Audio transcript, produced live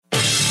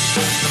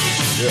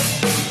I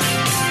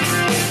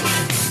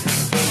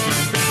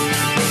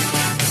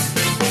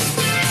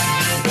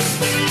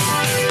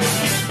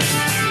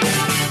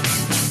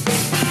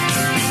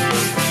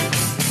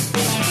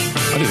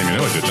didn't even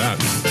know it did that.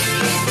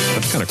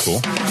 That's kind of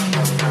cool.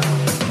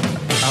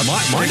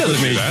 Mine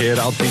doesn't do that. Kid,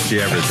 I'll teach you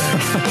everything.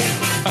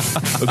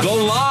 The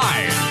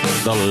lie.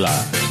 The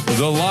lie.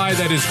 The lie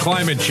that is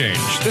climate change.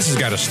 This has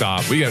got to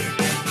stop.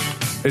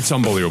 It's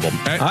unbelievable.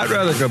 I'd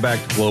rather go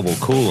back to global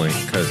cooling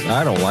because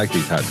I don't like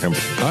these hot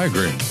temperatures. I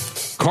agree.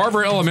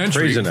 Carver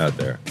Elementary. Freezing out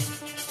there.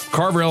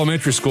 Carver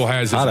Elementary School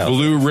has its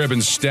blue ribbon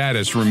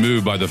status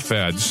removed by the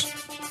feds.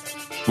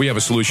 We have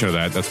a solution to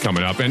that. That's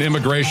coming up. And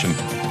immigration.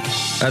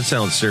 That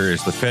sounds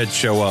serious. The feds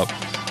show up,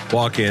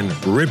 walk in,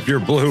 rip your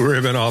blue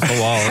ribbon off the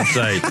wall and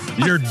say,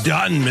 "You're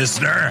done,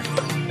 mister."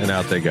 And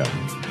out they go.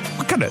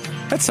 What kind of...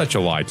 That's such a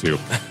lie, too.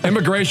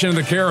 Immigration in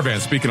the caravan,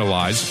 speaking of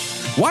lies.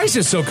 Why is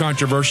this so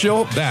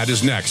controversial? That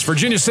is next.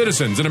 Virginia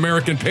citizens and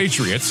American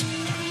patriots.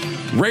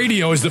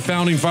 Radio is the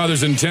founding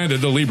fathers intended,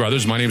 the Lee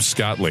brothers. My name's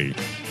Scott Lee.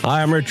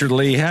 Hi, I'm Richard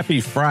Lee.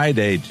 Happy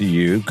Friday to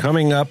you.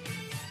 Coming up,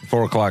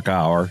 4 o'clock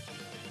hour,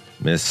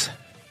 Miss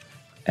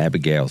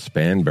Abigail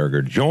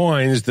Spanberger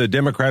joins the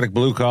Democratic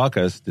Blue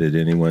Caucus. Did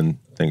anyone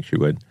think she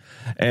would?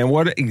 And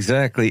what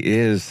exactly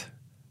is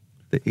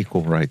the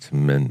Equal Rights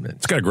Amendment?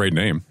 It's got a great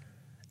name.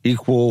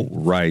 Equal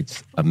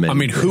Rights Amendment. I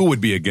mean, who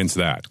would be against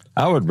that?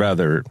 I would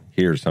rather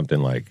hear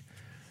something like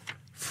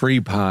Free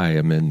Pie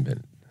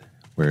Amendment,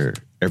 where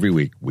every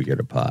week we get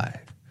a pie.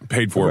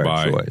 Paid for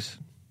by choice.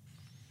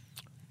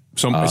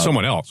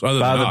 Someone else other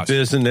than us. By the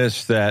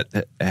business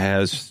that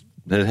has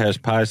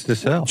pies to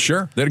sell.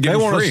 Sure. They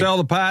want to sell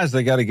the pies,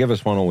 they got to give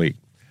us one a week.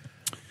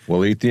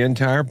 We'll eat the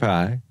entire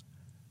pie,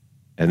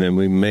 and then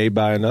we may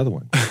buy another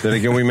one. Then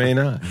again, we may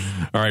not.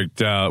 All right.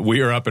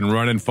 We are up and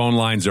running. Phone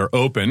lines are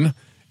open.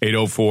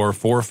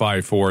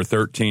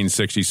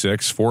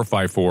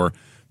 804-454-1366,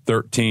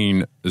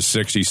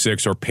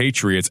 454-1366, or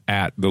patriots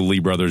at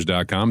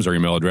theleebrothers.com is our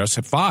email address.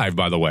 5,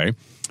 by the way.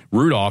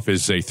 Rudolph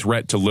is a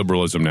threat to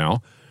liberalism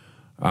now.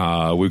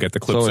 We've got the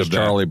clips of that.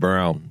 Charlie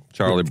Brown.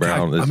 Charlie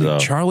Brown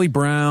is Charlie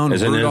Brown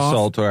is Rudolph, an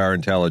insult to our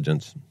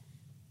intelligence.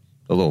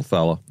 The little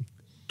fella.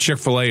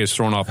 Chick-fil-A is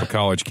thrown off a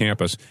college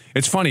campus.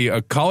 It's funny,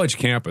 a college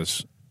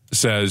campus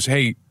says,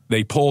 hey,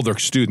 they poll their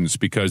students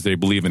because they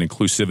believe in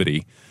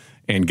inclusivity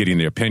and getting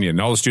the opinion.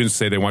 And all the students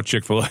say they want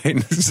Chick-fil-A.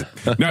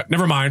 No,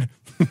 never mind.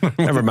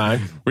 Never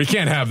mind. We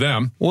can't have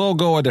them. We'll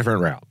go a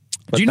different route.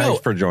 But do you thanks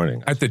know, for joining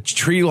us. At the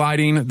tree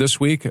lighting this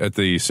week, at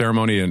the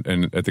ceremony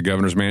and at the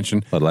governor's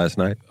mansion. What, last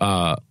night?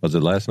 Was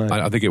it last night?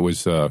 I think it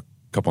was a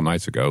couple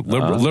nights ago.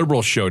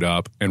 Liberals showed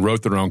up and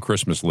wrote their own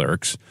Christmas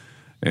lyrics.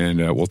 And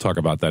we'll talk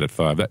about that at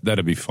 5.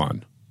 That'd be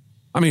fun.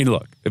 I mean,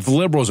 look, if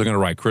liberals are going to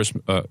write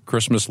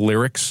Christmas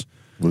lyrics,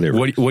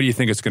 what do you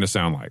think it's going to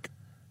sound like?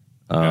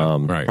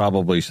 Right.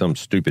 Probably some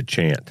stupid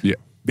chant. Yeah,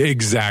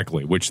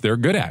 exactly, which they're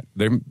good at.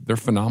 They're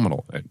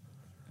phenomenal.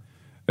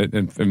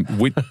 And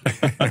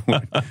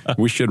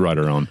we should write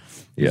our own.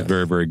 Yes. It's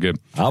very, very good.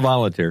 I'll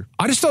volunteer.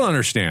 I just don't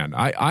understand.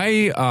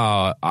 And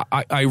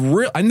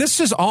this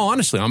is all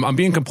honestly, I'm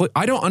being complete.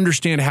 I don't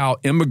understand how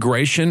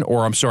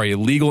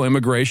illegal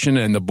immigration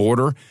and the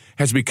border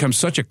has become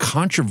such a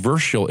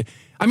controversial.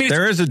 I mean,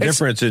 there is a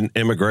difference in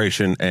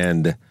immigration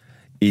and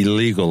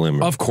illegal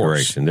immigration. Of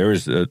course. There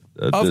is a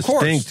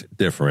distinct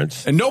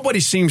difference. And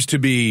nobody seems to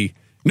be,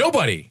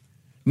 nobody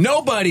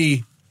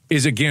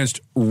is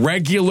against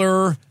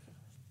regular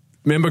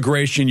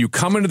immigration. You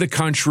come into the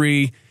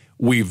country,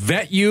 we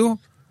vet you,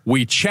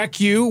 we check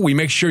you, we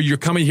make sure you're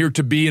coming here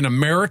to be an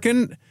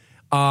American.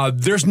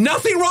 There's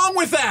nothing wrong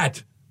with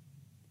that.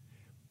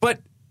 But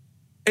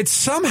it's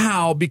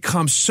somehow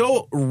become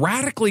so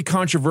radically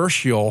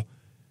controversial.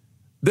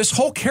 This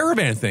whole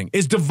caravan thing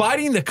is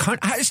dividing the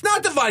country. It's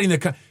not dividing the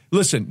country.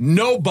 Listen,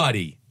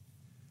 nobody.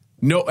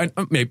 No, and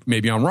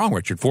maybe I'm wrong,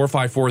 Richard.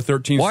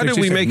 454-1366. Why did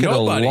we make it a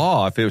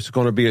law if it was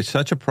going to be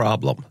such a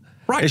problem?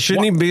 Right. It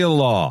shouldn't even be a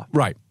law.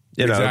 Right.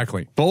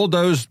 Exactly.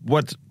 Bulldoze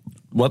what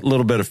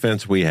little bit of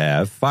fence we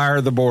have. Fire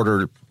the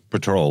border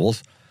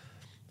patrols.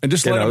 And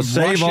just let them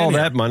save all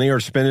that money or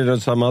spend it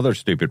on some other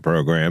stupid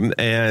program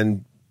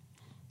and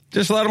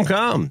just let them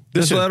come.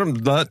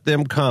 Let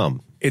them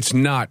come. It's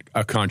not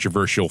a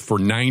controversial for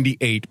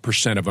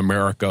 98% of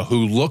America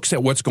who looks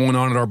at what's going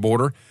on at our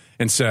border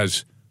and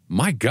says,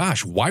 my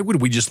gosh, why would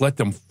we just let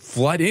them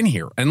flood in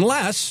here?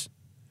 Unless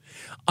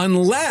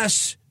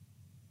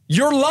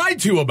you're lied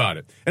to about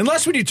it.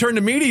 Unless when you turn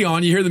the media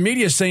on, you hear the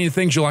media saying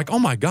things, you're like, oh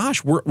my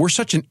gosh, we're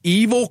such an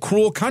evil,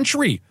 cruel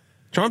country.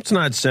 Trump's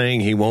not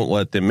saying he won't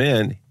let them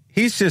in.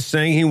 He's just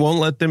saying he won't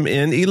let them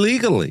in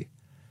illegally.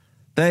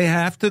 They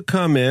have to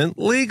come in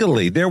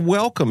legally. They're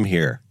welcome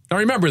here. Now,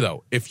 remember,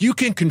 though, if you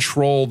can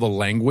control the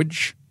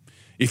language,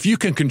 if you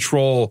can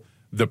control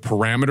the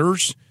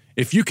parameters,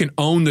 if you can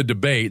own the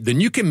debate,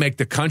 then you can make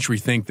the country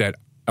think that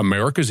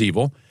America's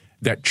evil,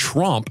 that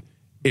Trump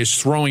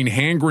is throwing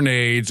hand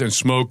grenades and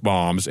smoke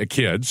bombs at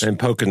kids. And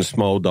poking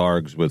small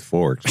dogs with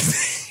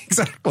forks.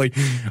 Exactly.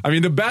 I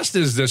mean, the best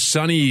is the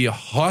Sunny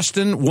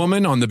Hostin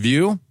woman on The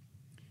View.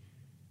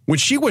 When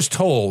she was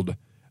told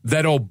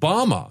that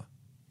Obama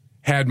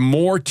had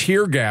more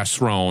tear gas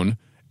thrown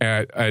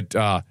at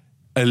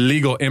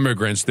illegal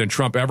immigrants than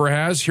Trump ever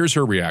has? Here's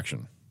her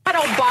reaction. That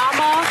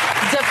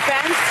Obama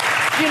defense,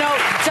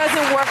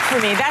 doesn't work for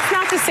me. That's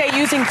not to say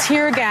using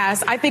tear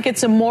gas. I think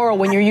it's immoral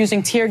when you're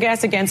using tear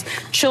gas against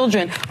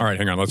children. All right,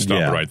 hang on. Let's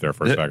stop right there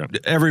for a second.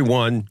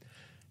 Everyone,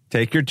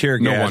 take your tear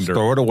gas,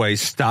 throw it away.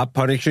 Stop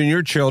punishing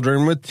your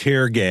children with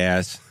tear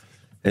gas.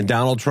 And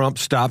Donald Trump,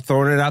 stop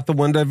throwing it out the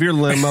window of your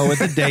limo at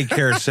the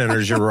daycare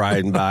centers you're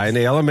riding by in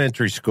the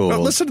elementary school.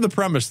 Well, listen to the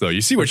premise, though.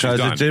 You see what she's done.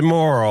 Because it's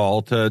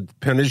immoral to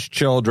punish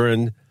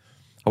children.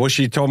 I wish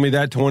she told me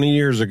that 20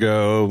 years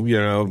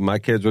ago. My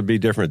kids would be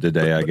different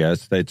today, I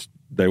guess.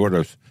 They would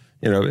have,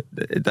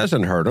 it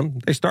doesn't hurt them.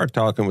 They start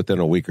talking within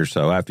a week or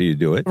so after you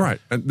do it.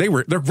 Right. And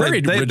they're very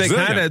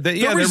resilient.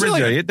 They're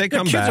resilient. They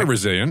come back. Kids are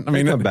resilient.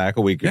 They come back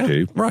a week or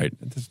two. Right.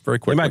 It's very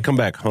quick. They might come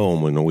back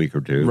home in a week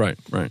or two. Right.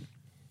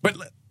 But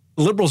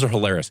liberals are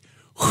hilarious.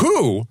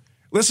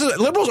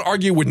 Liberals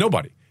argue with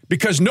nobody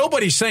because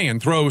nobody's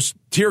saying throws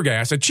tear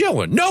gas at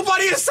children.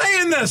 Nobody is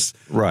saying this.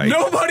 Right.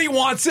 Nobody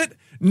wants it.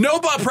 No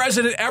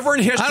president ever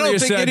in history I don't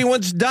has think said,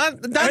 anyone's done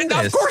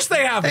this. Of course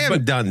they haven't. They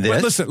haven't done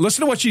this. But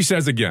listen to what she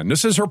says again.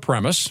 This is her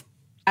premise.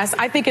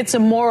 I think it's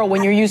immoral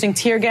when you're using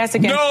tear gas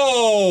against...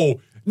 No!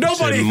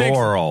 Nobody it's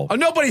immoral.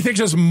 Nobody thinks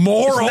it's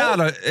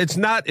moral. It's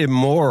not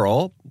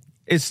immoral.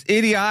 It's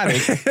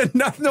idiotic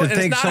to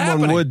think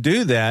someone would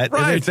do that.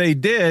 Right. And if they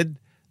did,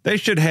 they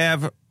should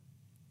have,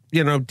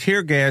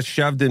 tear gas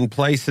shoved in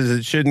places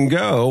it shouldn't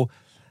go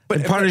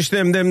and punish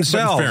them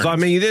themselves. I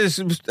mean,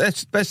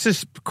 that's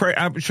just crazy.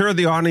 I'm sure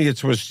the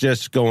audience was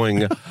just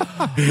going,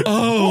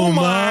 oh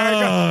my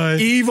God,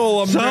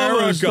 evil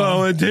America. Someone's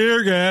throwing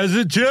tear gas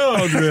at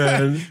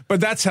children. But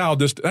that's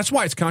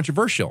why it's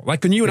controversial.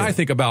 Like when you and I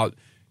think about,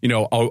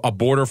 a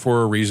border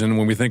for a reason,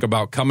 when we think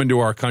about coming to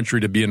our country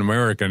to be an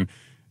American,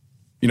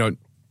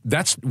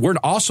 we're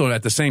also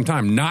at the same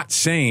time not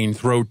saying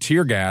throw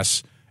tear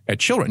gas at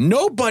children.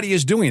 Nobody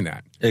is doing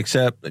that.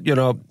 Except,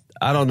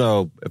 I don't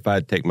know if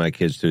I'd take my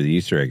kids to the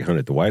Easter egg hunt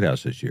at the White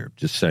House this year.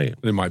 Just saying.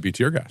 It might be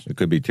tear gas. It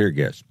could be tear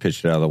gas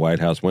pitched out of the White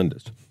House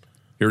windows.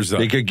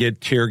 They could get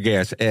tear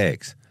gas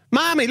eggs.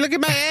 Mommy, look at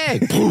my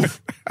egg.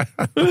 Poof.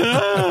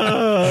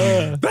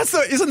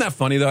 Isn't that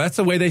funny, though? That's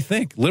the way they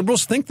think.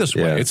 Liberals think this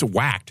way. It's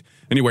whacked.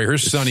 Anyway,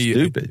 here's Sunny.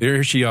 Stupid.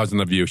 Here she is in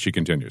The View. She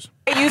continues.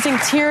 Using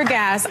tear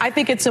gas, I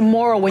think it's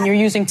immoral when you're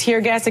using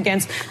tear gas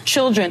against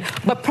children.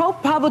 But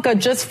ProPublica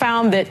just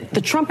found that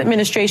the Trump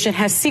administration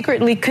has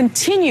secretly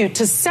continued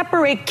to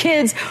separate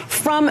kids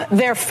from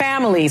their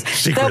families.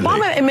 Secretly. The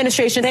Obama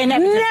administration, they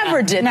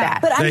never did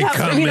that. But they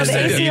come in the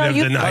heat of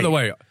the night. By the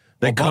way,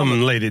 they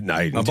come late at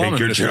night and take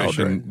your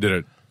children. Did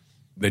it.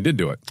 They did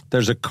do it.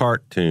 There's a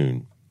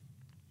cartoon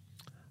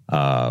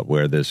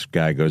where this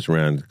guy goes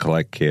around to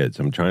collect kids.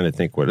 I'm trying to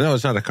think no,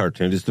 it's not a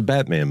cartoon. It's the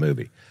Batman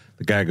movie.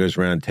 The guy goes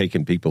around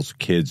taking people's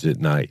kids at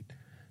night.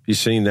 You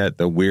seen that?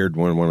 The weird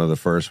one of the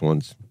first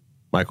ones.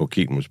 Michael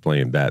Keaton was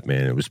playing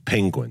Batman. It was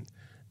Penguin.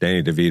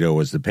 Danny DeVito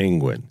was the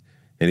Penguin.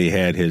 And he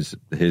had his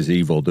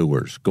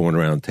evildoers going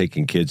around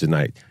taking kids at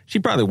night. She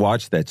probably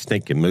watched that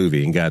stinking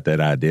movie and got that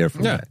idea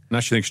from that. Now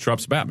she thinks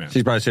Trump's Batman.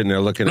 She's probably sitting there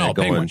looking at it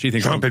going, Penguin. She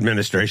thinks Trump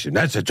administration.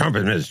 That's the Trump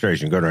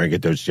administration. Go around and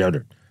get those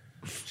children.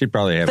 She'd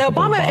probably have the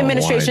Obama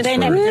administration, they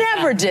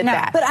never did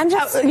that. But I'm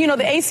just, the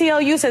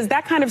ACLU says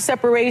that kind of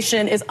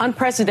separation is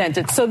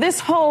unprecedented. So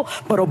this whole,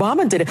 but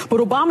Obama did it. I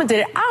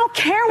don't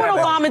care what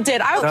Obama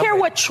did. I don't care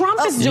what Trump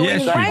is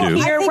doing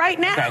right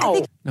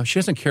now. No, she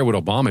doesn't care what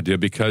Obama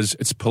did because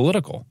it's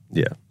political.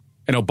 Yeah.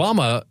 And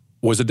Obama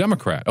was a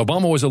Democrat.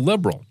 Obama was a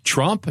liberal.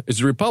 Trump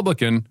is a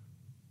Republican.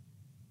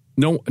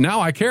 No,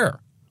 now I care.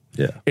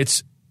 Yeah.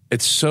 It's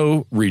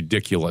so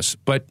ridiculous.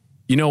 But,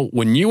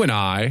 when you and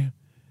I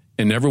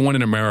and everyone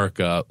in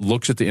America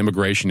looks at the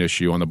immigration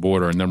issue on the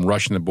border and them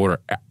rushing the border,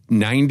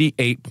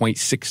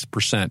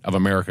 98.6% of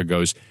America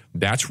goes,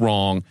 that's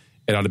wrong.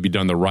 It ought to be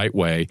done the right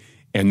way.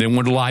 And then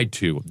we're lied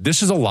to.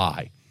 This is a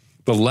lie.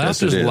 The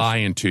left is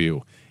lying to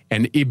you.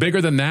 And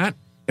bigger than that,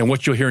 and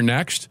what you'll hear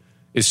next,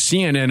 is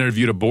CNN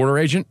interviewed a border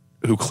agent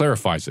who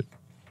clarifies it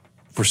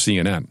for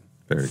CNN.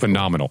 Very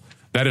phenomenal. Cool.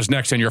 That is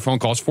next on your phone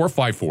calls,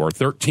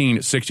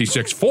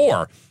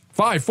 454-1366.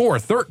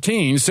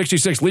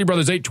 454-1366. Lee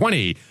Brothers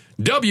 820.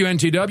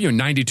 WNTW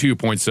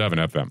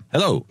 92.7 FM.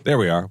 Hello. There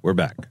we are. We're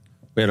back.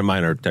 We had a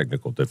minor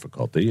technical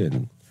difficulty,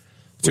 and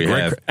we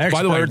have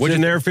experts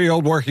in their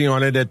field working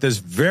on it at this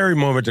very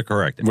moment to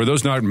correct it. Were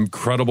those not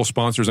incredible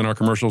sponsors in our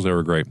commercials? They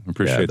were great.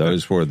 Appreciate that.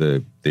 Those were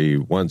the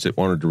ones that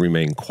wanted to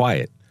remain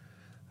quiet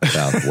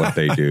about what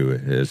they do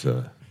as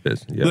a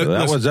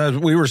business.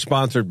 We were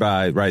sponsored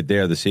by, right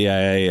there, the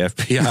CIA,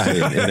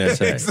 FBI, and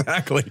NSA.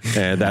 Exactly.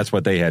 And that's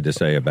what they had to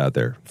say about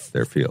their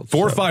field.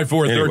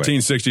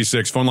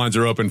 454-1366. Phone lines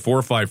are open,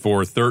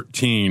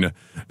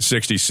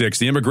 454-1366.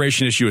 The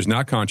immigration issue is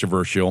not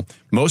controversial.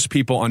 Most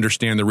people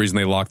understand the reason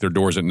they lock their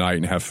doors at night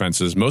and have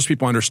fences. Most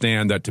people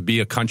understand that to be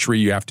a country,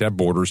 you have to have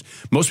borders.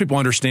 Most people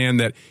understand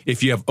that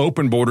if you have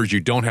open borders, you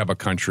don't have a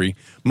country.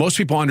 Most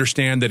people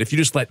understand that if you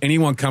just let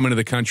anyone come into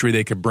the country,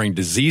 they could bring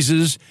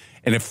diseases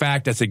And in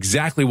fact, that's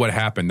exactly what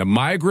happened. The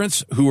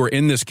migrants who are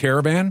in this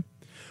caravan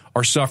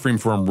are suffering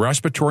from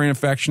respiratory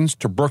infections,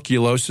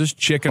 tuberculosis,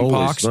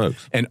 chickenpox,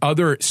 and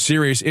other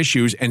serious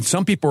issues. And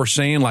some people are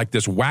saying, like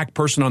this whack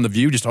person on The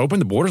View, just open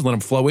the borders, let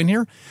them flow in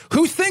here.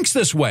 Who thinks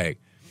this way?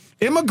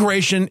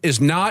 Immigration is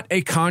not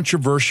a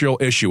controversial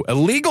issue.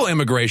 Illegal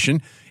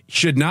immigration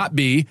should not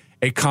be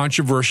a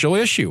controversial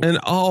issue. And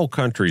all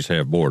countries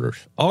have borders.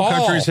 All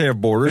countries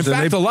have borders. In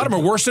fact, a lot of them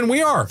are worse than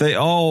we are. They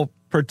all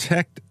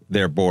protect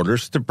their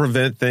borders to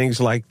prevent things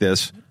like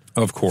this,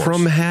 of course,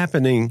 from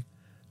happening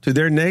to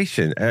their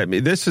nation. I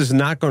mean, this is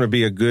not going to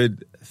be a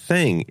good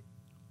thing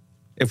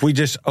if we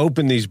just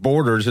open these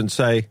borders and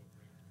say.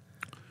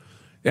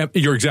 Yeah,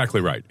 you're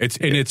exactly right.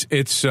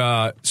 It's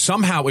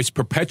somehow it's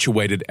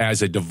perpetuated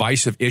as a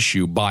divisive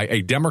issue by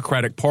a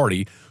Democratic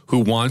Party who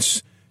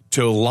wants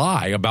to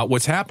lie about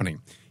what's happening.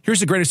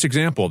 Here's the greatest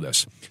example of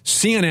this.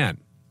 CNN,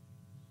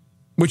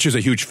 which is a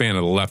huge fan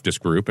of the leftist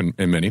group and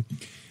many,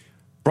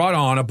 brought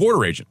on a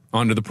border agent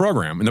onto the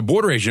program. And the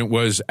border agent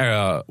was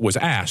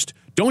asked,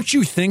 don't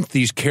you think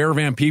these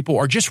caravan people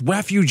are just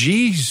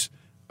refugees?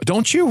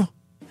 Don't you?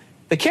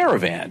 The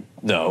caravan,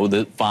 though,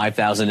 the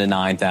 5,000 to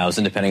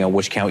 9,000, depending on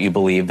which count you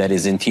believe, that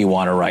is in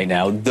Tijuana right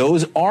now,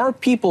 those are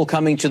people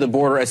coming to the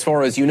border, as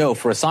far as you know,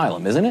 for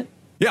asylum, isn't it?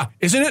 Yeah,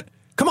 isn't it?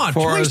 Come on,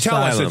 please tell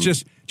us.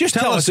 It's just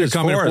tell us they're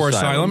coming for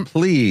asylum.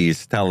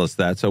 Please tell us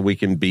that so we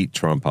can beat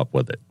Trump up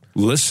with it.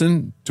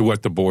 Listen to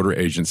what the border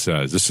agent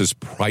says. This is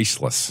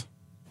priceless.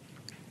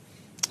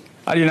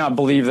 I do not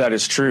believe that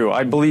is true.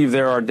 I believe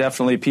there are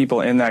definitely people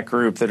in that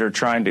group that are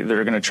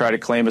going to try to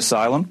claim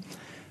asylum.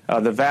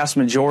 The vast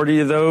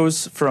majority of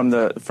those from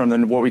the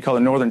what we call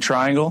the Northern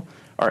Triangle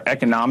are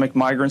economic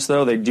migrants,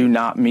 though. They do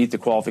not meet the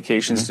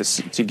qualifications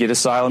to get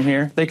asylum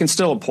here. They can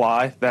still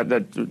apply.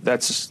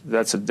 That's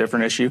a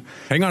different issue.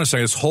 Hang on a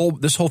second.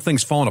 This whole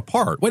thing's falling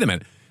apart. Wait a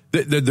minute.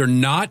 They're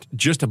not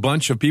just a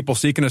bunch of people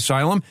seeking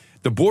asylum.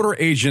 The border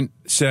agent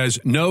says,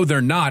 no,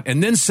 they're not,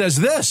 and then says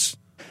this.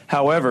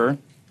 However,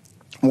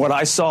 what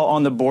I saw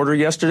on the border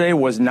yesterday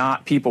was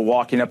not people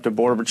walking up to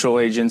Border Patrol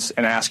agents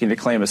and asking to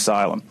claim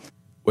asylum.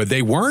 Well,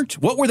 they weren't?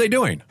 What were they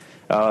doing?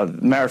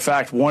 Matter of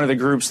fact, one of the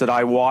groups that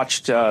I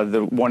watched,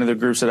 one of the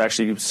groups that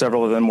actually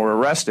several of them were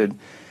arrested,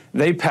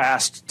 they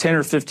passed 10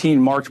 or 15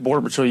 marked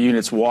Border Patrol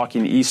units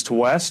walking east to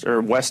west,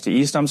 or west to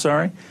east, I'm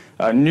sorry.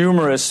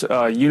 Numerous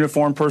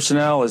uniformed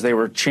personnel as they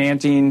were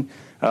chanting,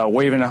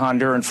 waving a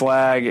Honduran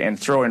flag, and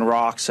throwing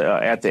rocks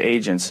at the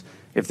agents.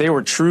 If they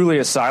were truly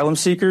asylum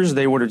seekers,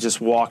 they would have just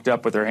walked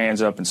up with their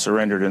hands up and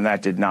surrendered, and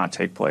that did not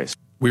take place.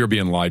 We are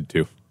being lied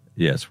to.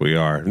 Yes, we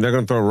are. And they're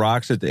going to throw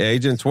rocks at the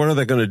agents. What are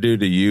they going to do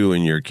to you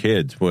and your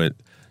kids when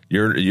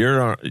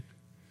you're?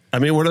 I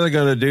mean, what are they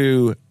going to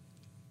do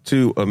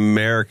to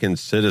American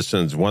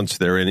citizens once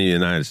they're in the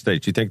United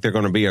States? You think they're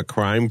going to be a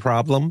crime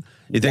problem?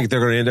 You think they're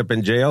going to end up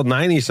in jail?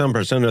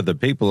 90-some% of the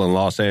people in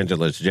Los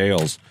Angeles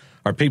jails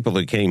are people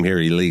that came here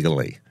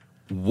illegally.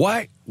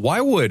 Why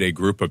would a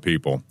group of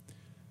people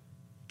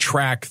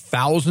track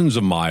thousands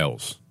of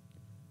miles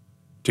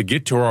to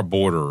get to our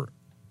border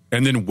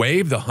and then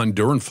wave the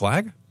Honduran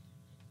flag?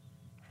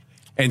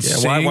 And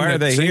sing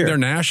their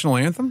national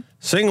anthem?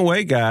 Sing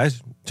away,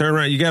 guys. Turn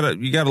around. You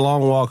got a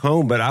long walk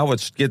home, but I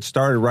would get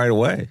started right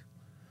away.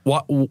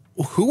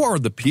 Who are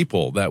the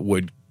people that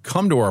would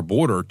come to our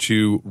border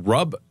to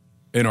rub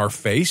in our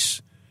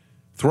face,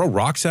 throw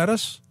rocks at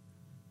us,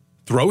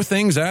 throw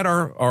things at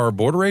our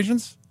border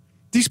agents?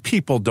 These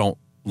people don't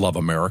love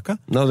America.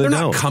 No, they're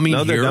not coming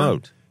no, here they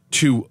don't.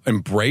 To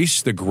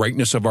embrace the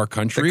greatness of our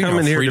country,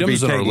 our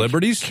freedoms, and our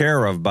liberties.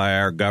 Care of by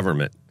our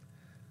government.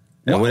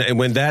 And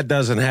when that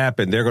doesn't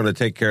happen, they're going to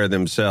take care of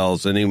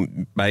themselves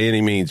by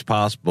any means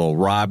possible,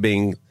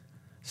 robbing,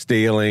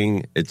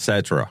 stealing,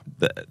 etc.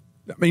 I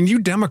mean, you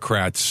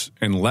Democrats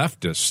and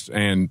leftists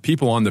and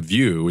people on The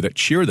View that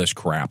cheer this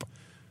crap,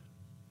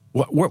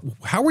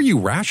 how are you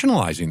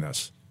rationalizing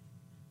this?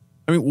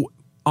 I mean,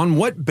 on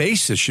what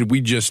basis should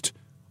we just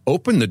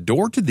open the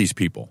door to these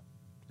people?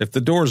 If the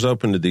door's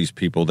open to these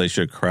people, they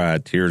should cry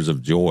tears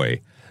of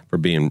joy for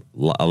being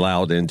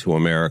allowed into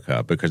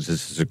America because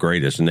this is the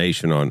greatest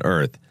nation on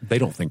earth. They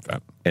don't think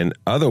that. In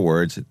other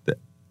words,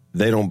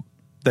 they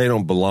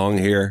don't belong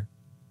here.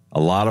 A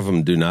lot of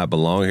them do not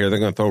belong here. They're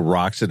going to throw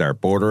rocks at our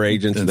border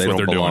agents. They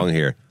don't belong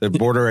here. The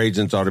border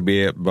agents ought to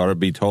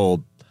be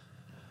told.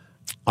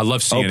 I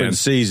love CNN. Open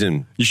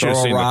season. You should throw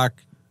have seen a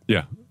rock.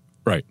 Yeah,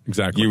 right.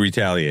 Exactly. You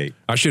retaliate.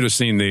 I should have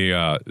seen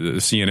the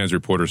CNN's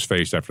reporter's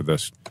face after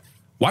this.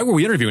 Why were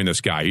we interviewing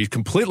this guy? He's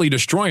completely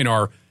destroying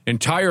our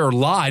entire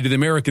lie to the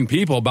American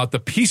people about the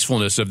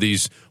peacefulness of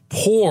these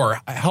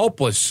poor,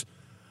 helpless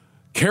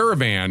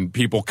caravan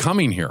people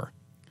coming here.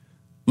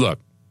 Look,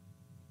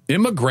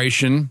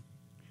 immigration,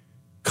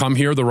 come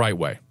here the right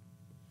way.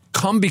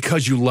 Come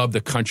because you love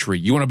the country.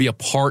 You want to be a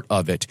part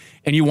of it,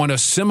 and you want to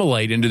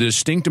assimilate into the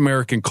distinct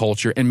American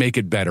culture and make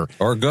it better.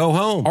 Or go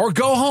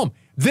home.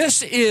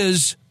 This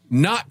is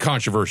not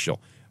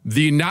controversial.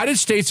 The United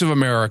States of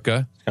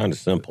America, kind of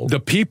simple.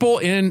 The people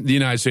in the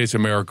United States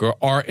of America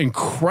are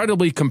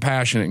incredibly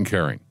compassionate and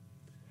caring.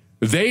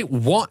 They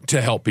want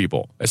to help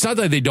people. It's not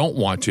that they don't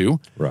want to,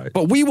 right?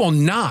 But we will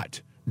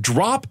not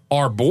drop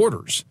our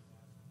borders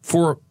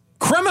for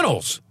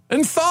criminals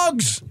and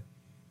thugs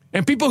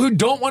and people who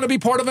don't want to be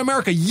part of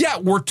America.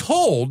 Yet we're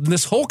told, in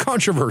this whole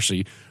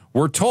controversy,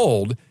 we're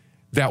told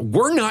that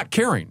we're not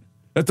caring,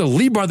 that the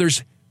Lee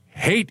brothers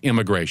hate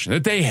immigration,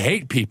 that they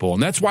hate people.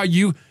 And that's why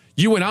you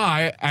and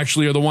I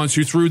actually are the ones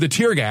who threw the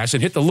tear gas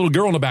and hit the little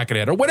girl in the back of the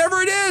head or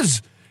whatever it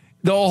is.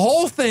 The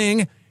whole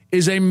thing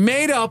is a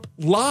made-up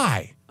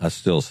lie. I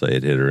still say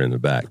it hit her in the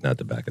back, not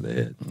the back of the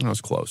head. That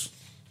was close.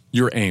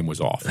 Your aim was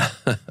off.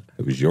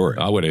 It was your aim.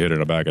 I would have hit her in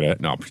the back of the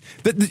head. No.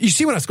 You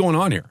see what's going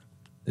on here?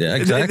 Yeah,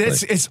 exactly.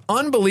 It's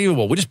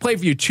unbelievable. We just played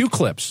for you 2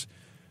 clips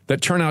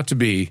that turn out to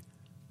be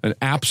an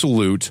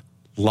absolute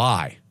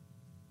lie.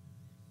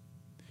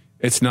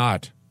 It's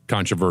not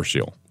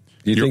controversial.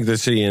 Do you think the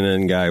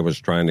CNN guy was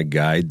trying to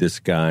guide this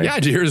guy? Yeah,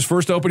 did you hear his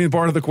first opening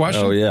part of the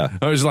question? Oh, yeah.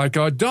 I was like,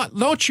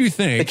 don't you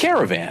think... The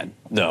caravan,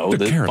 though,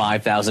 the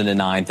 5,000 to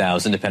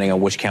 9,000, depending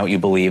on which count you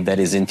believe, that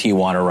is in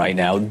Tijuana right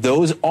now,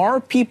 those are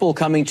people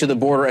coming to the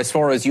border, as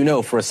far as you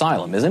know, for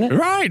asylum, isn't it?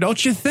 Right,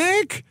 don't you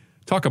think?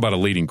 Talk about a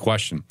leading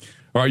question.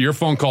 All right, your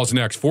phone call's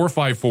next,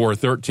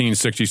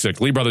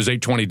 454-1366. Lee Brothers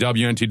 820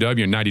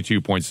 WNTW and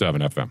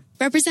 92.7 FM.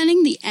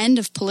 Representing the end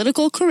of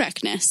political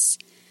correctness.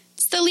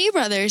 It's the Lee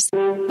Brothers.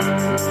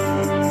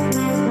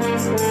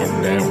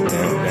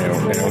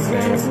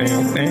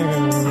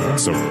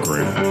 So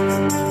great.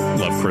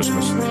 Love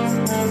Christmas.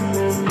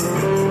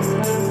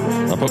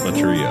 I'll put my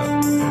tree up.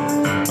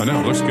 I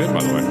know, it looks good,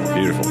 by the way.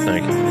 Beautiful,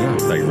 thank you. Yeah.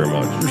 Thank you very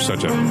much. You're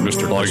such a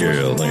Mr.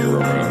 Christmas. Thank you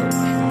very much.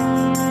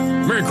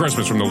 Merry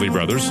Christmas from the Lee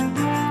Brothers.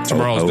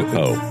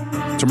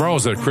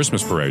 Tomorrow's the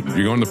Christmas parade.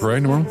 You going to the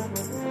parade tomorrow?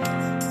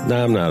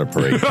 No, I'm not a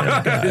parade kind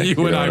of guy.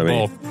 You and I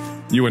both.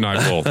 You and I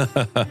both.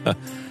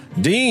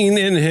 Dean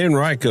in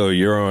Henrico,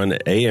 you're on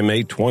AM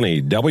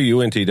 820,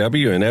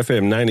 WNTW, and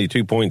FM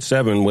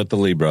 92.7 with the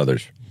Lee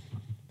Brothers.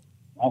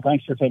 Well,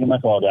 thanks for taking my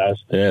call, guys.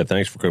 Yeah,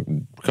 thanks for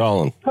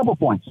calling. Couple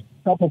points.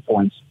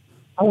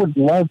 I would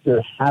love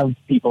to have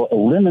people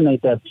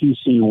eliminate that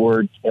PC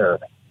word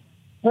caravan.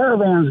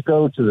 Caravans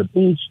go to the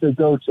beach, they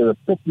go to the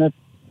picnic,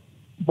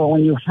 but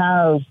when you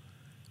have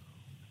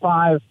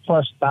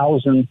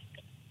 5,000+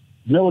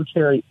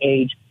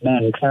 military-age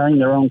men carrying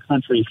their own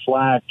country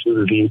flag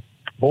to the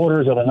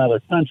borders of another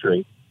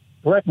country,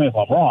 correct me if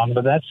I'm wrong,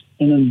 but that's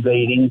an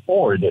invading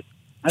horde.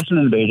 That's an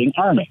invading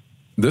army.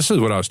 This is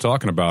what I was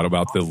talking about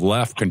the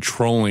left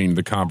controlling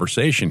the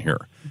conversation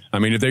here. I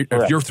mean, if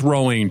you're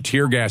throwing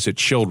tear gas at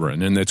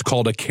children, and it's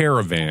called a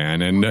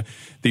caravan, and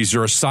these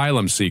are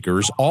asylum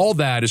seekers, all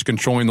that is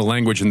controlling the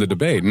language in the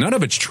debate. None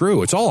of it's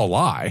true. It's all a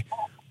lie.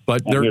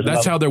 But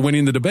that's how they're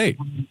winning the debate.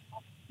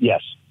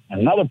 Yes.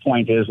 Another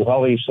point is with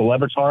all these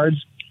celebritards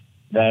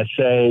that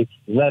say,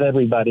 let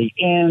everybody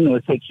in,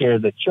 let's take care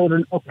of the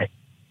children. Okay.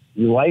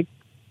 You like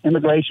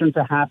immigration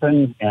to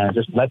happen and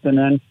just let them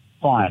in?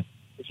 Fine.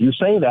 If you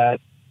say that,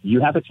 you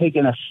have to take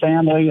in a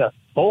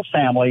full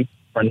family,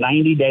 for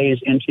 90 days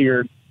into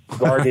your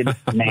guarded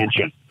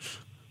mansion.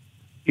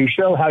 To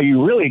show how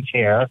you really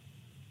care,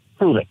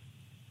 prove it.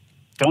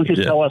 Don't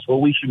just tell us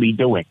what we should be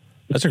doing.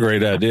 That's a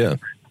great idea.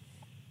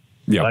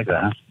 Yeah. I like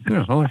that.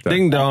 Yeah, I like that.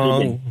 Ding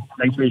dong.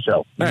 Thanks for your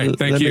show. Hey,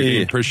 thank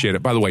you. Appreciate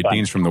it. By the way,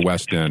 Dean's from the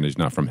West End. He's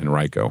not from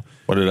Henrico.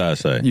 What did I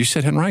say? You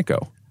said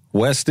Henrico.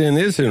 West End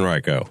is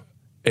Henrico.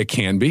 It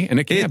can be, and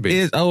it can't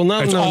be. Oh, no.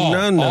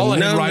 All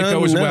of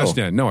Henrico is West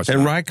End. No, it's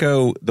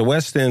Henrico, not. The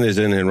West End is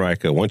in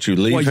Henrico. Once you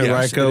leave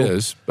Henrico, yes, it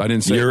is. I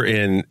didn't say you're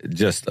in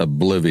just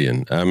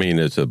oblivion. I mean,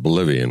 it's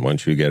oblivion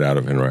once you get out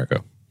of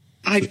Henrico.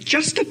 I've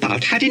just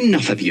about had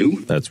enough of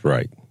you. That's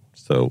right.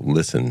 So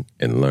listen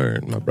and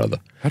learn, my brother.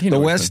 How do you know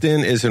the West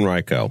End is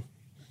Henrico.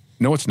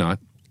 No, it's not.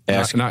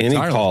 Ask any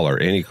caller.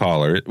 If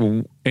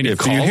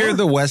you hear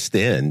the West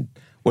End,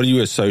 what do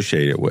you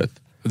associate it with?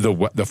 The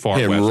far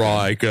West End.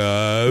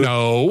 Henrico.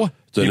 No.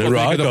 People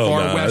Henrico, think of the far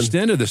man. West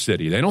End of the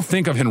city. They don't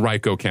think of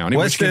Henrico County,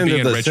 West which can End be of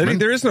in the Richmond. city?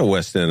 There is no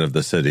West End of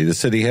the city. The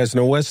city has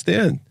no West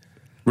End.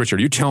 Richard,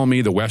 are you telling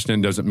me the West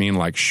End doesn't mean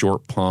like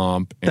Short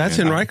Pump? That's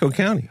Henrico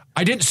County.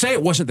 I didn't say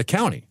it wasn't the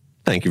county.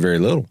 Thank you very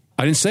little.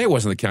 I didn't say it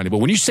wasn't the county, but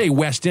when you say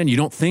West End, you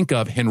don't think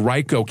of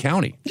Henrico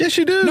County. Yes,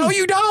 you do. No,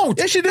 you don't.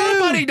 Yes, you do.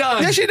 Nobody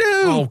does. Yes, you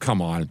do. Oh,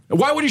 come on.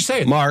 Why would you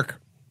say it? Mark,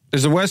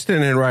 is the West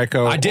End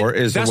Henrico or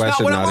is the West End not Henrico? That's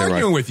not what I'm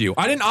arguing with you.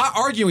 I'm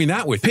arguing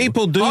that with you.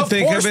 People do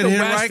think of it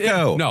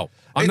Henrico. No,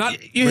 I'm not.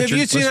 Have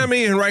you seen how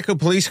many Henrico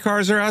police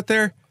cars are out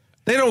there?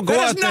 They don't go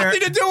out there. That has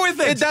nothing to do with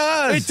it. It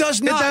does. It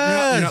does not. It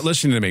does. You're not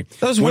listening to me.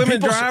 Those women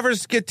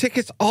drivers get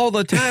tickets all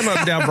the time up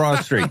and down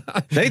Broad Street.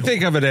 They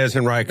think of it as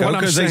Henrico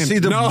because they see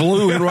the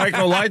blue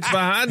Henrico lights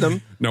behind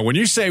them. No, when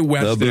you say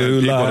West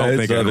End, people don't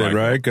think of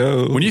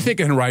Henrico. When you think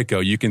of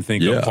Henrico, you can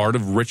think of part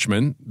of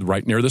Richmond,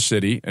 right near the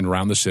city and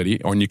around the city,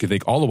 or you can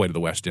think all the way to the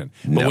West End.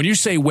 But when you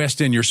say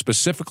West End, you're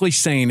specifically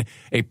saying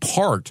a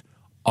part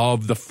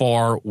of the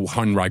far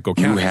Henrico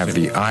County. You have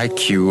the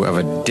IQ of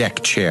a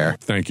deck chair.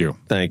 Thank you.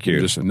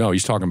 No,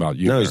 he's talking about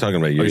you. No, he's talking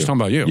about you. Oh, he's talking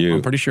about you.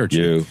 I'm pretty sure it's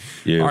you.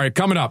 All right,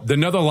 coming up,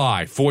 another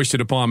lie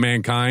foisted upon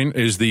mankind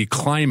is the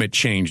climate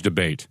change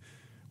debate.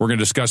 We're going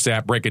to discuss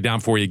that, break it down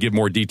for you, give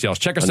more details.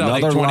 Check us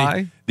out at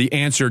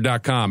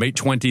 820theanswer.com,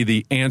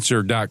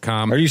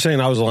 820theanswer.com. Are you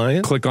saying I was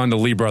lying? Click on the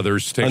Lee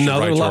Brothers, takes you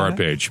right to our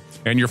page.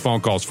 And your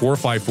phone calls,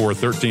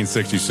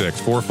 454-1366,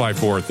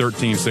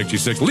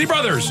 454-1366. Lee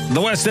Brothers!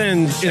 The West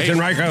End is in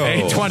Rico.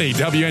 820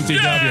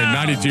 WNTW,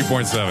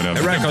 92.7. And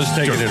Rico's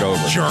taking it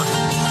over. Jerk.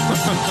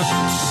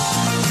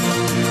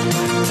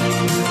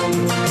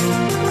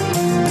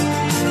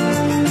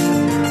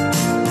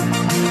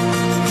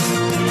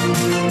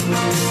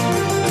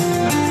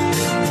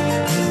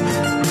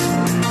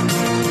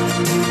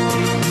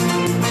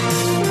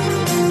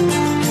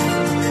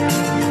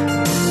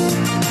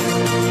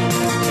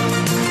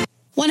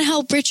 Want to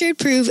help Richard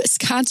prove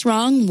Scott's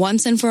wrong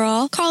once and for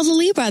all? Call the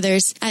Lee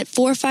Brothers at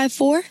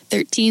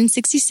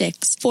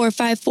 454-1366.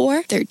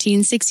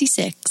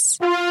 454-1366.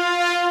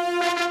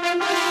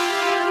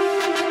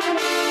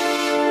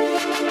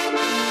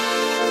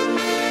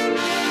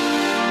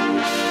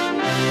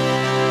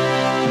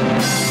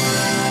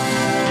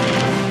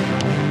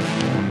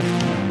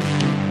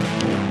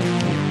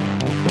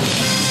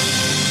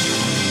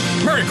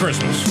 Merry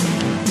Christmas.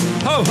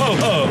 Ho, ho,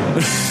 ho.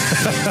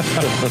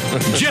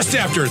 Just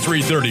after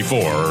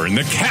 3:34 in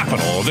the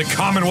capital of the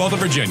Commonwealth of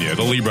Virginia,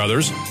 the Lee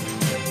Brothers.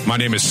 My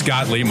name is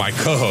Scott Lee, my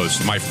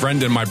co-host, my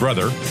friend and my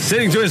brother.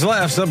 Sitting to his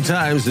left,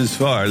 sometimes his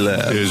far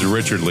left. Is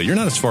Richard Lee. You're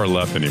not as far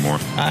left anymore.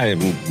 I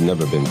have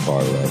never been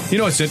far left. You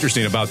know what's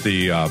interesting about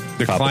the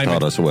Papa climate?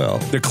 taught us well.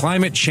 The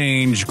climate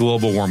change,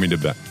 global warming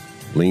debate.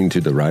 Lean to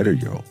the right or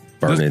you'll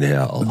burn in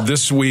hell.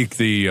 This week,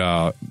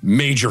 the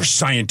major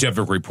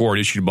scientific report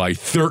issued by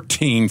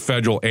 13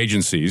 federal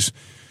agencies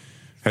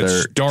had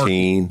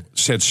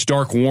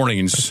stark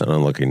warnings. That's an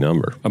unlucky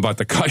number. About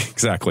the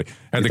exactly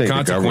and the consequences.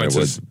 The government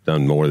would have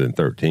done more than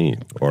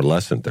 13 or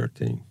less than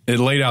 13. It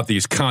laid out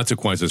these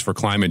consequences for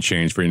climate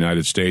change for the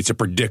United States. It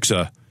predicts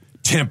a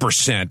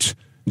 10%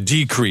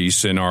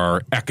 decrease in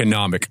our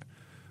economic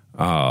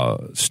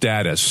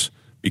status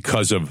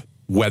because of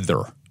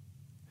weather.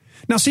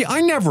 Now, see, I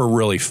never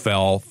really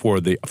fell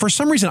for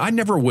some reason, I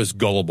never was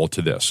gullible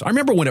to this. I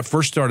remember when it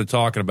first started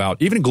talking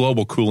about even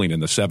global cooling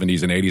in the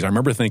 70s and 80s, I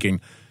remember thinking,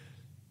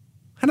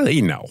 how do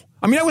they know?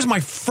 I mean, that was my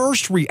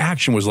first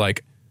reaction was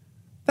like,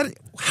 how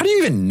do you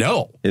even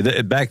know?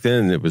 Back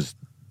then,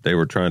 they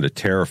were trying to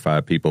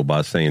terrify people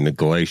by saying the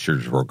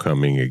glaciers were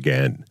coming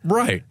again.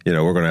 Right. You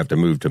know, we're going to have to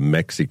move to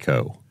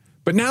Mexico.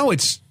 But now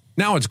it's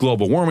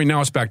global warming. Now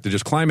it's back to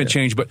just climate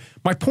change. But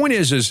my point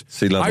is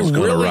sea level's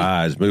going to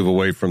rise, move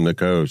away from the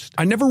coast.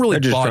 I never really They're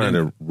just bought trying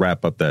to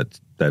wrap up that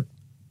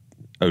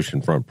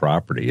oceanfront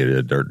property at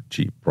a dirt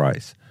cheap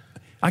price.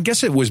 I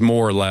guess it was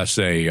more or less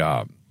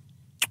a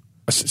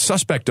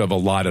suspect of a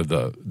lot of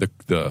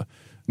the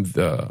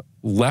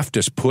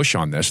leftist push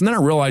on this. And then I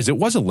realized it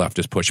was a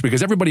leftist push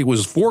because everybody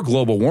was for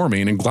global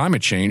warming and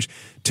climate change,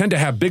 tend to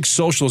have big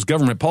socialist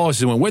government policies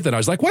that went with it. I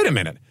was like, wait a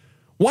minute.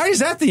 Why is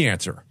that the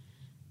answer?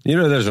 You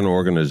know, there's an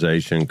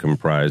organization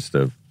comprised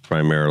of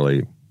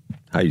primarily,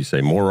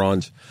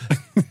 morons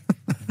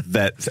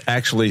that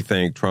actually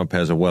think Trump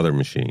has a weather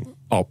machine.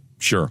 Oh,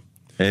 sure.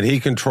 And he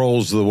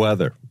controls the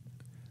weather.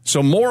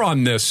 So more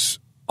on this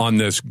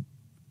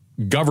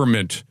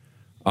government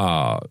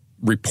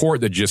report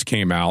that just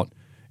came out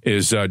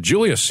is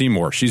Julia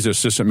Seymour. She's the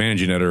assistant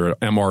managing editor at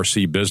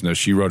MRC Business.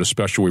 She wrote a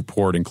special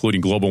report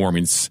including global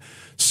warming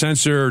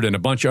censored and a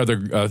bunch of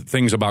other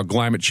things about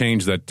climate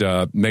change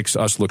that makes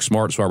us look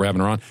smart. That's why we're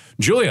having her on.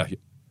 Julia.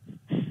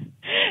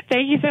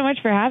 Thank you so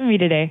much for having me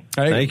today.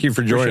 Hey, thank you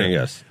for joining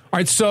us. All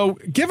right, so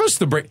give us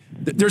the break.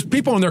 There's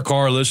people in their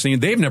car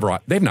listening. They've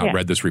not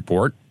read this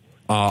report.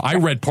 I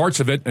read parts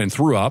of it and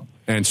threw up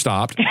and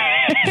stopped.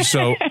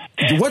 So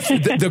what's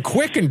the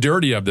quick and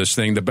dirty of this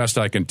thing, the best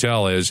I can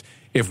tell, is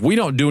if we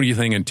don't do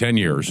anything in 10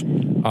 years,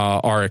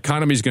 our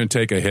economy is going to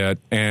take a hit.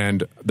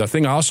 And the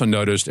thing I also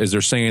noticed is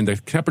they're saying the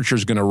temperature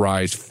is going to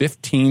rise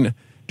 15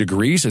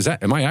 degrees.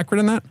 Am I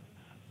accurate in that?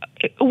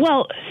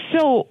 Well,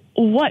 so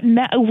what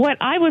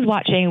I was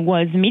watching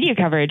was media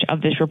coverage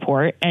of this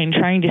report and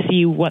trying to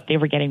see what they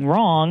were getting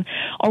wrong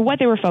or what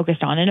they were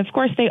focused on. And of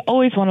course, they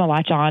always want to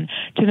latch on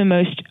to the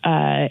most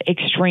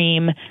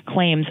extreme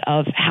claims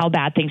of how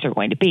bad things are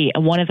going to be.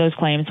 And one of those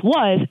claims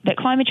was that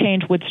climate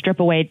change would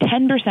strip away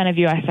 10% of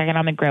U.S.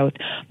 economic growth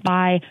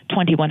by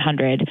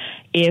 2100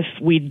 if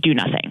we do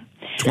nothing.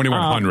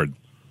 2100.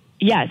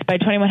 Yes, by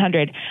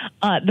 2100.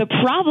 The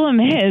problem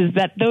is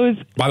that those...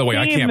 By the way,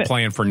 I can't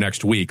plan for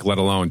next week, let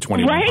alone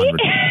 2100. Right?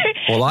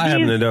 Well, I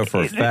happen to know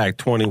for a fact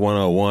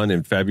 2101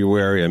 in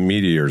February, a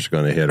meteor's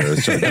going to hit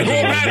us. So it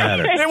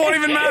won't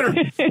even matter.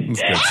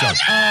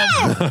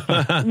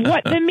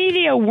 What the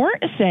media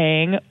weren't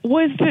saying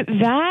was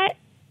that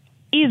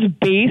is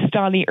based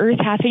on the Earth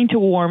having to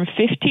warm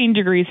 15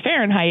 degrees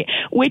Fahrenheit,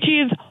 which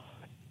is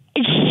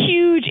a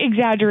huge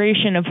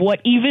exaggeration of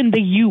what even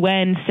the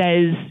UN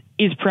says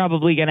is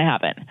probably going to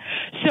happen.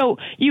 So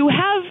you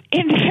have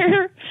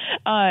entire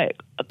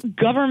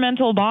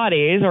governmental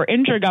bodies or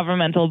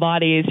intergovernmental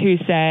bodies who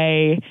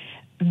say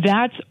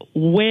that's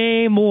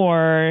way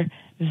more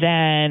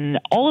than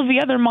all of the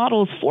other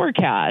models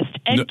forecast.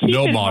 And keep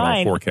no in model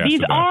mind, forecasted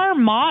these that. are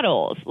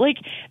models. Like,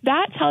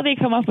 that's how they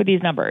come up with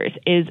these numbers,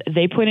 is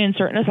they put in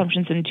certain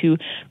assumptions into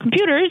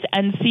computers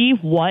and see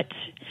what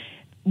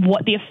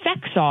the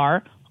effects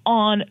are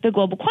on the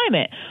global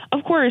climate.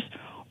 Of course,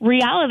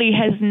 reality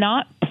has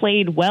not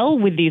played well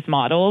with these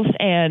models,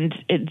 and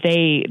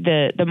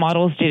the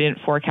models didn't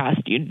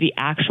forecast the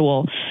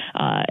actual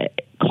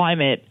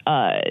climate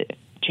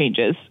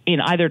changes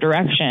in either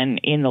direction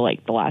in the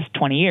last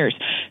 20 years.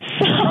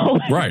 So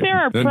there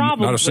are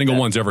problems. Not a single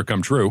one's ever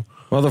come true.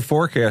 Well, the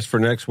forecast for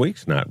next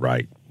week's not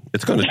right.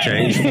 It's going to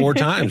change 4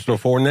 times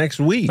before next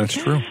week. That's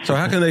true. So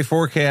how can they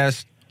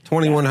forecast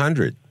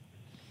 2100?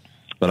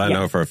 But I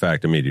know for a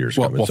fact a meteor's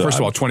coming. Well, first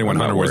of all,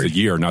 2100 was the worried.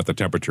 year, not the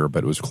temperature,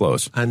 but it was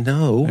close. I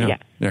know.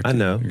 Yeah, I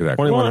know.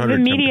 Exactly. Well, the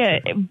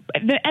media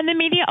the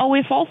media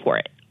always fall for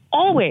it.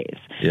 Always.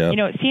 Yep.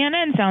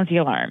 CNN sounds the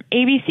alarm.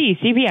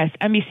 ABC, CBS,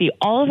 NBC,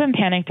 all of them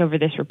panicked over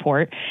this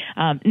report,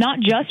 not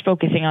just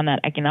focusing on that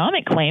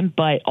economic claim,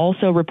 but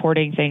also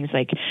reporting things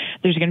like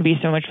there's going to be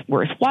so much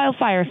worse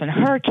wildfires and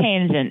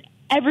hurricanes and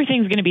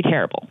everything's going to be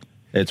terrible.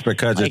 It's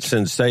because it's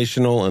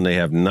sensational and they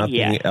have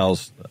nothing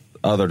else,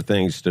 other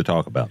things to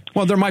talk about.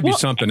 Well, there might be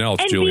something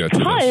else, Julia, to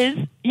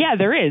this. Yeah,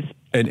 there is.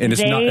 And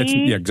it's not.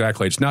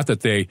 Exactly. It's not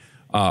that they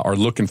are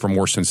looking for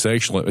more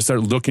sensational. It's they're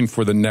looking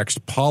for the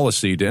next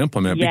policy to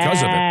implement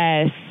because of it.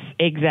 Yes,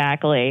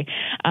 exactly.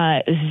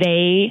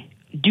 They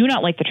do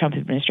not like the Trump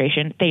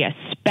administration. They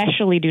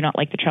especially do not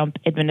like the Trump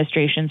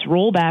administration's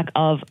rollback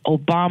of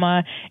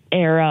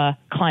Obama-era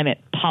climate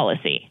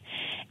policy.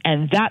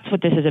 And that's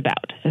what this is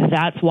about.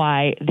 That's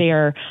why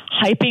they're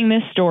hyping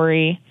this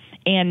story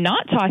and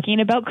not talking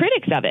about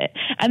critics of it.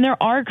 And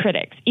there are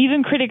critics,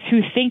 even critics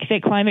who think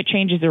that climate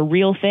change is a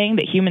real thing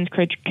that humans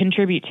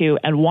contribute to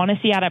and want to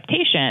see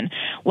adaptation,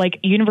 like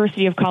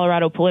University of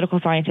Colorado political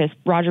scientist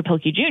Roger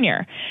Pilkey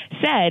Jr.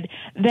 said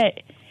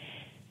that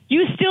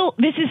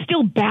this is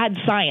still bad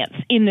science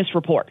in this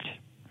report.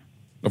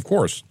 Of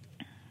course.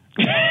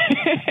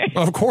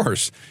 Of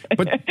course.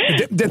 But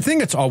the thing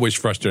that's always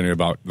frustrating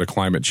about the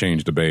climate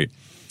change debate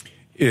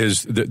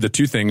is the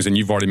two things, and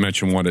you've already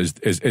mentioned one, is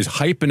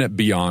hyping it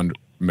beyond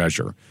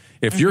measure.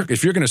 If you're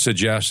going to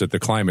suggest that the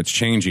climate's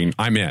changing,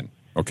 I'm in.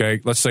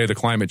 Okay, let's say the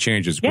climate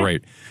change is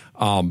great,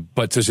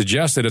 but to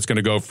suggest that it's going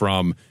to go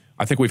from,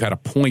 I think we've had a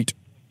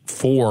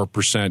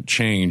 0.4%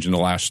 change in the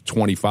last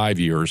 25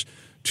 years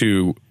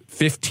to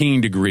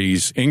 15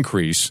 degrees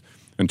increase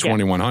in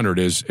 2100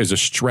 is a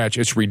stretch.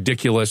 It's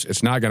ridiculous.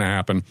 It's not going to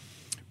happen.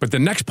 But the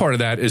next part of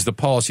that is the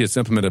policy that's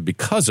implemented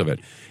because of it.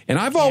 And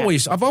I've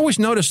always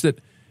noticed that.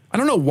 I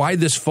don't know why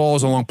this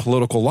falls along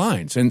political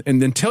lines. And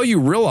until you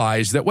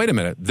realize that, wait a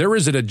minute, there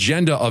is an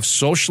agenda of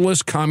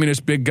socialist,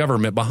 communist, big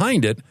government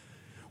behind it,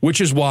 which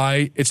is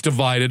why it's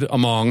divided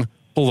among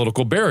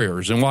political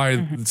barriers and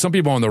why some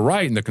people on the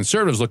right and the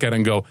conservatives look at it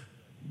and go,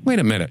 wait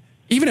a minute,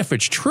 even if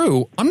it's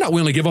true, I'm not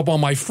willing to give up all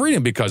my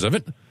freedom because of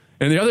it.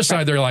 And the other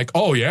side, they're like,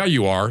 oh, yeah,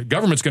 you are.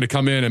 Government's going to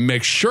come in and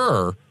make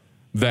sure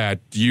that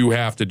you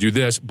have to do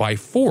this by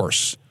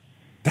force.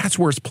 That's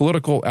where it's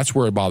political. That's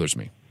where it bothers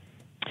me.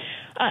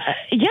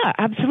 Yeah,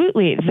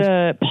 absolutely.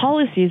 The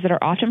policies that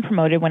are often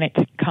promoted when it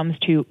comes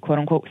to, quote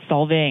unquote,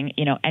 solving,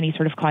 any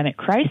sort of climate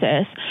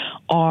crisis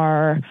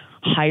are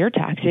higher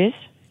taxes,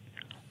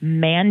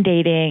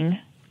 mandating,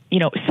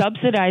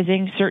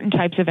 subsidizing certain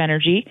types of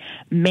energy,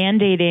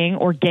 mandating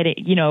or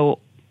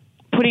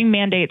putting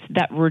mandates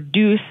that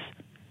reduce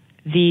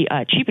the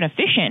cheap and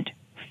efficient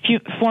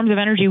forms of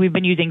energy we've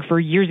been using for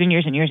years and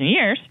years and years and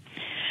years.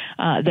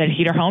 That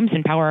heat our homes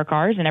and power our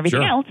cars and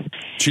everything else.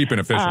 Cheap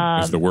and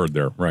efficient is the word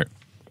there, right?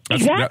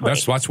 Exactly.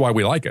 That's why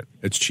we like it.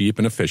 It's cheap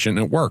and efficient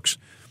and it works.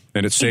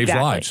 And it saves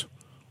lives.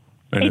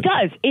 And it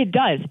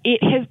does.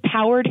 It has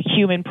powered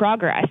human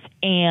progress.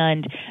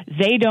 And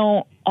they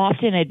don't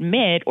often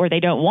admit, or they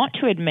don't want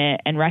to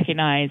admit and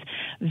recognize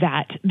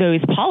that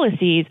those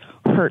policies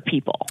hurt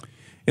people.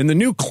 In the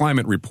new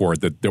climate report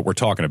that we're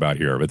talking about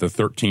here, with the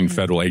 13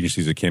 federal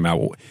agencies that came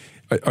out,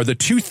 are the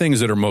two things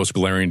that are most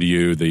glaring to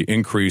you the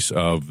increase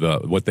of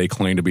what they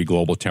claim to be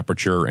global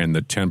temperature and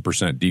the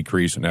 10%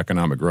 decrease in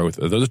economic growth?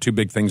 Are those the two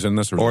big things in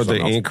this? Or the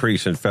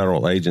increase in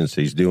federal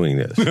agencies doing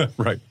this?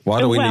 Right.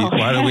 Why do we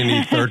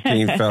need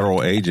 13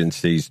 federal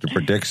agencies to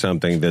predict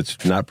something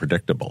that's not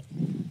predictable?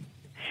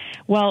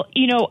 Well,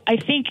 I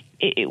think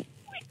it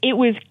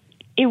was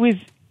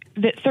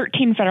that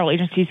 13 federal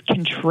agencies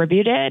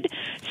contributed.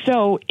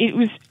 So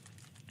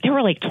there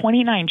were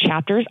 29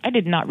 chapters. I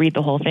did not read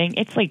the whole thing.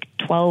 It's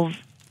 12.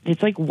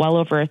 It's well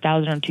over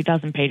 1,000 or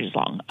 2,000 pages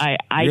long. I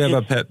you have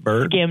just a pet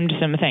bird? Skimmed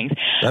some things.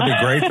 That'd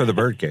be great for the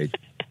bird cage.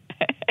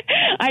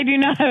 I do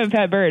not have a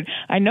pet bird.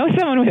 I know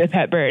someone with a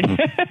pet bird,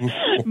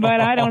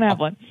 but I don't have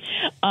one.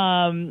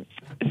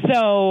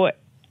 So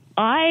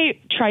I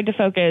tried to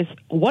focus,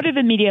 what are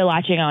the media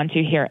latching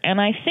onto here? And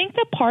I think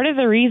that part of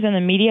the reason the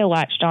media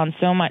latched on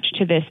so much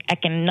to this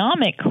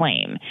economic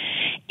claim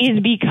is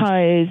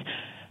because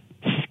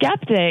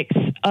skeptics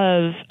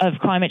of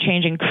climate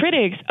change and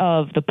critics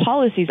of the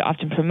policies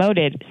often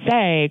promoted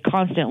say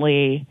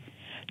constantly,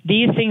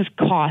 these things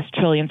cost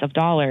trillions of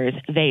dollars.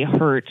 They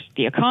hurt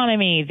the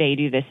economy. They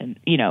do this, and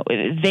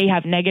they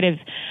have negative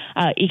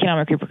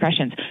economic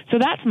repercussions. So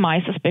that's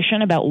my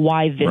suspicion about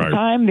why this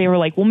time they were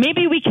like, well,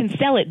 maybe we can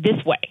sell it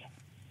this way.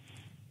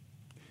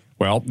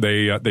 Well,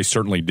 they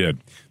certainly did.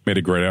 Made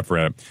a great effort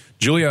at it.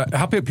 Julia,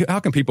 how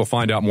can people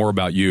find out more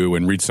about you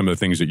and read some of the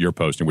things that you're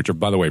posting, which are,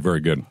 by the way,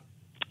 very good?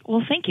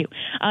 Well, thank you.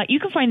 You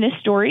can find this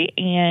story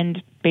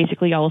and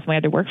basically all of my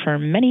other work for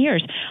many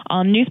years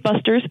on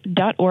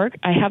newsbusters.org.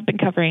 I have been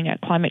covering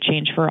climate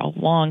change for a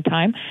long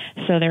time,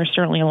 so there's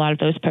certainly a lot of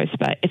those posts,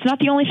 but it's not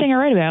the only thing I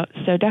write about,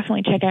 so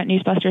definitely check out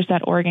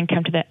newsbusters.org and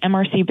come to the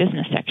MRC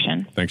business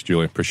section. Thanks,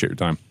 Julia. Appreciate your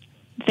time.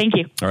 Thank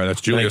you. All right,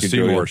 that's Julia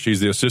Seymour. Julia. She's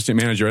the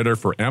assistant manager editor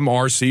for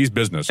MRC's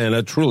Business. And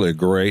a truly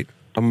great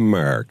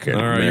American.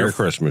 All right, Merry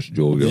Christmas,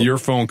 Julia. Your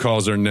phone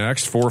calls are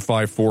next,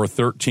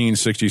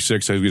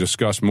 454-1366, as we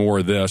discuss more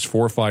of this,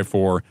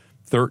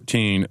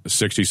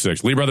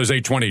 454-1366. Lee Brothers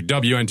 820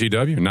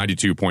 WNTW,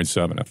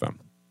 92.7 FM.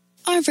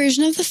 Our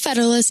version of the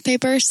Federalist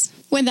Papers,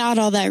 without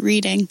all that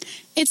reading.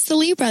 It's the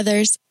Lee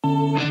Brothers.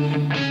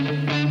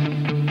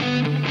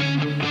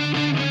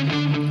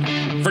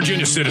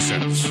 Virginia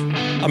citizens.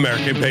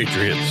 American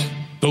patriots.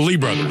 The Lee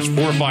Brothers,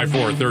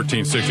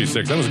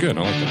 454-1366. That was good.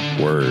 I like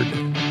that. Word.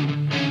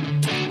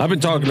 I've been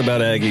talking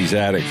about Aggie's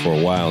Attic for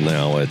a while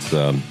now. It's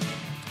a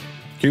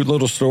cute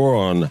little store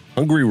on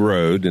Hungary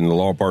Road in the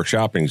Law Park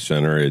Shopping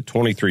Center at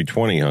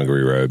 2320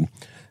 Hungary Road.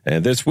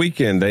 And this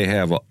weekend, they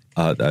have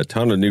a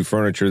ton of new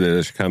furniture that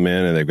has come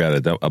in, and they've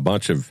got a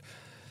bunch of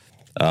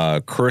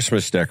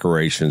Christmas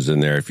decorations in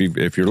there. If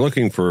you're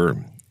looking for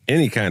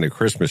any kind of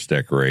Christmas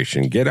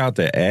decoration, get out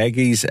to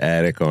Aggie's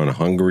Attic on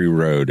Hungary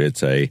Road.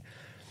 It's a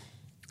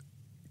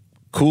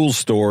cool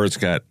store. It's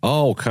got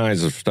all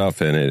kinds of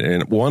stuff in it,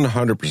 and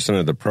 100%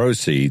 of the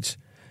proceeds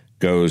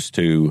goes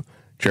to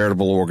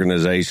charitable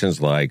organizations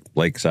like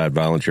Lakeside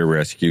Volunteer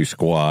Rescue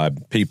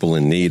Squad, people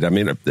in need. I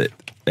mean,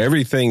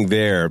 everything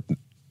there,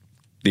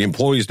 the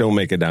employees don't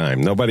make a dime.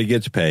 Nobody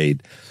gets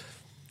paid.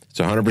 It's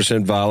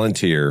 100%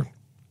 volunteer,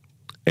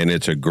 and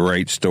it's a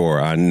great store.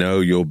 I know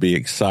you'll be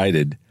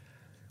excited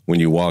when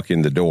you walk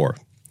in the door.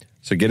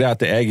 So get out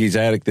to Aggie's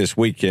Attic this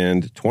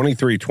weekend,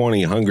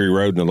 2320 Hungary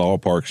Road in the Law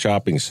Park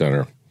Shopping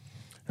Center.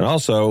 And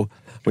also,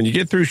 when you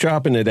get through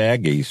shopping at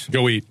Aggie's,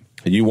 go eat.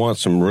 You want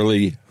some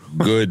really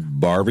good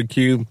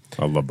barbecue.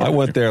 I love barbecue. I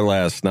went there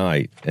last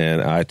night,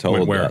 and I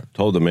told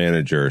the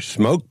manager,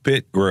 Smoke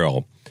Pit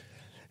Grill.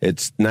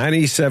 It's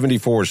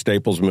 9074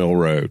 Staples Mill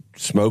Road,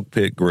 Smoke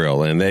Pit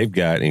Grill, and they've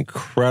got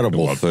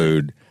incredible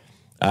food.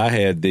 I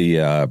had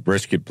the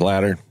brisket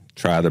platter.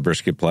 Try the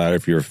brisket platter.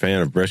 If you're a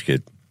fan of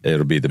brisket,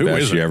 it'll be the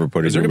best you ever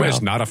put in your mouth. Is there anybody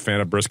that's not a fan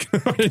of brisket?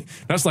 I mean,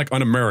 that's like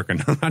un-American.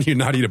 How do you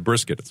not eat a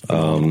brisket? It's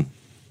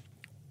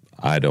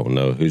I don't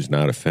know who's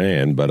not a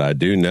fan, but I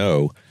do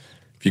know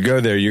if you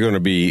go there, you're going to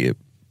be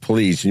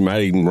pleased. You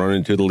might even run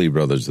into the Lee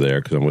Brothers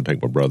there, because I'm going to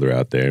take my brother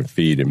out there and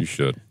feed him. You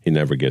should. He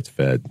never gets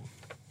fed.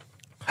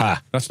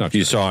 Ha! That's not true.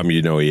 If you saw him,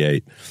 you know he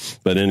ate.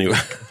 But anyway.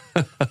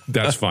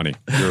 That's funny.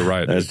 You're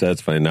right.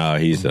 That's funny. No,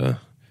 he's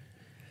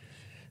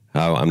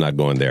I'm not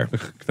going there.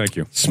 Thank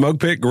you. Smoke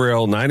Pit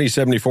Grill,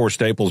 9074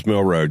 Staples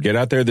Mill Road. Get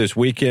out there this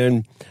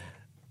weekend.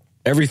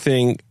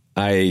 Everything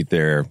I ate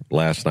there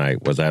last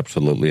night was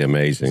absolutely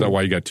amazing. Is that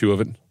why you got two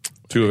of it?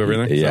 Two of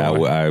everything?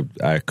 Yeah,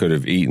 I could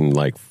have eaten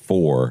like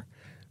 4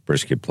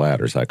 brisket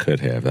platters. I could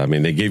have. I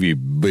mean, they give you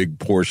big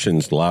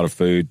portions, a lot of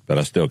food, but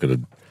I still could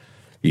have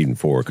eaten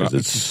 4 because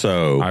it's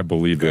so I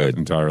believe good. That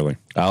entirely.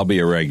 I'll be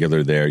a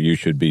regular there. You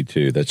should be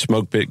too. That's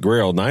Smoke Pit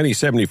Grill,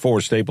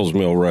 9074 Staples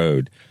Mill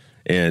Road.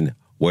 And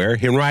where?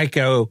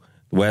 Henrico,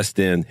 West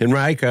End.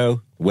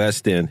 Henrico,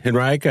 West End.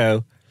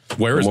 Henrico.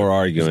 Where is it? More it?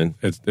 arguing.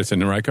 It's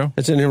in Henrico?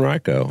 It's in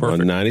Henrico.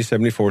 Perfect. On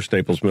 9074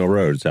 Staples Mill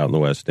Road. It's out in the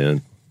West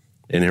End.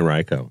 In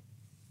Henrico.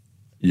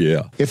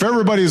 Yeah. If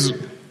everybody's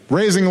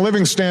raising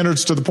living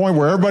standards to the point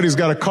where everybody's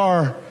got a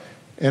car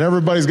and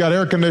everybody's got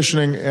air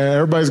conditioning and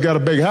everybody's got a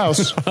big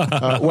house,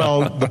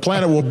 well, the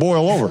planet will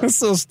boil over. That's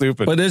so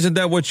stupid. But isn't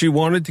that what you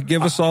wanted to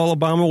give us all,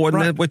 Obama?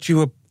 Wasn't that what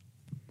you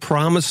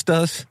promised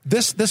us?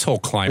 This whole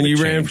climate when you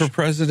change. ran for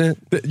president?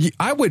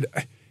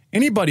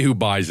 Anybody who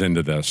buys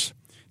into this.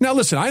 Now,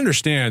 listen, I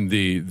understand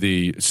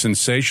the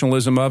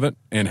sensationalism of it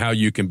and how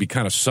you can be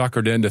kind of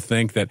suckered in to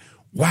think that,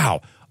 wow,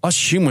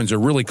 us humans are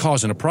really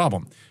causing a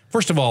problem.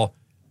 First of all,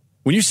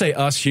 when you say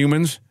us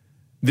humans,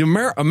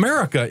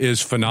 America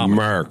is phenomenal.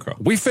 America.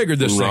 We figured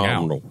this thing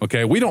out.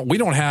 Okay, we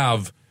don't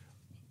have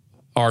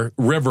our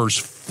rivers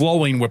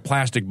flowing with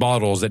plastic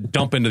bottles that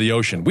dump into the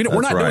ocean.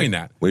 We're not doing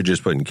that. We're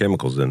just putting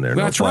chemicals in there.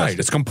 That's right.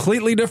 It's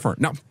completely different.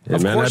 Now,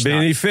 it may not be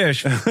any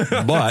fish,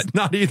 but that's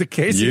not the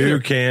case. You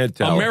can't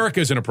tell.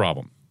 America isn't a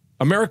problem.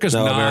 America's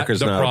not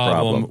the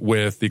problem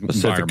with the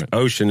environment.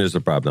 Ocean is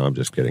the problem. No, I'm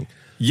just kidding.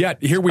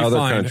 Yet here we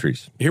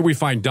countries. Here we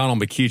find Donald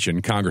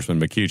McEachin, Congressman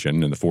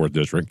McEachin in the 4th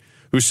District,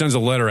 who sends a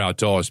letter out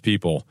to all his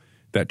people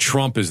that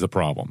Trump is the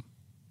problem.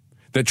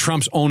 That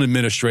Trump's own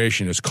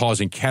administration is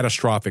causing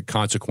catastrophic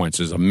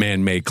consequences of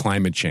man-made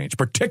climate change,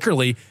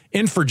 particularly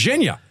in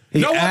Virginia.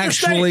 He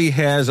actually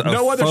has a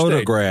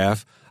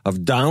photograph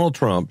of Donald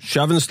Trump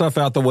shoving stuff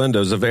out the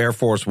windows of Air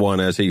Force One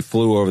as he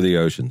flew over the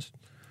oceans.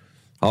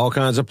 All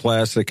kinds of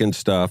plastic and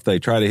stuff. They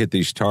try to hit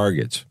these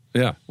targets.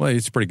 Yeah, well,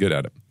 he's pretty good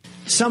at it.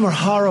 Some are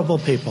horrible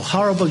people,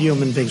 horrible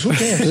human beings. Who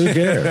cares? Who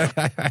cares?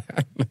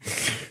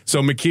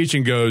 So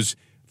McEachin goes,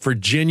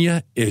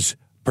 Virginia is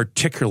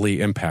particularly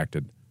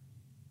impacted.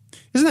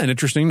 Isn't that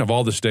interesting? Of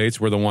all the states,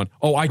 we're the one.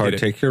 Oh, I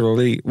get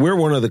it. We're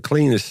one of the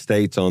cleanest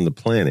states on the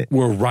planet.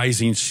 We're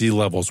rising sea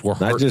levels. We're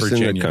hurt not just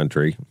Virginia. in the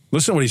country.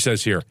 Listen to what he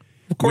says here.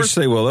 Of course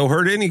they will. They'll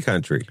hurt any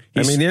country.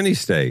 Any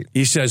state.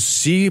 He says,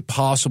 see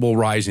possible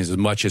risings as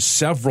much as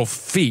several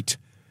feet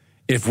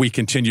if we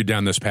continue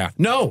down this path.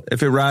 No.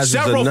 If it rises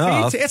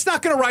enough. Feet, it's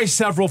not going to rise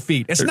several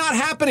feet. It's not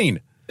happening.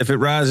 If it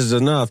rises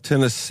enough,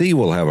 Tennessee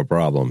will have a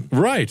problem.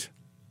 Right.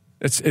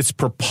 It's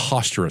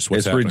preposterous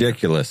what's happening. It's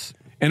ridiculous.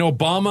 And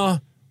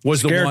Obama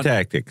was the one. Scare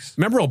tactics.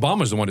 Remember,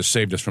 Obama's the one who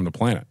saved us from the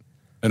planet.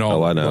 And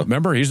all, I know.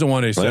 Remember, he's the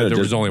one who said there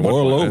was only one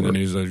planet, and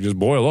he's just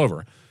boil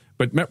over.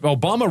 But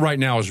Obama right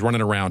now is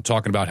running around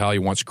talking about how he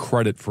wants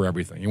credit for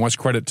everything. He wants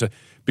credit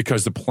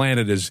because the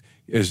planet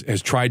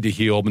has tried to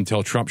heal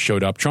until Trump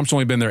showed up. Trump's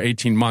only been there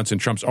 18 months,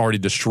 and Trump's already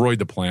destroyed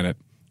the planet,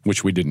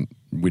 which we didn't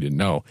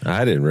know.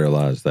 I didn't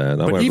realize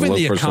that. I went to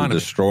look for some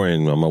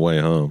destroying on my way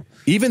home.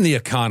 Even the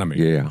economy.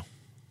 Yeah.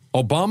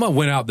 Obama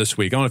went out this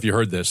week. I don't know if you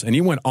heard this, and he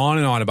went on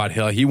and on about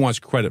how he wants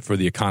credit for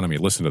the economy.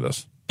 Listen to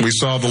this. We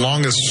saw the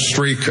longest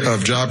streak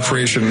of job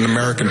creation in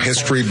American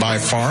history by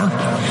far.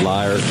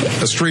 Liar.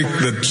 A streak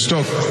that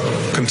still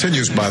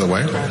continues, by the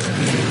way.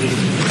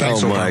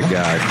 Thanks, my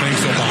God.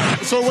 Thanks,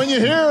 Obama. So when you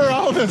hear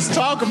all this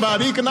talk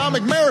about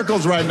economic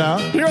miracles right now.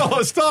 Hear all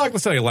this talk.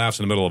 Let's say he laughs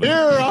in the middle of it.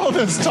 Hear all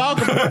this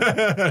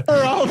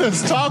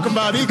talk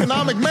about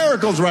economic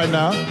miracles right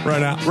now. Right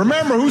now.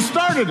 Remember who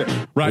started it.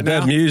 Right now.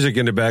 That music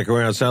in the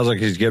background sounds like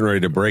he's getting ready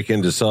to break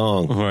into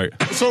song. Right.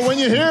 So when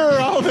you hear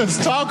all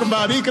this talk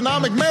about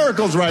economic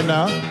miracles right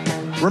now,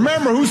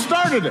 remember who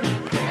started it.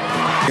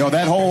 You know,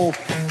 that whole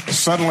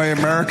suddenly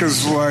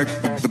America's like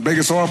the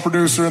biggest oil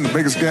producer and the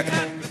biggest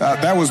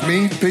that was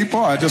me, people.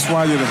 I just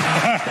want you to.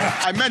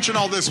 I mention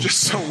all this just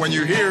so when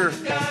you hear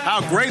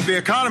how great the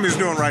economy is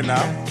doing right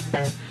now,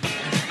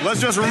 let's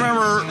just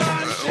remember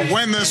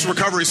when this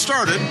recovery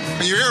started,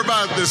 and you hear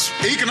about this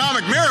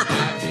economic miracle.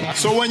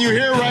 So when you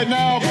hear right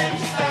now,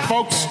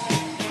 folks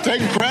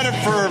taking credit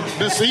for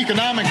this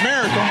economic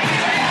miracle,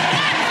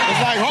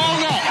 it's like,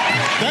 hold up.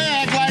 They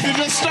act like it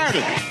just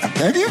started.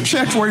 Have you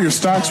checked where your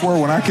stocks were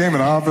when I came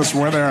in office,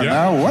 where they are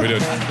now? We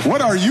did.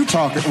 What are you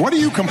talking? What are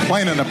you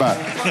complaining about?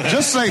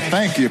 Just say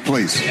thank you,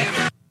 please.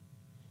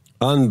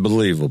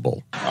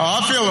 Unbelievable.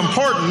 I feel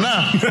important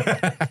now.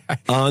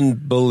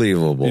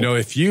 Unbelievable. You know,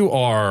 if you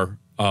are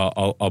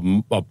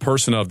a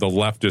person of the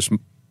leftist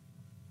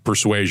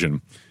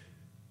persuasion,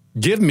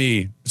 give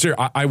me, sir,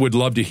 I would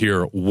love to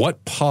hear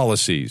what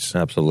policies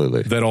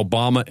absolutely that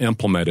Obama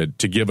implemented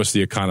to give us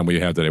the economy we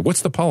have today.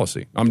 What's the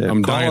policy?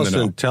 I'm dying to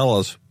know. And tell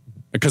us.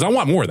 Because I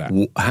want more of that.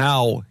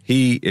 How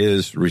he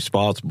is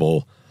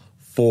responsible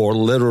for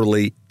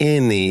literally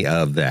any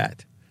of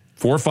that.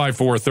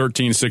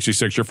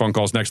 454-1366. Your phone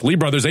calls next. Lee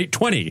Brothers,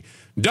 820,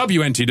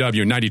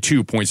 WNTW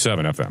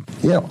 92.7 FM.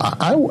 Yeah,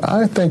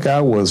 I think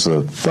I was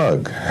a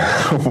thug.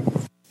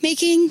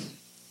 Making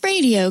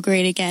radio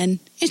great again.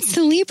 It's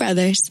the Lee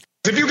Brothers.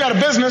 If you got a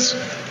business,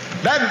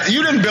 that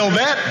you didn't build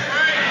that.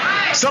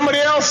 Somebody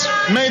else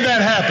made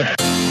that happen.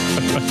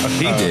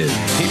 He did.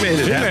 He made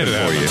it happen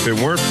for you. If it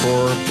weren't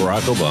for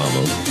Barack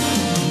Obama.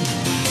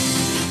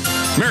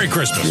 Merry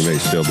Christmas. You may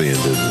still be in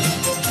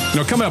business.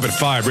 No, coming up at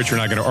 5, Richard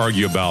and I are going to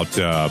argue about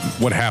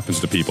what happens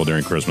to people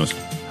during Christmas.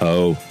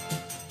 Ho,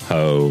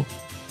 ho,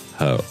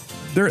 ho.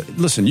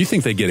 Listen, you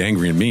think they get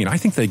angry and mean. I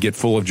think they get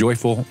full of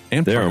joyful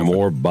and there are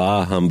more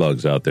bah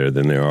humbugs out there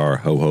than there are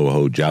ho, ho,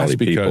 ho jolly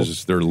people. That's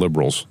because they're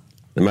liberals.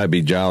 They might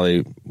be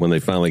jolly when they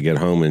finally get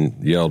home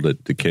and yelled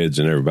at the kids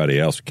and everybody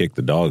else, kicked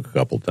the dog a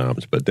couple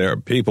times. But there are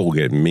people who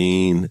get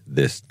mean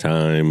this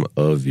time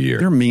of year.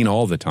 They're mean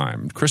all the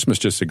time. Christmas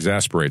just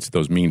exasperates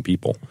those mean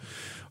people.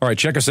 All right,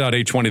 check us out,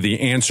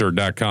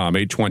 820theanswer.com,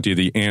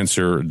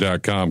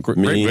 820theanswer.com. Great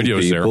mean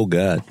videos there. People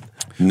got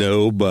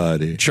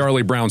nobody.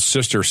 Charlie Brown's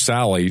sister,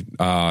 Sally,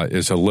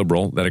 is a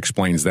liberal. That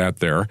explains that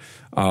there.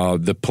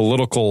 The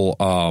political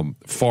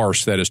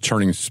farce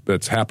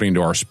that's happening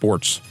to our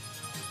sports.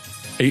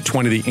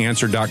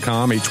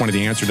 820theanswer.com,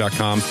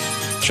 820theanswer.com.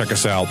 Check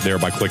us out there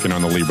by clicking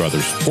on the Lee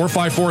Brothers.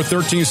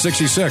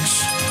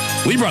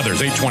 454-1366. Lee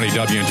Brothers, 820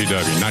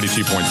 WNTW,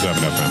 92.7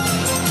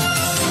 FM.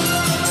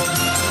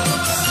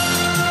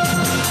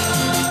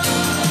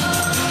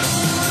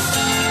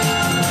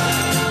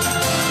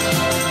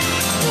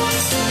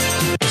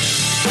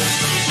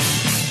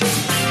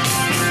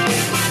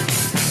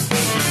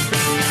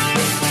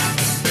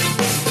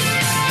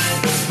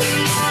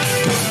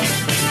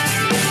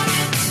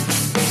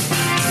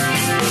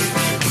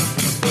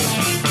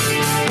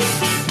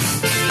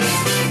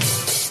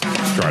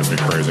 Drives me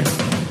crazy.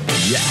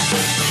 Yeah.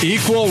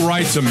 Equal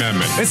Rights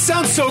Amendment. It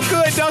sounds so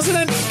good, doesn't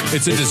it?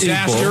 It's a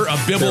disaster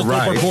of biblical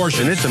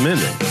proportions. And it's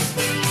amended.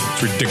 That's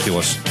It's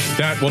ridiculous.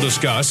 That we'll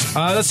discuss.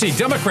 Let's see.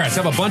 Democrats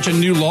have a bunch of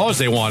new laws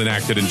they want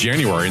enacted in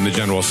January in the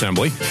General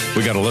Assembly.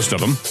 We got a list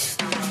of them.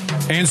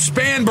 And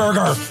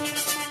Spanberger,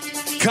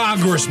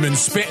 Congressman,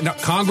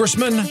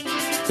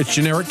 it's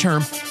generic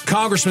term.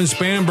 Congressman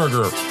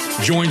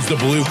Spanberger joins the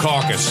Blue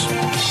Caucus.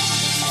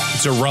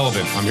 It's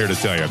irrelevant, I'm here to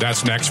tell you.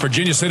 That's next.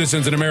 Virginia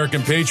Citizens and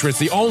American Patriots,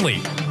 the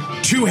only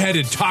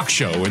two-headed talk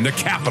show in the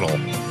capital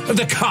of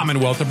the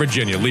Commonwealth of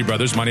Virginia. Lee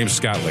Brothers, my name is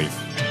Scott Lee.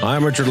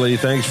 I'm Richard Lee.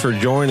 Thanks for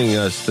joining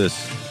us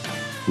this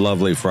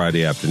lovely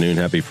Friday afternoon.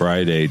 Happy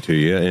Friday to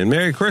you, and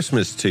Merry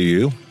Christmas to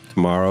you.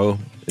 Tomorrow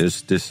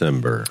is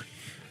December.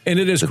 And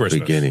it is the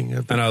Christmas. Beginning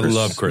of the and I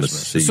love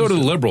Christmas. Season. So do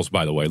the liberals,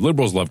 by the way.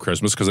 Liberals love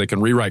Christmas because they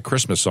can rewrite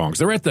Christmas songs.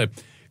 They're at the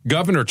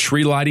governor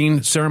tree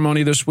lighting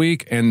ceremony this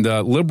week, and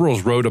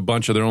liberals wrote a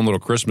bunch of their own little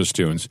Christmas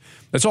tunes.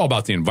 It's all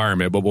about the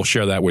environment, but we'll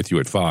share that with you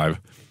at 5.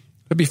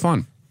 It'd be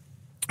fun.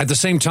 At the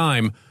same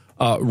time,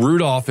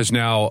 Rudolph is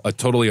now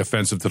totally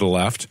offensive to the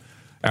left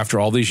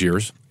after all these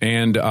years,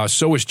 and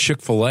so is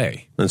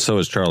Chick-fil-A. And so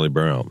is Charlie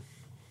Brown.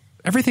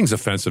 Everything's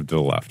offensive to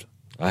the left.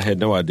 I had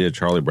no idea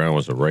Charlie Brown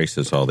was a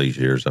racist all these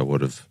years. I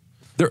would have...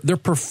 They're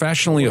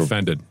professionally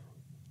offended.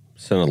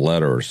 Sent a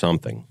letter or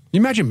something. Can you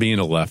imagine being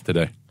a left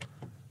today?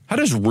 How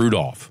does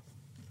Rudolph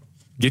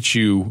get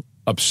you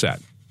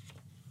upset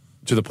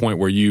to the point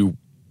where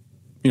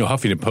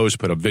Huffington Post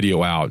put a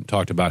video out and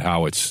talked about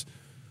how it's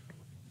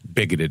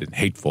bigoted and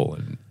hateful?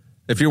 And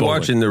if you're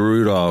watching the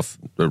Rudolph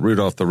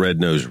the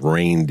Red-Nosed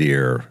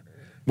Reindeer,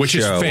 which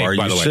is fake,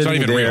 by the way, it's not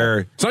even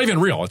real. It's not even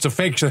real. It's a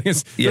fake.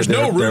 There's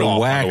no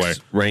Rudolph, by the way.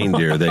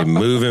 Reindeer. They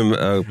move him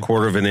a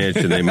quarter of an inch,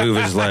 and they move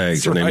his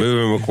legs, and they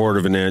move him a quarter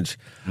of an inch.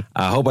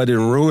 I hope I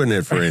didn't ruin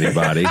it for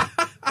anybody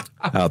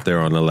out there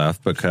on the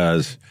left,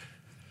 because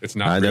it's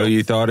not. I know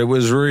you thought it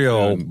was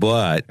real,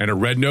 but a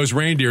red-nosed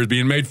reindeer is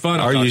being made fun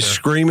of. Are you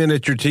screaming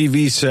at your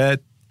TV set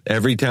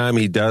every time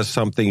he does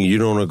something you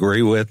don't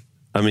agree with?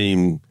 I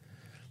mean,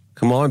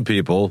 come on,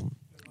 people.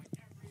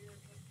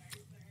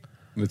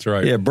 That's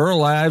right. Yeah,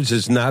 Burl Ives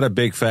is not a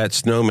big fat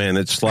snowman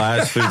that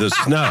slides through the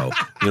snow.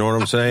 You know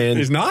what I'm saying?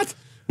 He's not?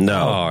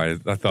 No. Oh,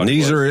 I thought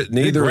neither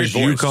is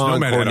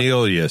Yukon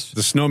Cornelius.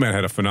 The snowman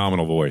had a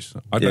phenomenal voice.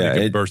 I thought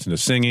he could burst into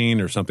singing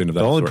or something of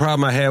that sort. The only sort.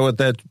 problem I had with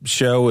that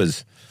show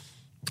is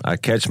I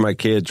catch my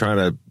kid trying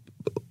to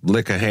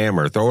lick a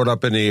hammer, throw it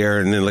up in the air,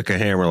 and then lick a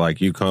hammer like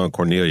Yukon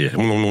Cornelius. It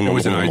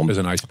was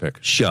an ice pick.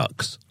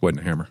 Shucks.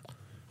 Wasn't a hammer.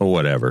 Or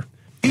whatever.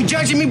 You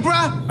judging me, bro?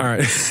 All right.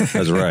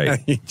 That's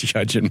right. You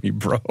judging me,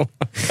 bro.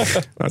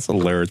 That's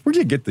hilarious. Where'd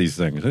you get these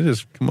things? They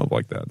just come up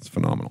like that. It's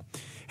phenomenal.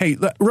 Hey,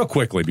 real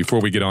quickly, before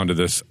we get on to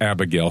this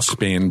Abigail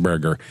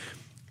Spanberger,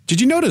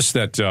 did you notice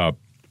that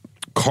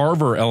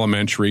Carver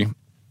Elementary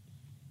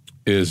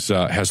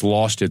has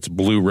lost its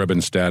blue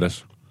ribbon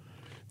status?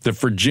 The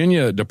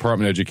Virginia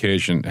Department of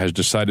Education has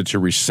decided to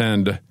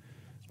rescind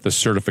the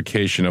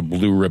certification of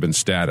blue ribbon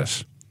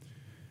status.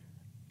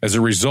 As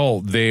a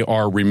result, they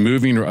are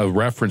removing a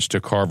reference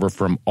to Carver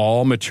from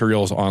all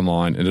materials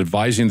online and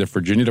advising the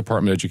Virginia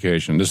Department of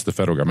Education, this is the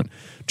federal government,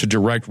 to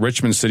direct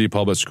Richmond City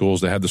Public Schools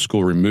to have the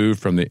school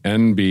removed from the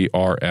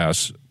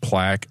NBRS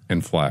plaque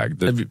and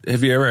flag.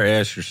 Have you ever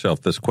asked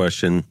yourself this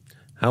question?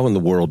 How in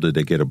the world did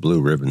they get a blue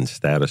ribbon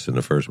status in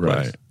the first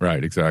place?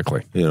 Right,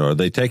 exactly. Are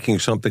they taking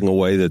something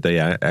away that they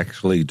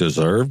actually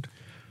deserved?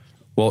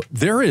 Well,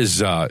 there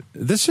is,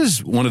 this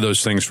is one of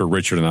those things for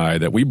Richard and I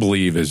that we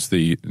believe is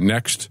the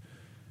next...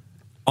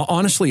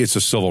 Honestly, it's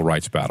a civil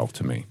rights battle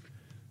to me.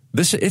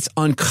 It's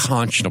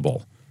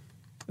unconscionable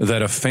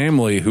that a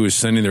family who is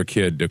sending their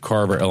kid to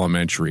Carver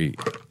Elementary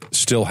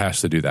still has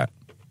to do that.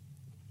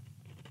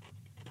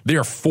 They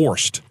are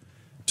forced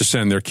to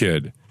send their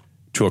kid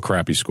to a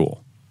crappy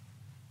school.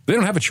 They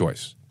don't have a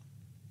choice.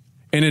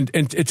 And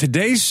in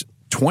today's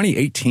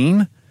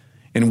 2018,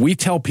 and we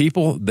tell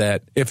people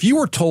that if you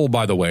were told,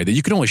 by the way, that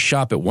you could only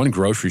shop at one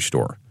grocery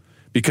store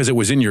because it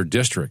was in your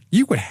district,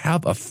 you would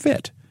have a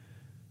fit.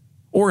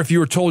 Or if you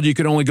were told you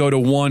could only go to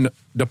one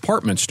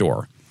department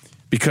store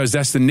because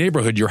that's the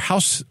neighborhood your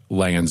house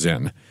lands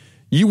in,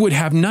 you would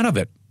have none of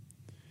it.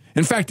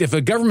 In fact, if a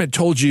government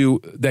told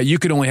you that you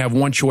could only have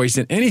one choice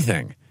in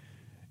anything,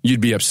 you'd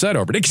be upset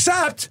over it,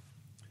 except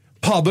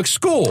public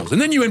schools.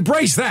 And then you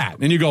embrace that,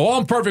 and you go, oh,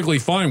 I'm perfectly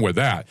fine with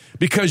that,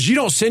 because you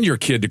don't send your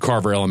kid to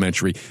Carver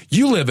Elementary.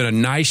 You live in a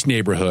nice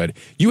neighborhood.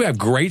 You have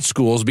great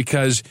schools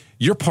because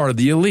you're part of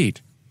the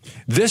elite.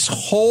 This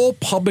whole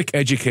public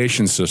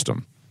education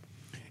system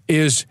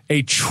is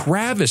a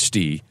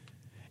travesty,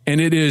 and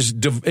it is,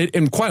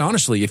 and quite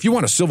honestly, if you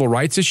want a civil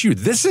rights issue,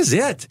 this is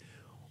it.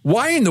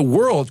 Why in the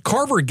world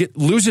Carver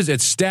loses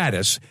its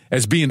status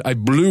as being a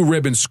blue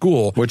ribbon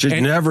school, which it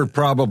never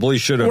probably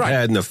should have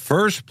had in the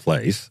first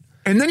place?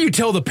 And then you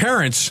tell the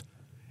parents,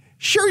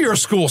 sure, your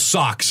school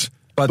sucks,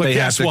 but they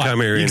have to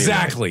come here anyway.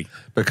 Exactly,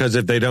 because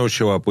if they don't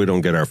show up, we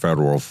don't get our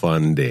federal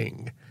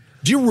funding.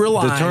 Do you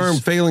realize the term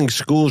failing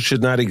schools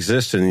should not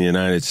exist in the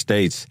United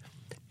States?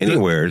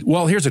 Anywhere.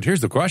 Well, here's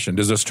the question.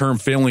 Does this term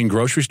failing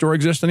grocery store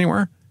exist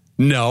anywhere?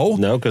 No,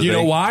 because you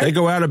know why? They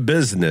go out of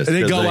business.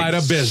 They go out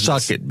of business.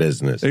 Suck at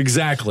business.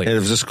 Exactly. And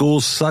if the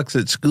school sucks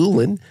at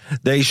schooling,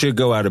 they should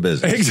go out of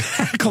business.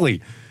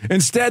 Exactly.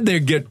 Instead, they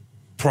get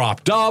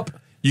propped up.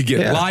 You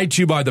get lied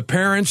to by the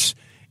parents,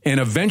 and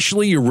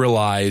eventually you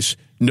realize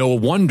no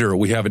wonder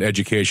we have an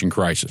education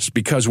crisis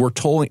because we're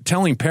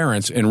telling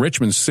parents in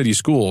Richmond city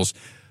schools,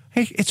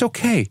 hey, it's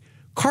okay.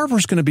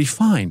 Carver's going to be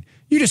fine.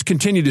 You just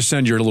continue to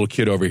send your little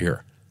kid over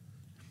here.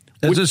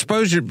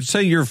 Suppose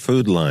say you're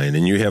Food Line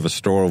and you have a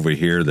store over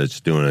here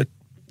that's doing it.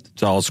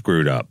 It's all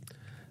screwed up.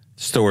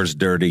 The store's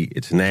dirty.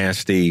 It's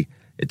nasty.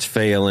 It's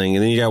failing.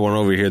 And then you got one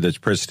over here that's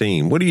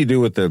pristine. What do you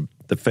do with the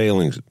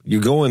failings? You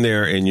go in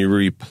there and you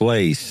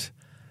replace.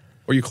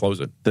 Or you close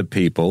it. The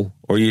people,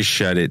 or you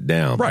shut it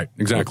down. Right,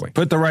 exactly.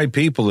 Put the right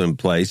people in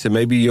place, and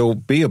maybe you'll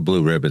be a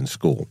blue ribbon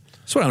school.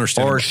 That's what I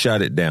understand. Or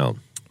shut it down.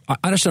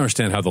 I just don't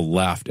understand how the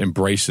left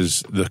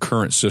embraces the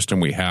current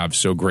system we have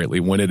so greatly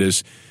when it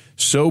is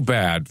so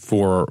bad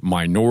for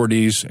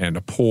minorities and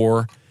the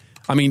poor.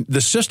 I mean,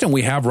 the system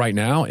we have right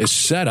now is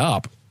set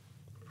up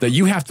that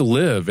you have to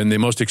live in the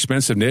most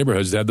expensive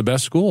neighborhoods that have the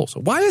best schools.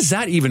 Why is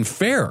that even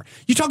fair?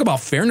 You talk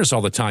about fairness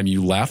all the time,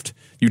 you left,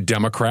 you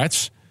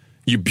Democrats,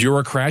 you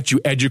bureaucrats, you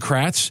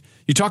educrats.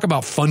 You talk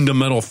about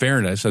fundamental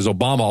fairness, as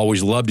Obama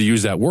always loved to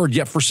use that word,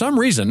 yet for some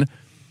reason,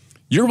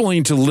 you're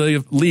willing to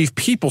leave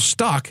people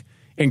stuck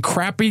in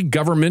crappy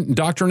government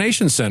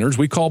indoctrination centers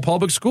we call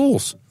public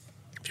schools.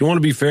 If you want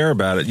to be fair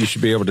about it, you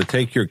should be able to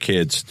take your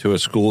kids to a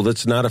school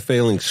that's not a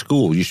failing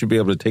school. You should be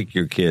able to take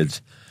your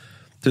kids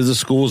to the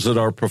schools that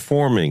are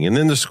performing. And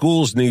then the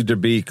schools need to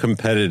be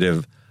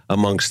competitive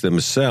amongst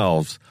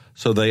themselves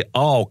so they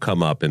all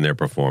come up in their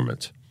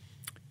performance.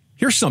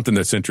 Here's something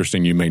that's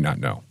interesting you may not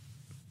know.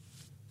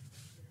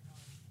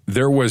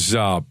 There was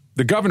the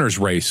governor's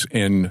race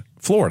in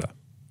Florida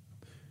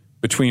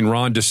between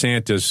Ron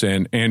DeSantis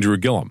and Andrew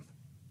Gillum.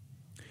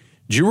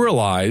 Do you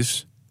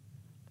realize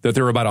that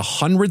there were about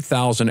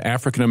 100,000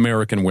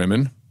 African-American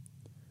women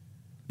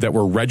that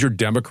were registered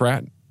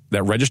Democrats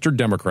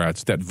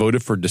that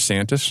voted for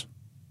DeSantis?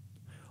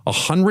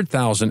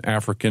 100,000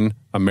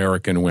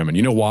 African-American women.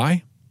 You know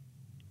why?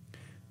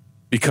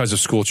 Because of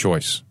school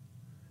choice.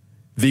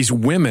 These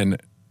women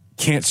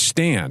can't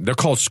stand, they're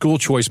called school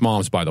choice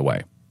moms, by the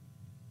way,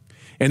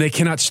 and they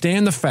cannot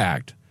stand the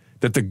fact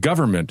that the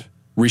government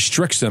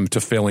restricts them to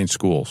failing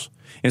schools.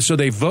 And so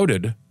they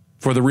voted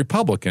for the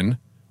Republican,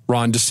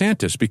 Ron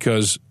DeSantis,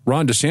 because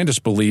Ron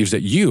DeSantis believes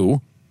that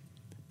you,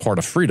 part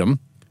of freedom,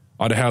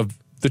 ought to have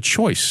the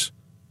choice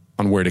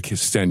on where to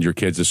send your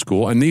kids to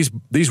school. And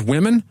these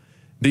women,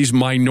 these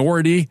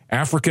minority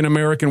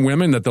African-American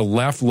women that the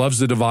left loves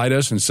to divide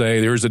us and say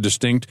there's a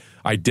distinct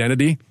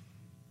identity,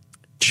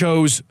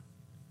 chose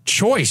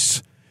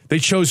choice. They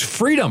chose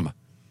freedom.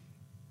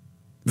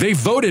 They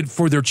voted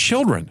for their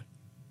children.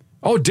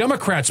 Oh,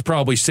 Democrats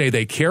probably say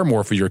they care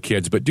more for your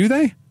kids, but do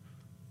they?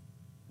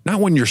 Not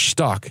when you're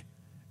stuck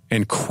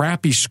in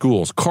crappy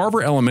schools.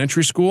 Carver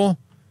Elementary School,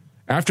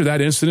 after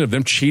that incident of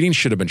them cheating,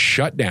 should have been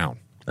shut down.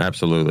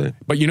 Absolutely.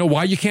 But you know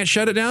why you can't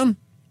shut it down?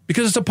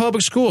 Because it's a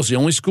public school. It's the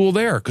only school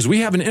there. Because we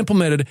haven't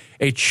implemented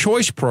a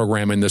choice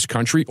program in this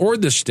country or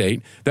this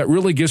state that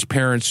really gives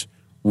parents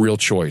real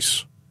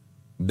choice.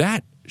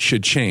 That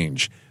should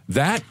change.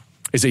 That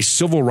is a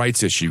civil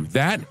rights issue.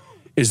 That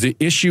is the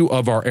issue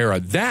of our era.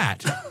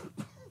 That,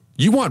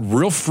 you want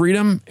real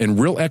freedom and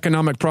real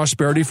economic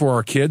prosperity for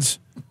our kids?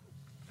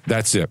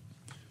 That's it.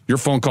 Your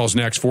phone call's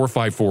next,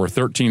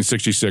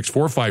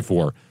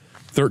 454-1366,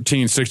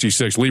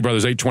 454-1366. Lee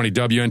Brothers, 820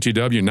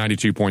 WNTW,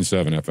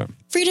 92.7 FM.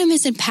 Freedom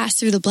isn't passed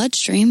through the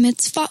bloodstream,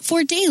 it's fought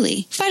for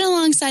daily. Fight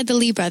alongside the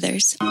Lee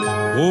Brothers.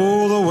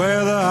 Oh, the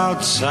weather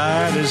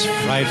outside is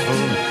frightful,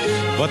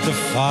 but the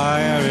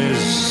fire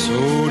is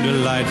so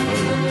delightful.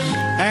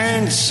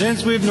 And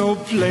since we've no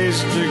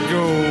place to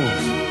go,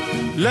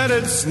 let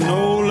it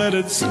snow, let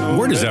it snow.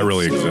 Where does that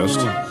really exist?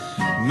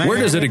 Where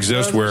does it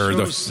exist where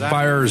the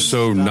fire is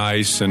so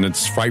nice and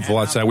it's frightful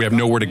outside? We have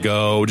nowhere to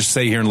go. Just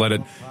stay here and let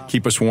it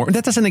keep us warm.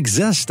 That doesn't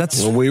exist.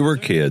 When we were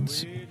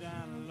kids,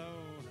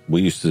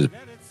 we used to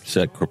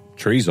set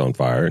trees on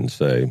fire and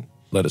say,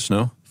 "Let it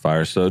snow."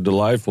 Fire's so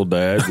delightful,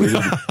 Dad. We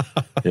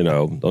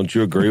don't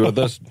you agree with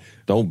us?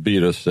 Don't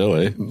beat us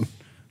silly.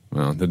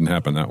 Well, it didn't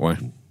happen that way.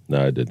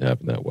 No, it didn't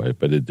happen that way.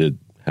 But it did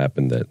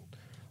happen that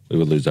we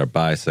would lose our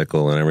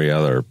bicycle and every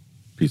other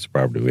piece of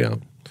property we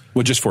own.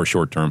 Well, just for a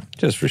short term.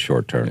 Just for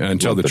short term. Yeah,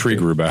 until the tree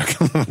grew back.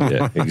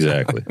 Yeah,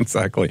 exactly.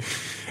 Exactly.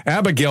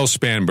 Abigail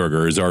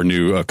Spanberger is our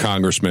new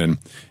congressman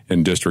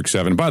in District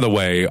 7. By the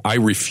way, I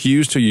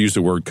refuse to use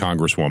the word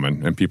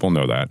congresswoman, and people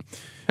know that.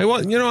 Hey, well,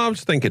 I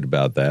was thinking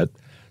about that.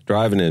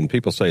 Driving in,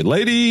 people say,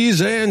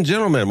 ladies and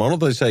gentlemen. Why don't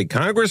they say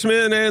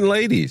congressmen and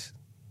ladies?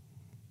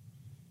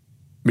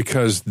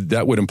 Because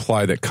that would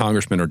imply that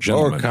congressmen are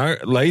gentlemen. Or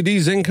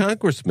ladies and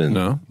congressmen.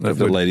 No. If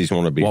the ladies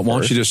want to be Well, why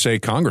don't first. you just say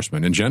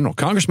congressman in general?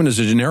 Congressman is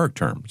a generic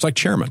term. It's like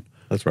chairman.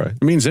 That's right.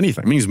 It means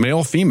anything. It means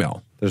male,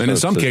 female. There's and no in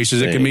some such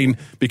cases, it can thing. mean,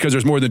 because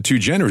there's more than two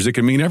genders, it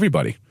can mean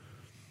everybody.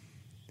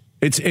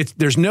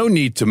 There's no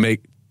need to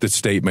the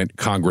statement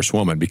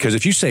Congresswoman, because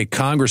if you say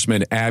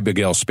Congressman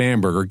Abigail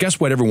Spanberger, guess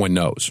what everyone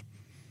knows?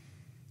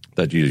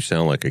 That you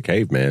sound like a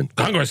caveman.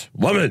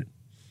 Congresswoman.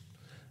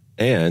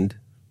 And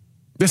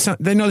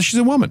they know that she's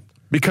a woman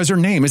because her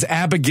name is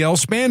Abigail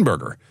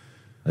Spanberger.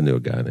 I knew a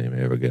guy named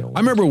Abigail. I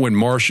remember when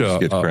Marcia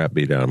gets crap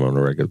beat out of him on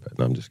a regular.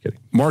 No, I'm just kidding.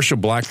 Marcia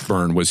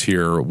Blackburn was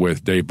here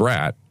with Dave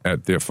Bratt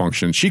at the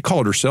function. She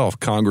called herself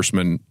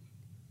Congressman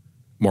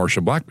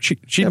Marcia Blackburn.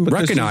 She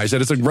recognized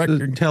that it's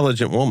an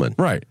intelligent woman,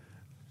 right?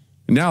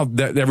 Now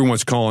that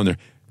everyone's calling her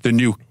the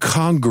new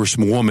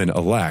Congresswoman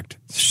elect,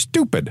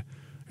 stupid.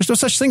 There's no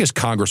such thing as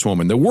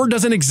Congresswoman. The word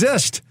doesn't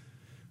exist.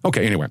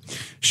 Okay, anyway,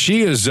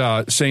 she is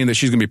saying that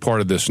she's going to be part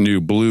of this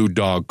new Blue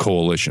Dog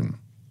Coalition.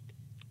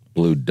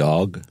 Blue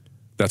Dog?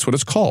 That's what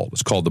it's called.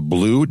 It's called the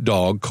Blue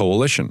Dog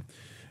Coalition.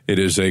 It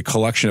is a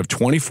collection of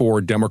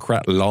 24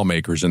 Democrat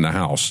lawmakers in the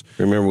House.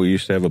 Remember we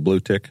used to have a blue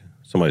tick?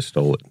 Somebody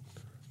stole it.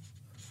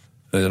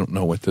 I don't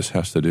know what this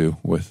has to do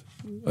with.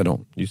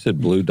 You said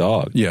Blue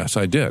Dog. Yes,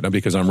 I did,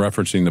 because I'm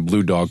referencing the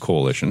Blue Dog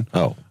Coalition.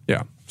 Oh.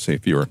 Yeah. See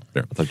if you were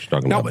there. I thought you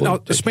were talking about Now,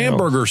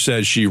 Spanberger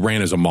says she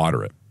ran as a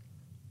moderate.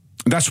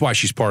 That's why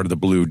she's part of the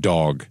Blue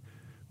Dog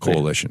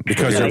Coalition.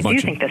 Because I do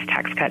think this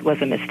tax cut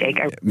was a mistake.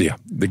 Yeah,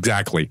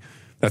 exactly.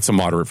 That's a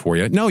moderate for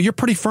you. No, you're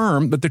pretty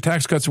firm that the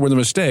tax cuts were the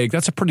mistake.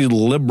 That's a pretty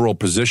liberal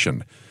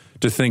position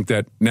to think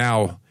that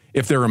now,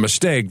 if they're a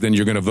mistake, then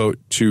you're going to vote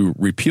to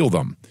repeal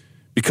them.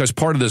 Because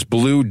part of this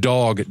Blue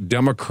Dog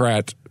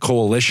Democrat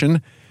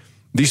coalition,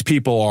 these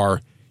people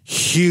are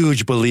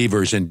huge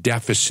believers in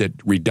deficit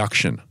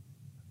reduction.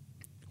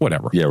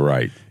 Whatever. Yeah,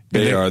 right.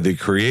 They are the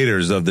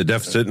creators of the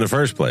deficit in the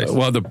first place.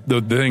 Well,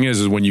 the thing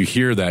is when you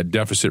hear that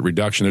deficit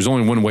reduction, there's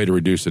only one way to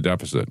reduce the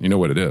deficit. You know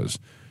what it is?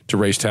 To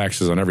raise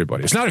taxes on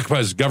everybody. It's not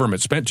because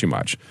government spent too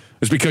much.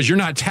 It's because you're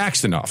not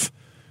taxed enough.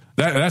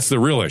 That's the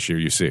real issue,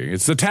 you see.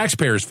 It's the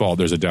taxpayers' fault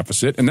there's a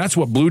deficit, and that's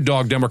what Blue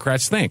Dog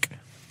Democrats think.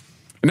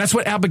 And that's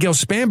what Abigail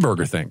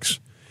Spanberger thinks.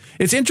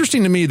 It's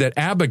interesting to me that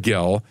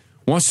Abigail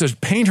wants to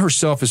paint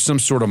herself as some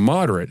sort of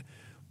moderate,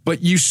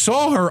 but you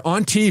saw her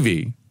on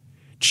TV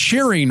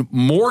cheering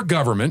more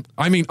government.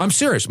 I mean, I'm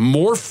serious.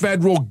 More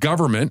federal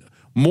government,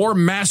 more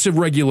massive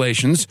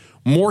regulations,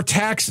 more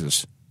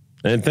taxes.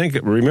 And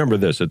remember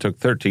this, it took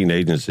 13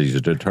 agencies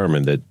to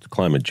determine that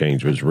climate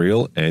change was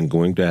real and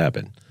going to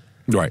happen.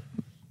 Right.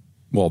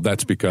 Well,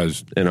 that's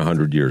because... In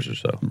 100 years or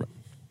so.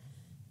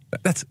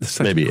 That's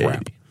such maybe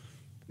crap.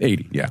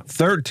 80, yeah.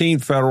 13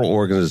 federal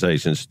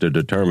organizations to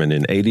determine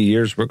in 80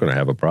 years we're going to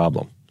have a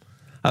problem.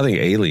 I think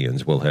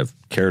aliens will have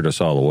carried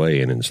us all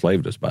away and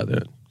enslaved us by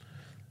then,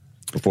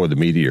 before the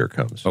meteor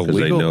comes.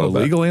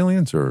 Illegal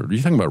aliens? Or are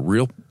you talking about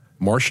real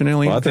Martian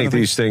aliens? Well, I think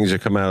these things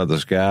that come out of the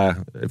sky,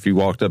 if you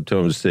walked up to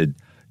them and said,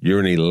 you're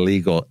an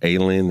illegal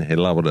alien, he'd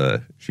liable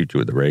to shoot you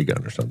with a ray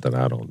gun or something.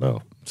 I don't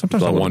know.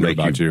 Sometimes I wonder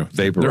about you.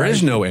 There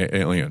is no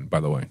alien, by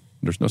the way.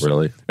 There's no.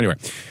 Really? Anyway,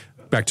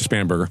 back to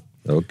Spanberger.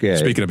 Okay.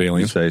 Speaking of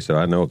aliens. You say so.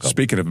 I know a couple.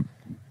 Speaking of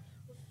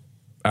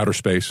outer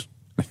space,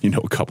 you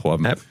know a couple of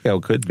them.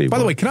 Abigail could be. By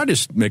the way, can I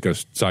just make a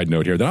side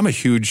note here that I'm a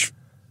huge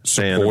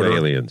fan of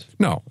aliens?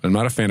 No, I'm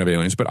not a fan of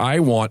aliens, but I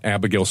want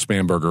Abigail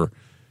Spanberger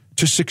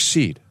to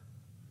succeed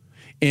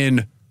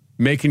in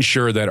making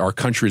sure that our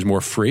country is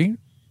more free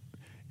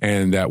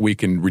and that we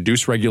can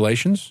reduce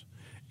regulations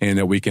and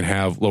that we can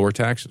have lower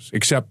taxes.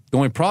 Except the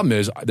only problem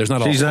is there's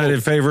not. She's not in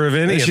favor of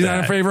any of that. She's not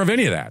in favor of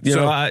any of that. You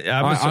know,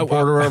 I'm a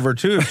supporter of her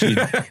too. If she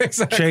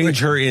exactly. change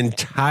her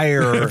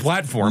entire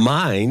platform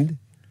mind.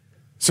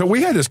 So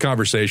we had this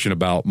conversation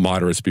about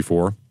moderates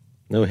before.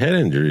 No, head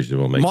injuries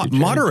will make you change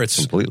moderates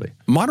completely.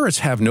 Moderates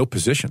have no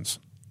positions.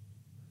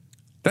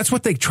 That's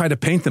what they try to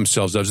paint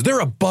themselves as. They're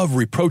above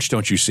reproach,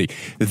 don't you see?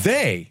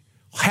 They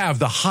have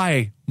the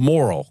high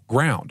moral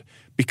ground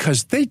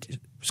because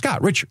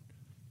Richard,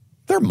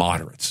 they're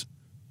moderates.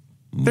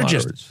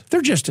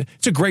 They're just,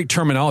 it's a great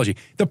terminology.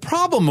 The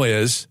problem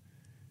is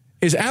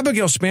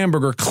Abigail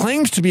Spanberger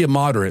claims to be a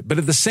moderate, but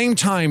at the same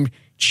time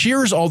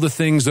cheers all the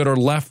things that are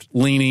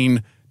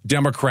left-leaning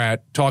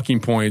Democrat talking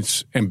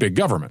points and big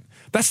government.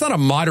 That's not a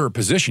moderate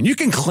position. You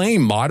can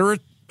claim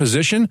moderate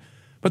position,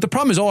 but the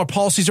problem is all our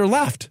policies are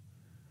left.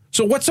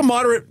 So what's a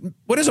moderate?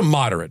 What is a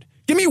moderate?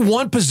 Give me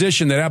one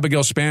position that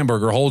Abigail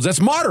Spanberger holds that's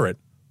moderate.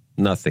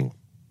 Nothing.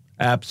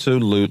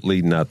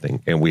 Absolutely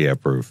nothing. And we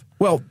have proof.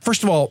 Well,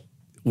 first of all,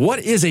 what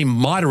is a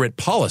moderate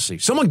policy?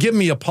 Someone give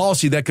me a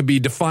policy that could be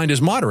defined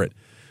as moderate.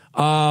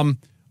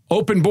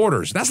 Open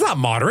borders. That's not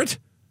moderate.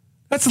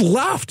 That's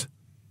left.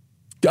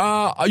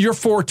 You're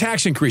for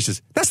tax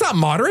increases. That's not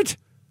moderate.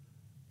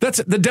 That's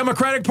the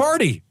Democratic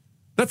Party.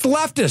 That's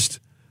leftist.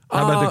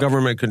 How about the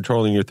government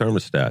controlling your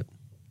thermostat?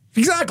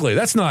 Exactly.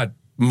 That's not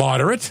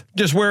moderate.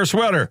 Just wear a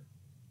sweater.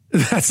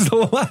 That's the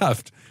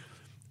left.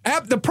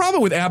 The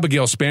problem with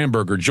Abigail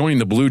Spanberger joining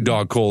the Blue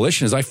Dog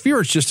Coalition is I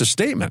fear it's just a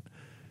statement.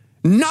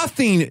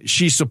 Nothing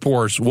she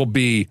supports will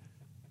be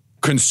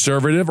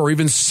conservative or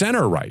even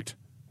center-right.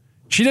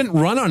 She didn't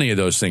run on any of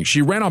those things.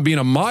 She ran on being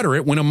a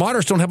moderate when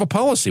moderates don't have a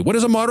policy. What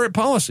is a moderate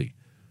policy?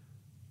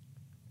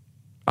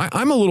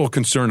 I'm a little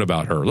concerned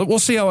about her. We'll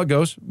see how it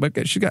goes. But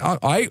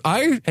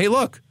hey,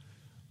 look,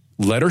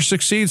 let her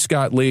succeed,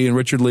 Scott Lee and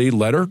Richard Lee.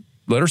 Let her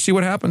see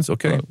what happens.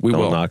 Okay, we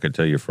will. Don't knock it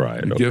till you fry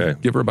it. Okay.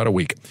 Give her about a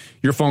week.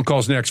 Your phone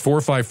calls next,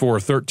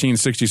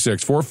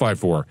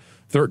 454-1366,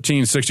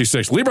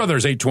 454-1366. Lee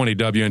Brothers, 820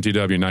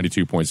 WNTW,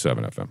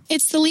 92.7 FM.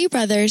 It's the Lee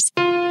Brothers.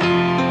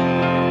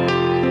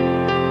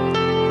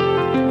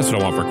 That's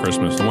what I want for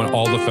Christmas. I want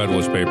all the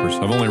Federalist Papers.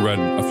 I've only read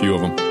a few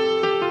of them.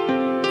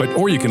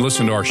 Or you can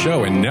listen to our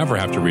show and never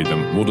have to read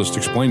them. We'll just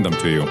explain them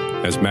to you,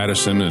 as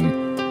Madison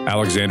and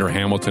Alexander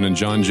Hamilton and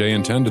John Jay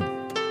intended.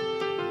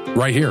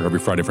 Right here, every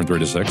Friday from 3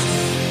 to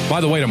 6. By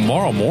the way,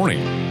 tomorrow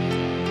morning,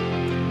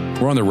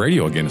 we're on the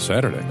radio again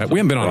Saturday. We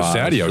haven't been on a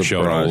Saturday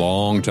show in a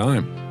long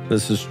time.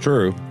 This is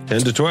true.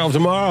 10 to 12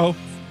 tomorrow.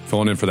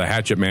 Filling in for the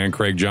Hatchet Man,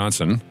 Craig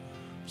Johnson.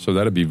 So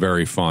that'd be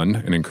very fun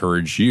and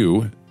encourage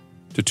you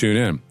to tune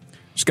in.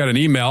 Just got an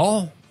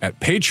email at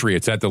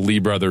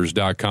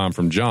patriots@theleebrothers.com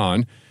from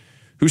John,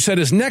 who said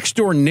his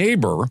next-door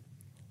neighbor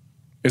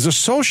is a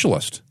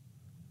socialist.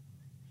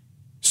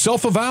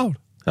 Self-avowed.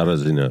 How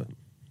does he know?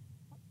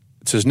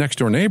 It's his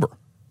next-door neighbor.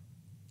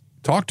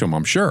 Talk to him,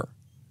 I'm sure.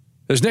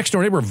 His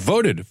next-door neighbor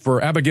voted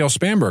for Abigail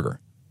Spanberger.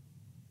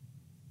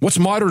 What's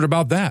moderate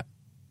about that?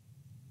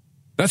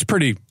 That's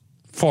pretty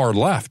far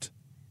left.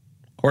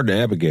 According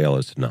to Abigail,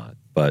 it's not,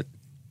 but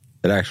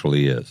it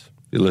actually is.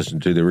 If you listen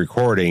to the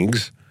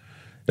recordings,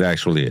 it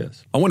actually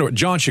is. I wonder what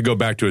John should go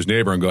back to his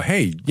neighbor and go,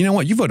 hey, you know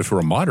what? You voted for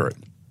a moderate.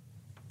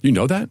 You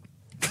know that?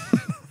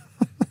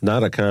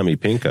 Not a commie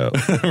pinko.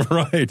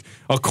 Right.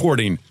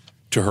 According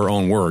to her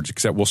own words,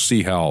 except we'll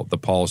see how the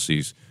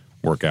policies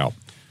work out.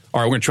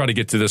 All right, we're going to try to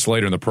get to this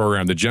later in the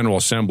program. The General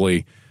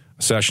Assembly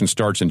session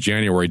starts in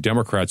January.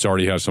 Democrats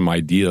already have some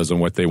ideas on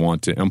what they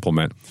want to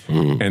implement,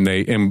 and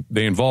they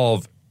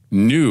involve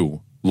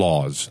new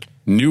laws,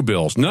 new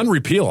bills, none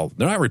repeal.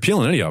 They're not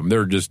repealing any of them.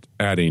 They're just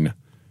adding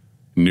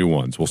new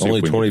ones. We'll see.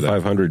 Only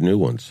 2,500 new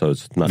ones, so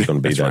it's not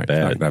going to be that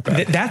bad. Not that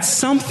bad. That's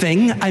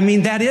something. I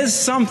mean, that is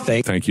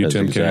something. Thank you, That's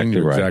Tim exactly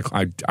Kaine. right.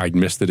 Exactly. I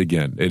missed it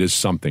again. It is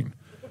something.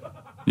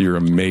 You're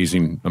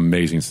amazing,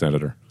 amazing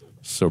senator.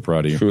 So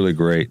proud of you. Truly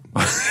great.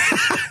 I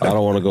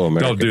don't want to go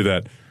American. Don't do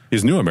that.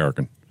 He's New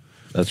American.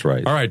 That's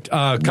right. All right.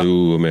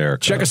 New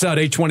America. Check us out,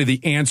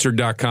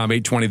 820theanswer.com,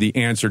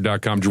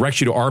 820theanswer.com.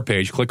 Directs you to our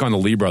page. Click on the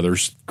Lee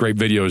Brothers. Great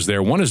videos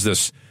there. One is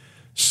this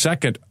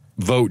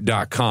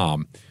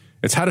secondvote.com.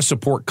 It's how to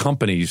support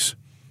companies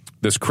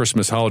this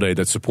Christmas holiday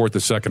that support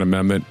the Second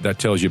Amendment. That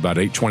tells you about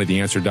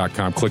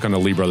 820theanswer.com. Click on the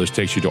Lee Brothers,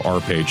 takes you to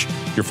our page.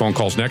 Your phone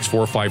calls next,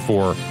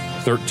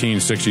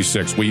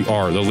 454-1366. We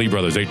are the Lee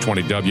Brothers,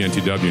 820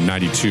 WNTW,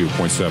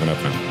 92.7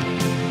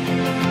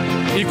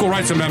 FM. Equal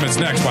Rights Amendments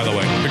next, by the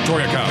way.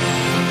 Victoria Cobb.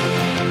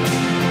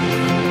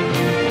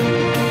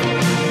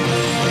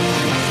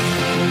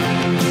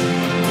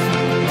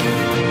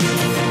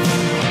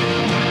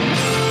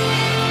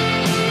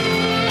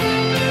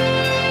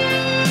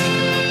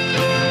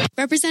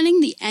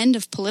 Representing the end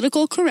of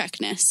political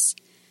correctness.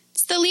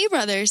 It's the Lee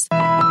Brothers. I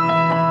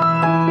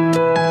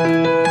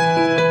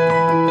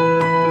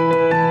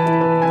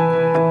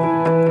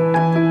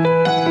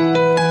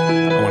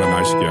want a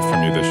nice gift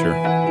from you this year.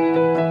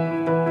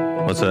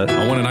 What's that?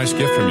 I want a nice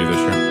gift from you this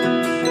year.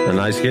 A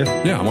nice gift?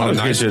 Yeah, I want a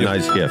nice gift.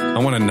 Nice gift. I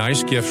want a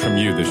nice gift from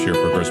you this year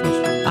for Christmas.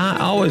 I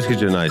always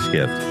get you a nice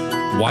gift.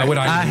 Why would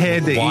I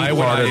had to eat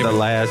part of the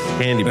last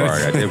candy bar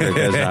I did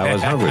because I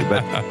was hungry,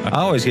 but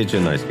I always get you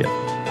a nice gift.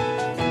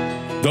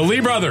 The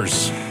Lee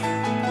Brothers,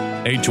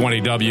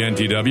 820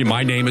 WNTW.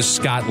 My name is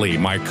Scott Lee,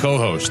 my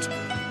co-host,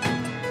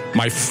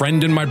 my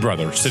friend and my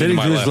brother, sitting to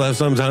my left.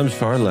 Sometimes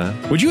far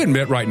left. Would you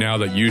admit right now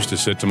that you used to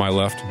sit to my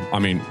left? I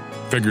mean,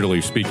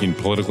 figuratively speaking,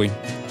 politically?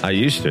 I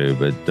used to,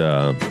 but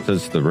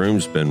since the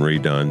room's been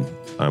redone,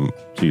 I'm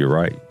to your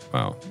right.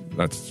 Wow,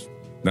 that's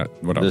not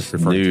what I was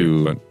this referring new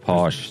to. But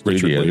posh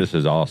studio. This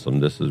is awesome.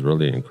 This is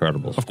really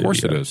incredible. Of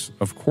course it is.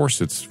 Of course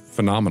it's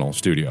phenomenal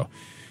studio.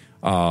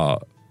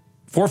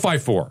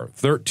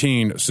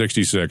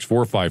 454-1366,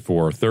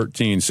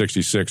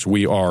 454-1366.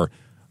 We are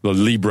the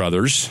Lee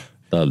Brothers.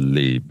 The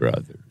Lee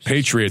Brothers.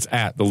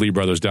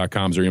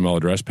 Patriots@theleebrothers.com is our email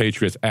address.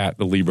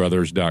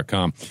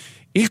 Patriots@theleebrothers.com.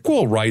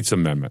 Equal Rights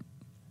Amendment.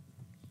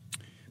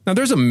 Now,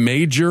 there's a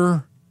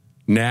major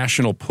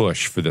national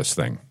push for this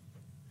thing.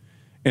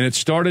 And it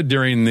started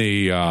during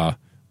the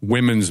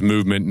women's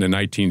movement in the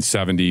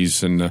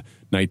 1970s and the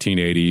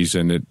 1980s.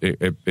 And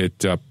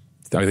it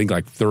I think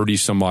like 30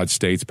 some odd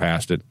states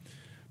passed it.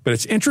 But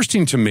it's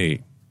interesting to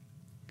me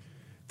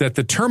that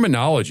the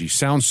terminology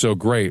sounds so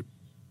great,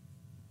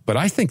 but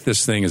I think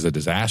this thing is a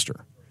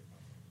disaster.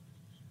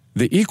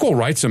 The Equal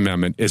Rights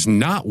Amendment is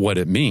not what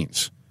it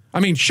means. I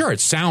mean, sure, it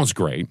sounds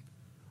great.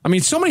 I mean,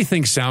 so many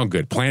things sound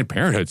good. Planned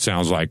Parenthood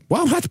sounds like,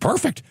 well, that's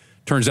perfect.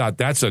 Turns out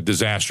that's a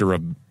disaster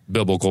of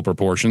biblical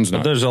proportions.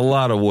 But there's a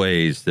lot of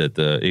ways that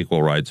the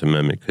Equal Rights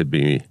Amendment could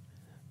be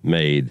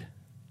made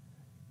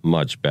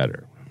much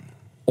better.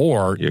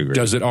 Or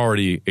does it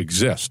already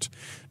exist?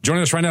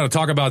 Joining us right now to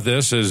talk about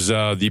this is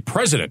the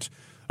president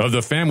of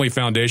the Family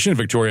Foundation,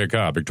 Victoria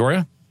Cobb.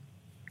 Victoria?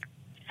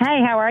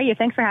 Hey, how are you?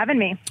 Thanks for having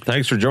me.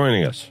 Thanks for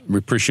joining us. We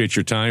appreciate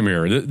your time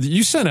here.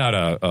 You sent out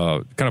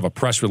a kind of a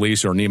press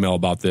release or an email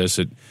about this,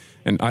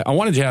 and I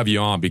wanted to have you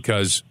on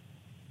because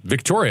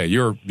Victoria,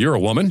 you're a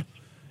woman,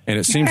 and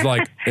it seems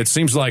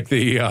like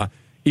the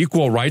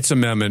Equal Rights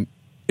Amendment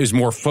is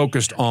more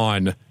focused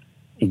on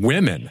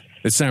women.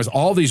 It sounds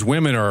all these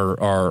women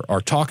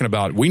are talking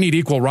about we need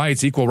equal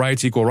rights, and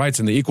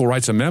the Equal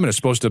Rights Amendment is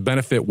supposed to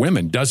benefit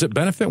women. Does it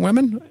benefit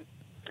women?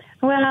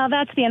 Well,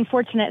 that's the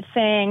unfortunate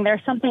thing. There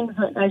are some things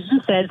that, as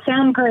you said,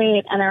 sound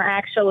great and are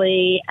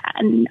actually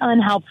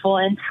unhelpful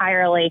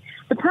entirely.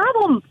 The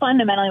problem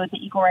fundamentally with the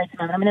Equal Rights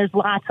Amendment, I mean, there's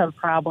lots of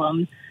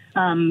problems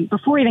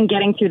before even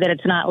getting to that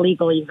it's not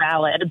legally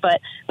valid. But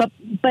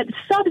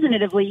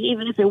substantively,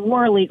 even if it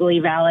were legally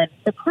valid,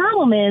 the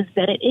problem is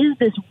that it is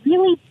this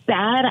really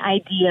bad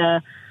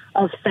idea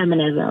of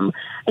feminism.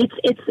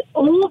 It's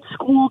old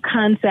school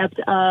concept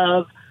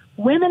of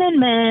women and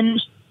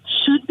men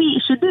should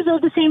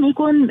deserve the same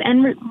equal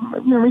and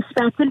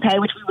respect and pay,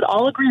 which we would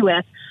all agree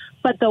with.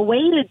 But the way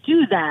to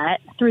do that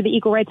through the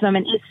Equal Rights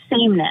Amendment is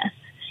sameness.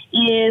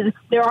 Is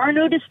there are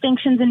no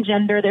distinctions in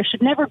gender. There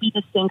should never be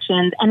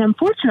distinctions. And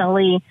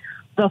unfortunately,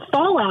 the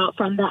fallout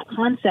from that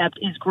concept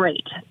is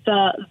great.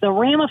 The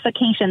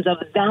ramifications of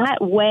that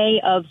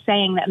way of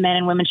saying that men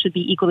and women should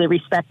be equally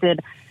respected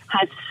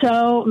has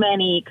so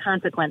many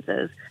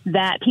consequences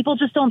that people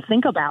just don't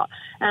think about.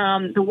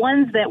 The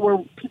ones that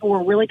people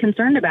were really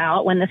concerned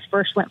about when this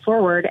first went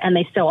forward, and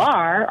they still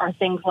are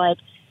things like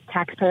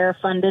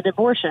taxpayer-funded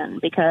abortion,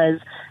 because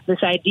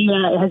this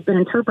idea has been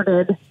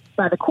interpreted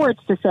by the courts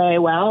to say,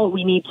 well,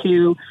 we need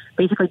to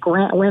basically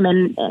grant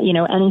women,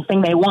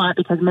 anything they want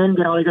because men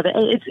get all these other.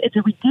 It's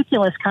a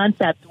ridiculous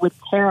concept with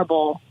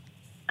terrible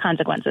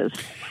consequences.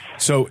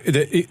 So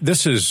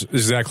this is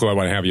exactly what I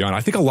want to have you on. I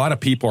think a lot of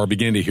people are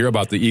beginning to hear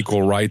about the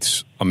Equal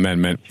Rights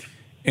Amendment,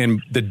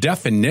 and the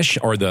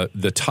definition or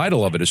the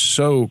title of it is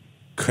so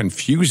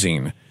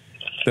confusing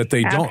that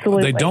they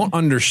don't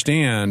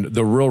understand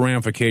the real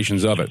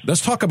ramifications of it.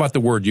 Let's talk about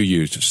the word you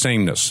used,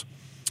 sameness.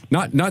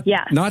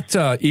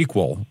 Not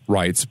equal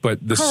rights, but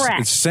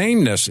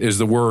sameness is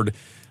the word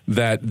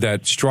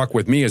that struck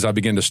with me as I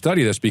began to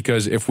study this,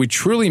 because if we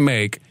truly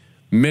make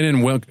men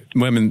and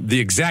women the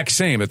exact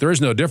same, if there is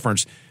no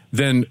difference,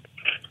 then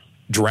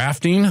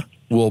drafting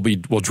will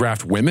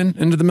draft women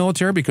into the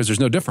military because there's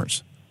no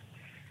difference.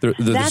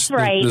 That's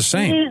right. They're the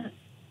same.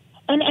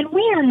 And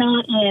we are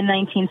not in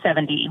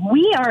 1970.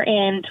 We are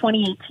in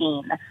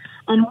 2018.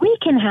 And we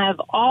can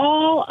have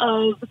all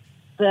of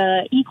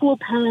the equal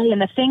pay and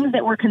the things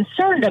that we're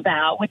concerned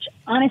about, which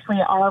honestly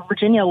our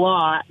Virginia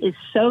law is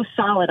so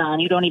solid on.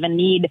 You don't even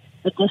need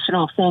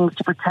additional things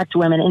to protect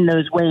women in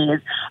those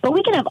ways. But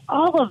we can have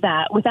all of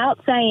that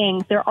without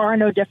saying there are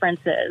no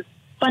differences.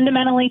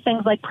 Fundamentally,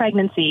 things like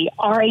pregnancy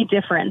are a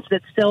difference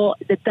that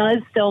does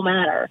still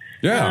matter.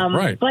 Yeah,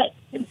 right.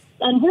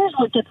 And here's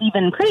what gets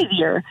even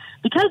crazier.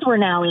 Because we're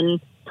now in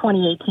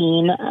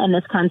 2018 and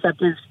this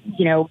concept is,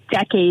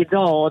 decades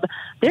old,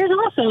 there's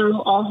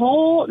also a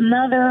whole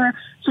nother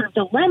sort of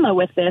dilemma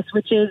with this,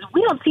 which is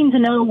we don't seem to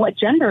know what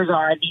genders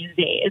are these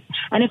days.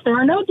 And if there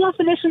are no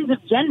definitions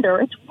of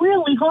gender, it's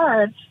really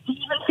hard to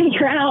even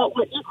figure out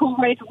what equal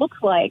rights looks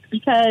like,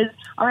 because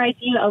our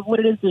idea of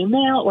what it is to be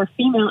male or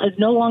female is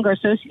no longer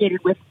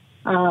associated with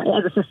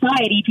as a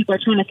society, people are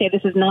trying to say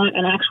this is not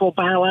an actual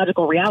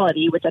biological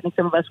reality, which I think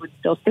some of us would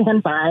still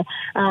stand by.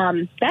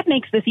 That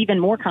makes this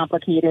even more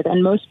complicated.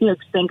 And most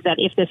folks think that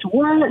if this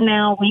were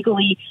now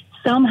legally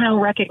somehow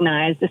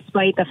recognized,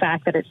 despite the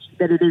fact that it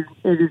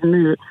is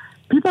moot,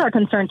 people are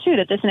concerned too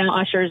that this now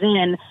ushers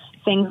in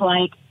things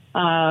like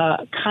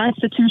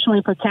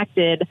constitutionally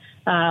protected,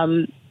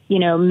 men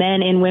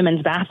in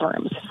women's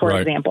bathrooms, for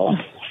example.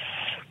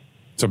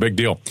 It's a big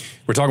deal.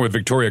 We're talking with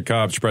Victoria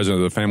Cobb,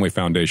 president of the Family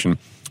Foundation,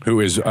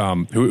 who's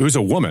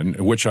a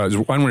woman, which is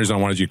one reason I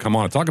wanted you to come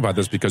on and talk about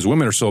this, because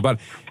women are so about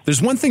it.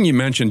 There's one thing you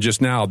mentioned just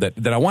now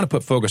that I want to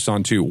put focus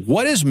on too.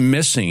 What is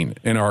missing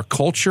in our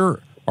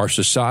culture, our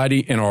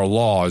society, and our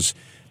laws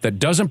that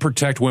doesn't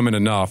protect women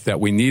enough that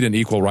we need an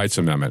Equal Rights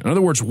Amendment? In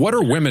other words, what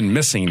are women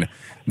missing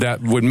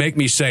that would make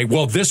me say,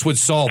 well, this would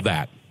solve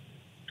that?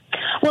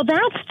 Well,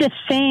 that's the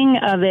thing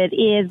of it,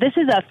 is this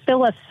is a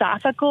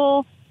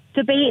philosophical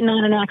debate,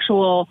 not an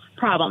actual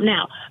problem.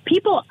 Now,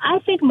 I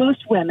think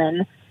most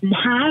women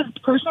have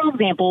personal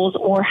examples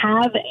or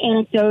have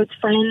anecdotes,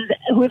 friends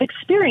who have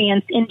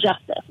experienced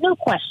injustice. No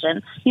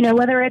question.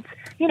 Whether it's,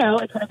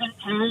 it could have been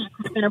pay, it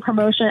could have been a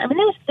promotion. I mean,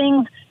 those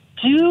things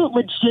do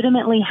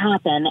legitimately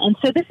happen. And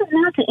so this is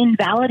not to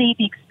invalidate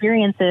the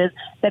experiences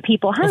that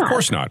people have. Of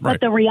course not. Right.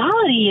 But the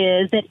reality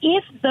is that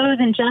if those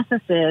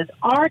injustices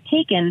are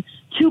taken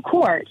to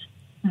court,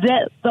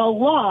 that the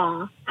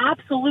law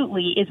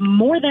absolutely is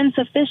more than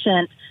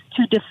sufficient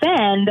to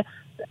defend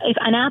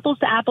an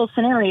apples-to-apples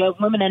scenario of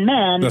women and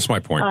men. That's my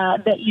point.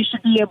 That you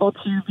should be able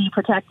to be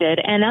protected.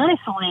 And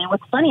honestly,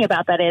 what's funny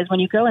about that is when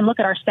you go and look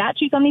at our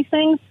statutes on these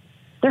things,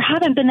 there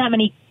haven't been that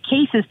many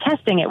cases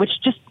testing it, which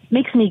just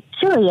makes me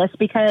curious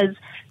because,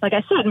 like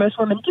I said, most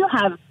women do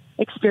have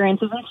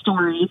experiences and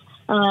stories.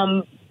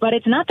 But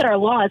it's not that our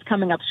law is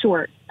coming up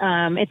short.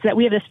 It's that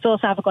we have this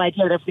philosophical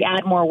idea that if we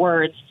add more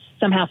words,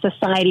 somehow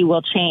society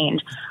will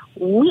change.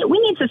 We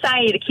need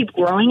society to keep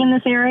growing in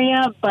this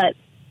area, but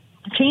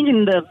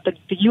changing the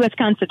U.S.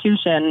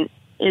 Constitution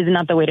is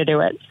not the way to do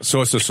it.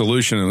 So it's a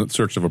solution in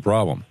search of a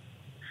problem.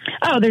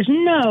 Oh, there's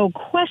no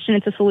question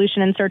it's a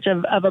solution in search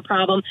of a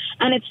problem.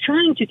 And it's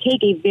trying to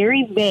take a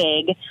very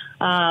vague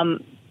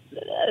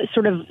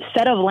sort of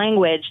set of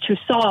language to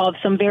solve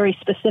some very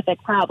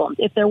specific problems.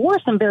 If there were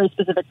some very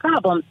specific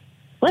problems,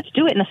 let's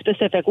do it in a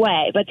specific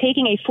way. But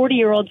taking a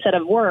 40-year-old set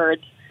of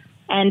words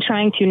and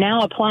trying to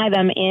now apply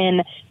them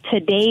in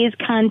today's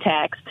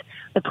context,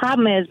 the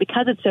problem is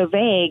because it's so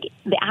vague,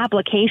 the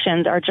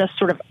applications are just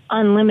sort of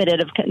unlimited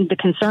of the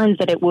concerns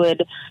that it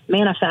would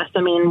manifest.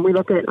 I mean, we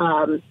look at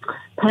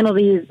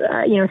penalties,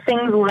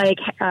 things like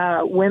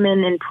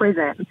women in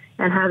prison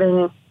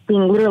and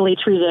being literally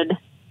treated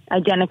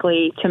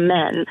identically to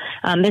men.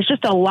 There's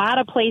just a lot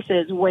of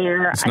places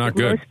where I think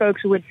most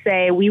folks would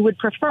say we would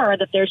prefer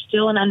that there's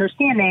still an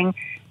understanding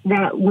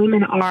that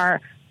women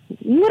are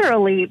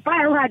literally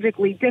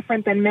biologically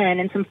different than men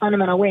in some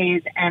fundamental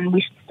ways, and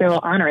we should still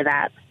honor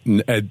that.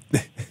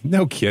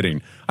 No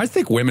kidding. I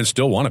think women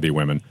still want to be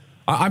women.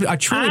 I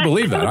truly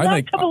believe that.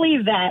 I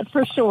believe that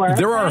for sure.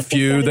 There are a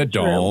few that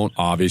don't.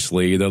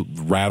 Obviously, the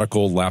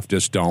radical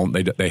leftists don't.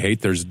 They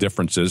hate there's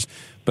differences.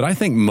 But I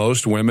think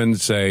most women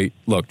say,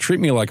 look, treat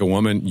me like a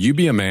woman. You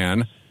be a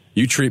man.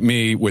 You treat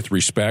me with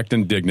respect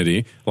and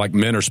dignity like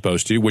men are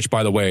supposed to, which,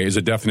 by the way, is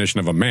a definition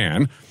of a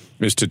man,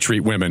 is to treat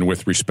women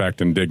with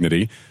respect and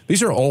dignity.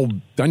 These are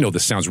old. I know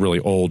this sounds really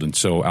old and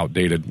so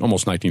outdated,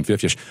 almost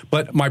 1950-ish.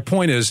 But my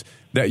point is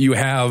that you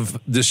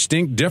have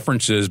distinct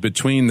differences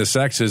between the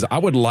sexes. I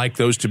would like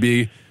those to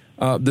be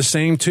the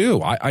same,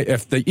 too.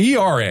 If the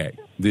ERA,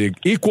 the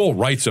Equal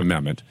Rights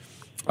Amendment,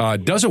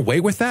 does away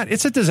with that,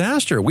 it's a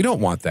disaster. We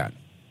don't want that.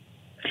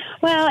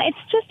 Well,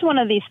 it's just one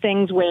of these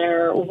things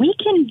where we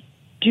can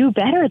do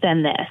better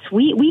than this.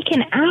 We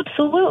can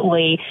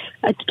absolutely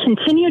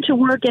continue to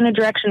work in a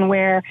direction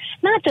where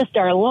not just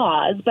our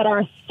laws, but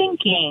our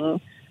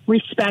thinking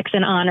respects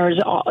and honors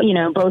all,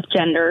 both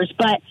genders.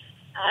 But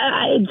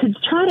to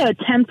try to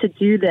attempt to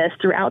do this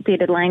through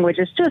outdated language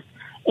is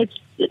it's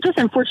just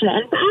unfortunate.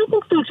 And I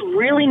think folks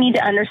really need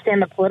to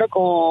understand the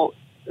political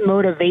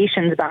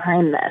motivations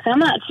behind this. I'm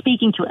not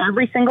speaking to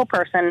every single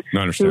person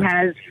who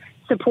has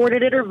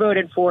supported it or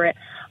voted for it.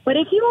 But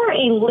if you are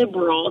a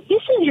liberal,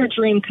 this is your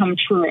dream come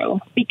true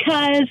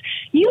because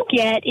you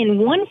get in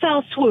one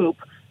fell swoop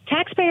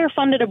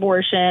taxpayer-funded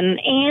abortion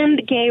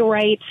and gay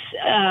rights,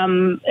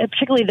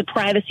 particularly the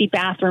privacy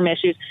bathroom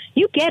issues.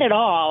 You get it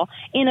all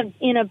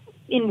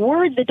in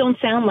words that don't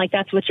sound like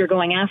that's what you're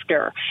going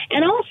after.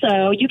 And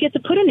also, you get to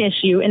put an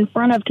issue in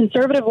front of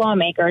conservative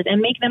lawmakers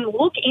and make them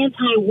look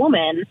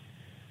anti-woman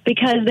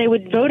because they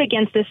would vote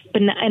against this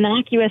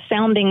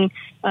innocuous-sounding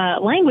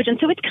language. And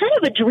so it's kind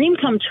of a dream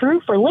come true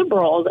for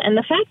liberals. And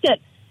the fact that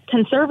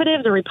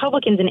conservatives or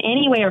Republicans in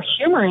any way are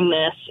humoring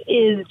this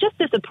is just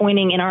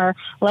disappointing in our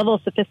level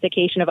of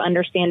sophistication of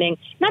understanding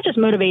not just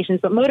motivations,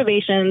 but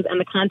motivations and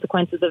the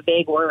consequences of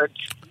vague words.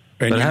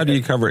 But how do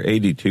you cover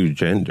 82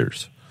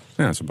 genders?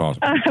 Yeah, it's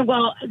impossible.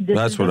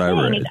 That's what I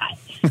read.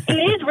 It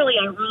is really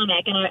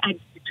ironic, and I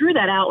drew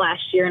that out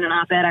last year in an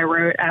op-ed I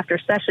wrote after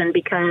session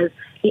because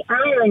the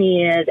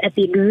irony is at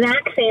the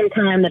exact same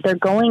time that they're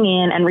going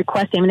in and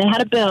requesting, they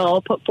had a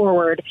bill put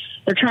forward,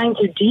 they're trying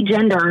to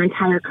degender our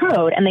entire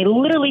code, and they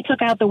literally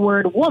took out the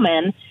word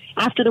woman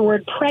after the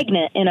word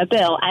pregnant in a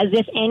bill, as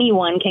if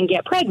anyone can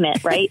get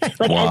pregnant, right?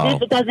 Like wow. As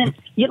if it doesn't,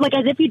 like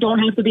as if you don't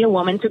have to be a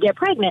woman to get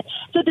pregnant.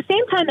 So at the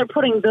same time they're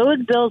putting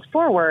those bills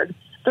forward,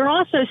 they're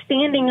also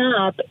standing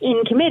up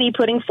in committee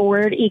putting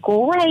forward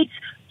equal rights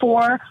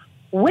for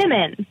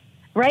women,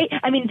 right?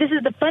 I mean, this is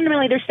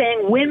fundamentally they're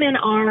saying women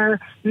are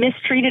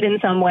mistreated in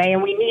some way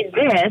and we need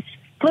this.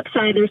 Flip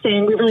side, they're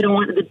saying we really don't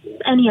want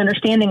any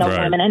understanding of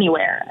women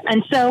anywhere.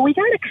 And so we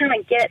got to kind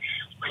of get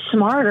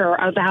smarter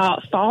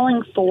about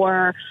falling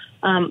for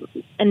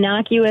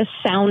innocuous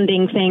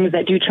sounding things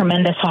that do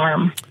tremendous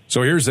harm.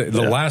 So here's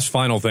the last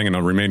final thing in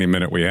the remaining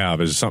minute we have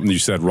is something you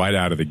said right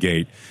out of the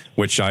gate,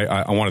 which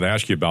I wanted to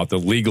ask you about, the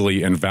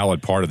legally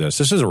invalid part of this.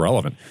 This is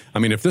irrelevant. I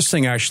mean, if this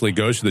thing actually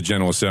goes to the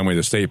General Assembly,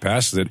 the state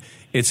passes it,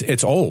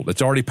 it's old.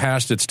 It's already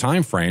past its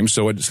time frame,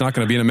 so it's not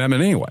going to be an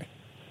amendment anyway.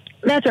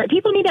 That's right.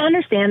 People need to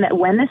understand that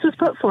when this was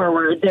put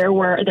forward, there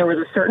was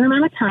a certain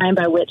amount of time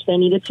by which they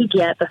needed to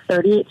get the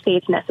 38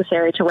 states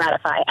necessary to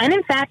ratify. And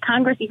in fact,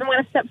 Congress even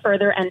went a step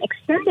further and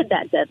extended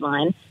that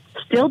deadline,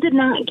 still did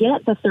not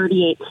get the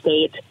 38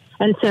 states.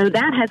 And so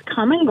that has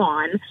come and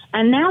gone.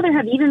 And now there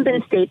have even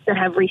been states that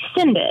have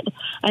rescinded.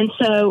 And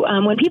so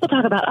when people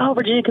talk about,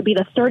 Virginia could be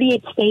the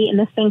 38th state and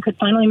this thing could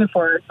finally move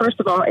forward,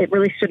 first of all, it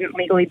really shouldn't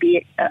legally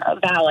be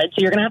valid.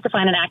 So you're going to have to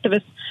find an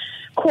activist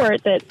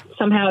court that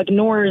somehow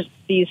ignores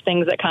these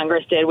things that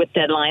Congress did with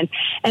deadlines.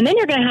 And then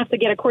you're going to have to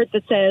get a court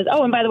that says,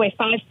 and by the way,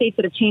 5 states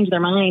that have changed their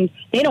mind,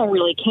 they don't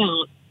really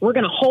count. we're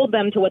going to hold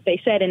them to what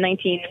they said in late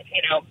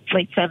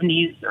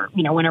 70s or,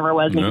 whenever it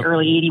was, maybe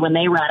early 80 when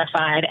they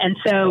ratified. And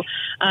so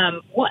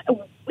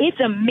it's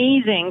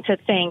amazing to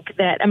think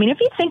that, if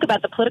you think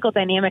about the political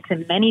dynamics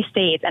in many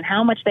states and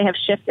how much they have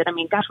shifted,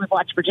 we've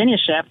watched Virginia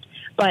shift,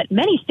 but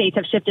many states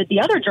have shifted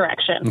the other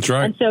direction. That's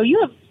right. And so you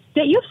have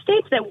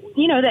states that,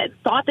 that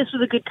thought this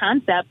was a good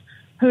concept,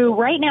 who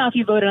right now, if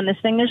you voted on this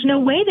thing, there's no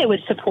way they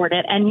would support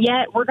it. And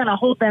yet we're going to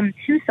hold them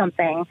to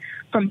something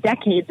from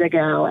decades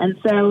ago. And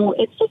so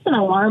it's just an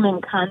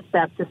alarming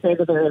concept, to say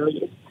the very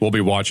least. We'll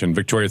be watching.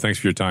 Victoria, thanks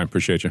for your time.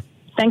 Appreciate you.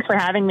 Thanks for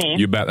having me.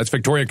 You bet. That's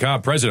Victoria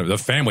Cobb, president of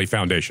the Family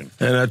Foundation.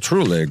 And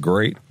truly a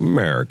great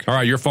America. All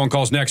right, your phone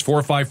call's next,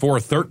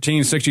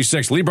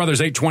 454-1366. Lee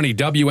Brothers 820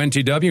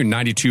 WNTW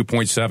 92.7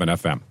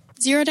 FM.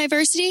 Zero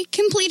diversity,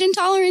 complete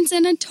intolerance,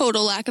 and a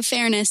total lack of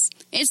fairness.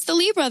 It's the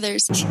Lee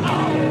Brothers.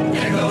 Oh,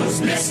 there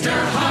goes Mr.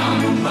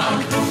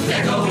 Humbug.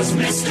 There goes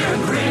Mr.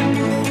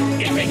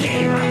 Grim. If they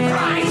gave a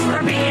prize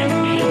for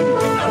being mean,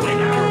 the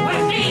winner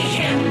would be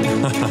him.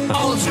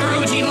 Old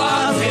Scrooge, he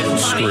loves his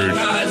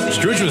money.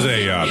 Scrooge was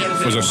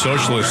a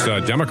socialist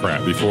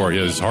Democrat before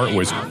his heart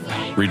was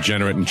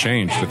regenerate and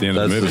changed at the end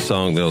of the movie. That's the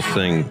song they'll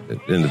sing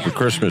in the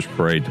Christmas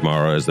parade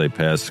tomorrow as they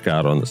pass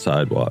Scott on the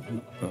sidewalk.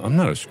 I'm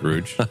not a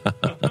Scrooge.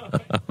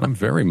 I'm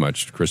very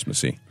much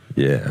Christmassy.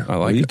 Yeah. I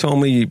like it. You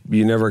told me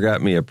you never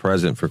got me a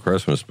present for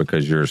Christmas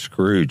because you're a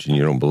Scrooge and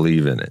you don't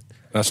believe in it.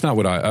 That's not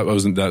what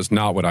that's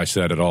not what I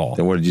said at all.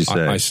 Then what did you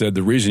say? I said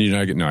the reason you're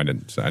not getting. No, I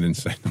didn't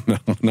say. No,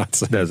 I'm not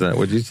saying. That's not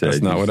what you said.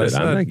 That's not what I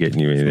said. I'm not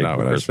getting you anything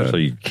for Christmas. Are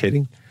you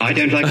kidding? I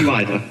don't like you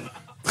either.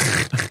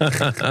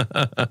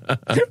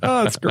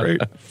 Oh, that's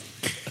great.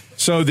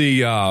 So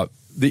the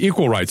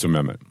Equal Rights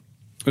Amendment.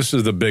 This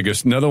is the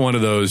biggest. Another one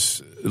of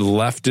those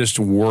leftist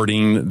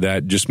wording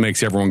that just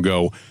makes everyone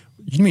go,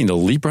 "You mean the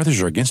Lee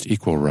brothers are against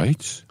equal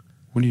rights?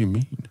 What do you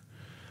mean?"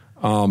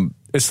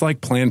 It's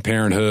like Planned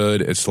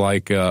Parenthood. It's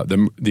like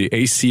the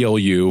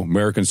ACLU,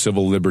 American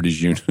Civil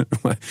Liberties Union.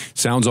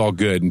 Sounds all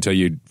good until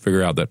you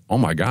figure out that, oh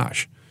my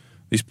gosh,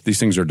 these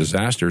things are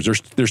disasters.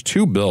 There's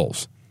two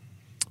bills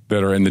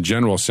that are in the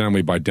General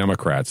Assembly by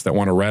Democrats that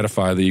want to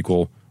ratify the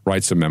Equal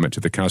Rights Amendment to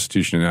the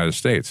Constitution of the United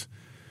States.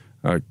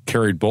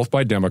 Carried both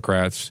by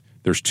Democrats.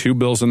 There's two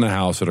bills in the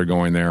House that are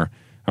going there.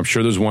 I'm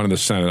sure there's one in the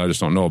Senate. I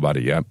just don't know about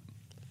it yet.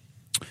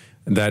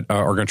 That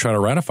are going to try to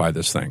ratify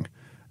this thing.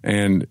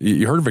 And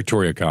you heard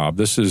Victoria Cobb.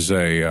 This is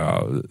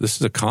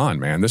a con,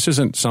 man. This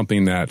isn't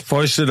something that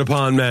foisted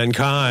upon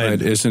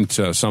mankind. It isn't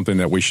something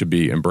that we should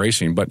be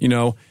embracing. But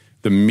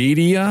the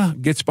media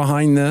gets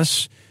behind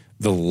this.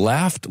 The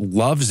left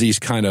loves these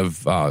kind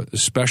of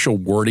special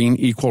wording,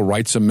 Equal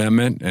Rights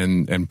Amendment,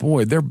 and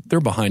boy, they're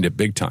behind it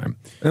big time.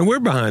 And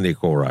we're behind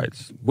equal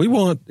rights. We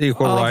want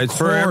equal rights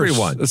for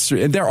everyone.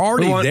 And they're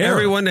already we want there.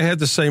 Everyone to have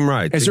the same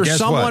rights. Is there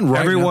someone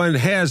right Everyone now?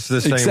 has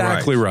the same rights.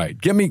 Exactly right.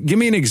 Give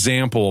me an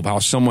example of how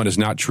someone is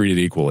not treated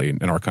equally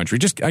in our country.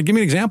 Just give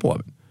me an example of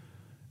it.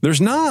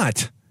 There's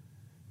not.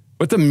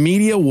 But the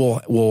media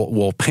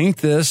will paint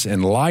this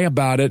and lie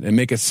about it and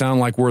make it sound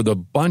like we're the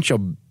bunch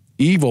of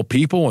evil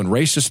people and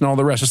racist and all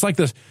the rest. It's like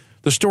the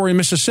story in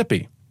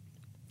Mississippi.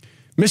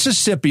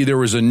 Mississippi, there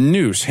was a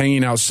noose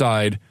hanging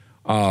outside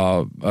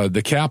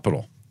the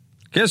Capitol.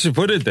 Guess who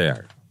put it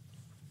there?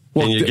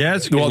 Well,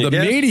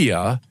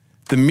 the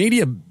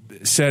media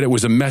said it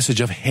was a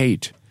message of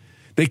hate.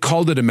 They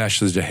called it a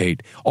message of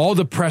hate. All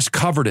the press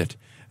covered it.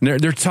 And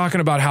they're talking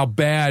about how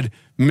bad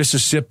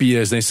Mississippi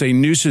is. They say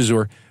nooses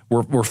were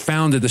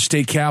found at the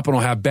state capitol,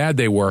 how bad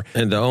they were.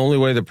 And the only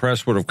way the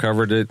press would have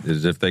covered it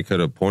is if they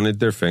could have pointed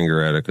their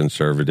finger at a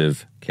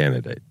conservative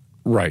candidate.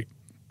 Right.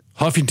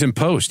 Huffington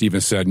Post even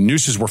said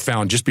nooses were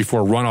found just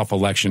before a runoff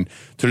election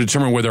to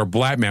determine whether a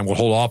black man would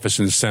hold office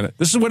in the Senate.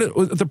 This is what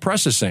the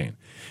press is saying.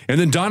 And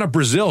then Donna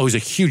Brazile, who's a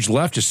huge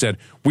leftist, said,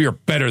 we are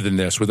better than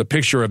this, with a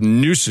picture of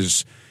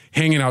nooses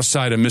hanging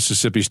outside of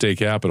Mississippi State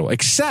Capitol.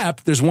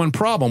 Except there's one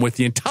problem with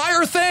the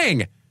entire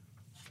thing.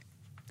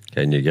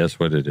 Can you guess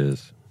what it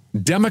is?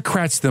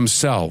 Democrats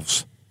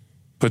themselves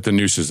put the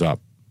nooses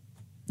up.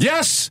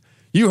 Yes,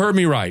 you heard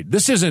me right.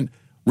 This isn't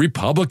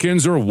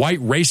Republicans or white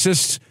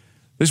racists.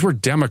 These were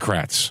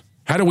Democrats.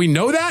 How do we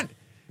know that?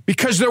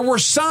 Because there were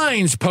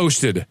signs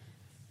posted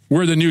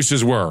where the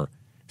nooses were,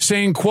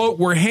 saying, quote,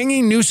 we're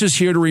hanging nooses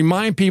here to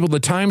remind people the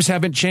times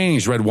haven't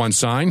changed, read one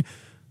sign.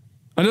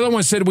 Another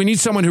one said, we need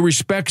someone who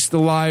respects the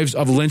lives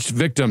of lynched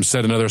victims,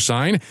 said another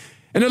sign.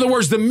 In other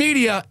words, the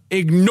media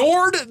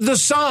ignored the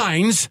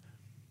signs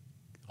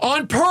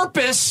on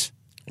purpose.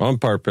 On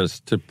purpose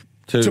to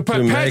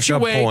make a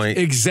point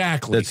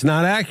exactly that's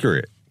not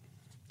accurate.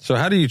 So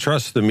how do you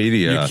trust the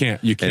media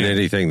you can't. in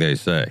anything they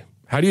say?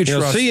 How do you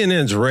trust?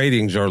 CNN's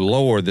ratings are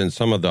lower than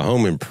some of the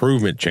home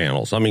improvement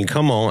channels. I mean,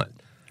 come on.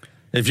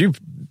 If you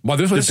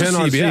depend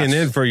on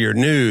CNN for your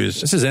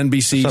news, this is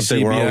NBC,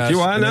 something CBS, wrong with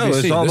you. I know.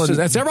 NBC. It's all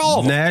That's all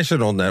of them.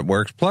 national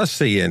networks plus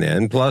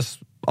CNN plus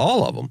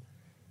all of them.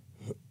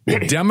 The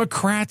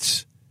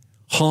Democrats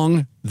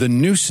hung the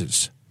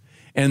nooses,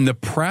 and the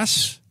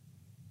press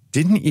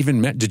didn't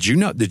even. Did you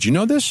know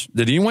this?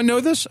 Did anyone know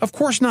this? Of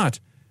course not.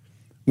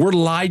 We're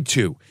lied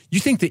to. You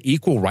think the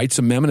Equal Rights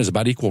Amendment is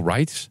about equal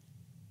rights?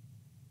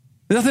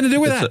 Nothing to do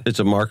with that. It's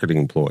a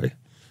marketing ploy.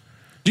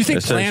 Do you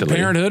think Planned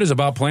Parenthood is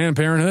about Planned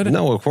Parenthood?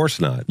 No, of course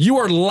not. You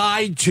are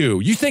lied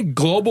to. You think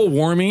global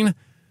warming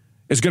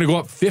is going to go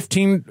up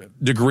 15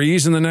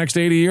 degrees in the next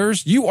 80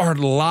 years? You are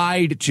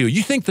lied to.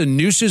 You think the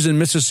nooses in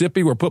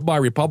Mississippi were put by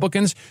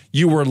Republicans?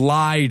 You were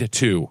lied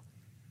to.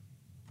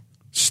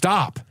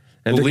 Stop.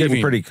 And they're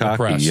getting pretty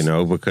cocky,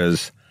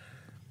 because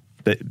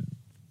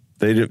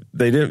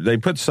they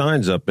put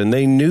signs up and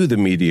they knew the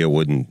media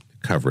wouldn't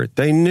cover it.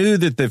 They knew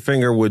that the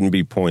finger wouldn't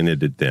be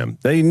pointed at them.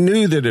 They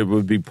knew that it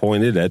would be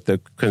pointed at the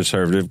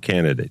conservative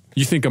candidate.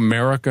 You think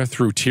America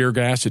threw tear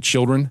gas at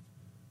children?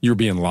 You're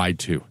being lied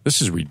to.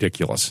 This is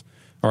ridiculous.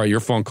 All right, your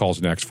phone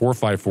call's next.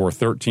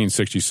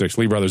 454-1366.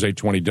 Lee Brothers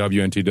 820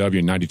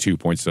 WNTW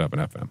 92.7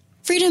 FM.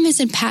 Freedom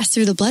isn't passed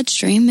through the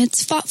bloodstream.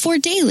 It's fought for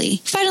daily.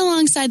 Fight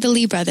alongside the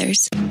Lee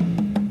Brothers.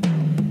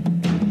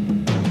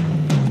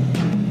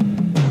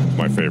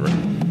 My favorite.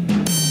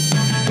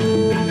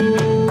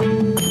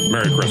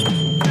 Merry Christmas.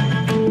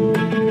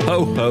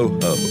 Ho, ho,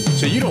 ho.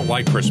 So you don't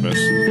like Christmas.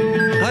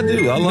 I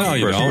do. I love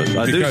Christmas. Don't,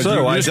 I do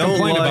so. I don't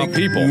like about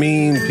people.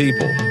 Mean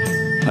people.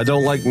 I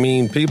don't like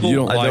mean people. You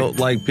don't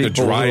like people the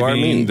driving, who are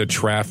mean. the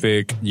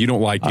traffic. You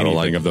don't like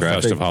anything of the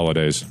festive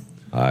holidays.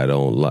 I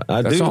don't like.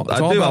 I do.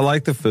 I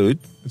like the food.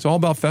 It's all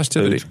about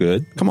festivity. It's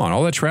good. Come on,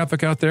 all that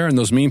traffic out there and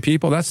those mean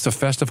people. That's the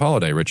festive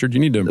holiday, Richard. You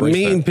need to embrace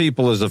mean that.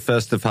 people is a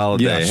festive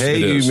holiday. Yes, hey,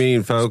 you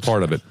mean folks. It's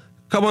part of it.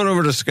 Come on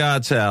over to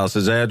Scott's house.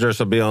 His address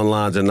will be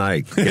online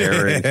tonight.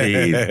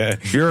 Guaranteed.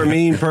 If you're a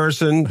mean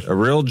person, a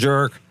real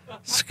jerk,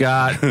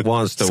 Scott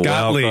wants to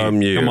welcome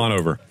Lee, you. Come on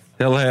over.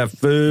 He'll have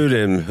food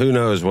and who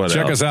knows what else.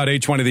 Check us out,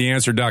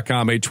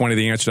 820theanswer.com,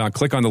 820theanswer.com.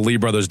 Click on the Lee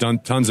Brothers. Done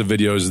tons of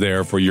videos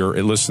there for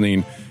your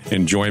listening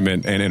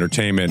enjoyment and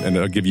entertainment, and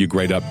it'll give you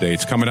great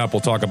updates. Coming up,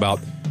 we'll talk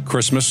about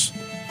Christmas,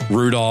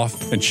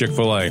 Rudolph, and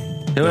Chick-fil-A.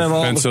 He'll have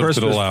all the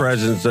Christmas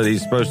presents that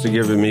he's supposed to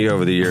give me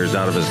over the years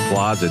out of his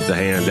closet to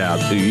hand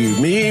out to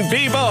you mean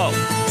people.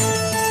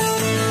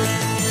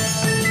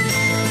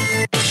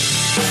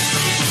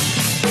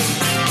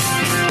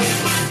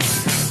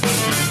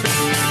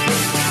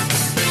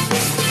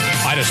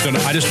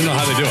 I just don't know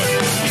how they do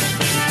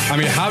it. I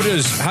mean, how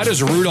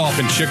does Rudolph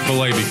and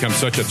Chick-fil-A become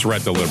such a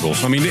threat to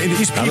liberals? I mean,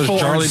 these people How does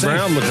Charlie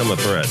Brown become a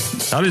threat?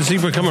 How does he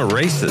become a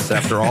racist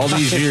after all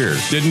these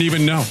years? Didn't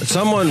even know.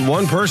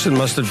 One person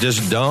must have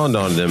just dawned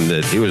on them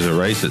that he was a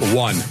racist.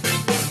 One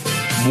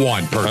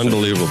person.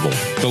 Unbelievable.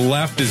 The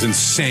left is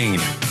insane.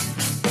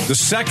 The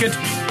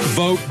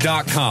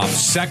secondvote.com.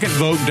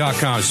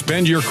 Secondvote.com.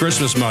 Spend your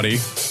Christmas money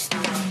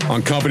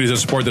on companies that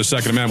support the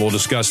Second Amendment. We'll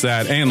discuss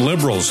that. And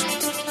liberals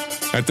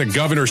at the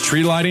governor's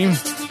tree lighting.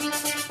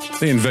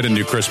 They invented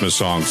new Christmas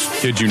songs.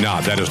 Kid you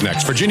not. That is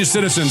next. Virginia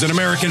citizens and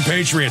American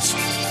patriots.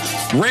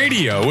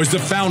 Radio as the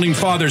founding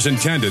fathers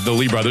intended. The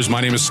Lee Brothers.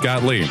 My name is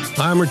Scott Lee.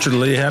 I'm Richard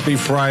Lee. Happy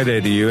Friday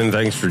to you, and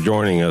thanks for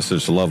joining us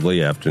this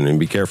lovely afternoon.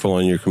 Be careful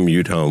on your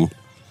commute home.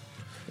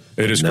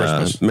 It is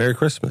Christmas. Merry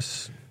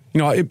Christmas.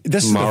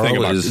 This is the thing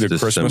about the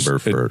Christmas. December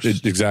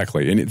 1st.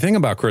 Exactly. And the thing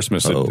about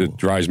Christmas that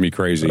drives me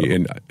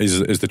crazy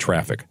is the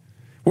traffic.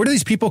 Where do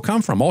these people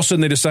come from? All of a sudden,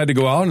 they decide to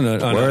go out.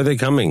 Where are they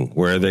coming?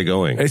 Where are they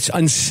going? It's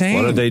insane.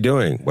 What are they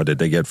doing? What did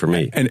they get from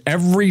me? And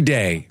every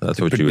day, that's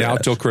what you now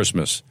ask. till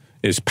Christmas,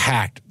 is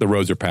packed. The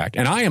roads are packed.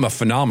 And I am a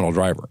phenomenal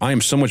driver. I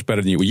am so much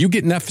better than you. Will you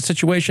get in that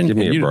situation? Give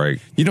me a break.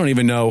 You don't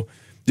even know.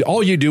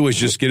 All you do is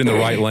just get in the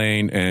right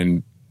lane.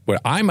 And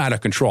I'm out of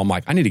control. I'm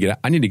like, I need to get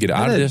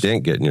out of this. I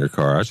didn't get in your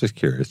car. I was just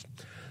curious.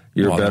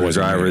 You're a better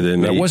driver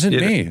than me. That wasn't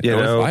me. You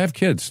know, I have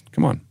kids.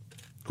 Come on.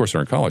 Of course,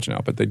 they're in college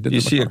now, but they did. You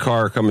see a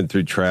car coming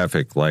through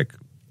traffic like,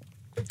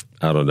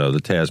 I don't know,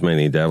 the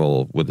Tasmanian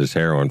devil with his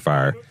hair on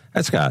fire.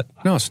 That's Scott.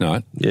 No, it's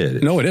not. Yeah, it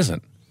is. No, it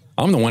isn't.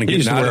 I'm the one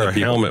getting out of wear a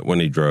helmet when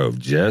he drove,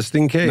 just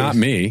in case. Not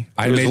me.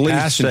 I made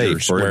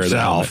passengers wear the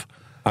helmet.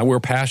 I wear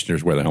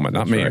passengers wear the helmet,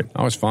 not me. Right.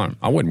 I was fine.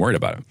 I wasn't worried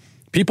about it.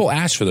 People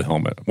ask for the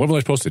helmet. What were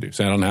they supposed to do?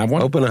 Say I don't have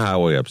one? Open a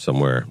highway up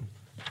somewhere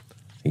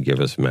and give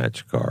us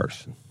match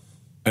cars.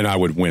 And I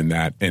would win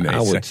that in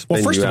a second.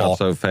 Well, first of all,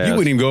 so fast. You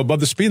wouldn't even go above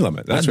the speed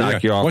limit. That's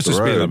knock you off What's the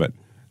speed limit?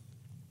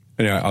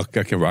 Yeah, I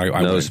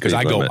because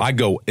I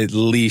go at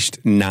least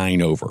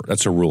 9 over.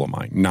 That's a rule of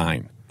mine.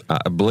 9.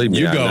 Believe me,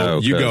 you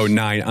go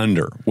 9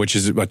 under, which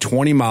is a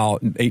 18-mile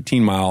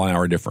an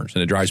hour difference,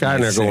 and it drives me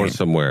insane. They're going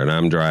somewhere, and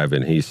I'm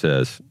driving. He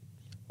says,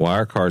 "Why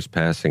are cars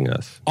passing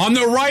us on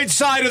the right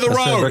side of the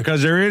road?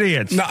 Because they're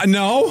idiots."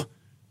 No.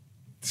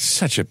 This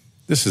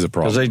is a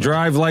problem. Because they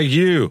drive like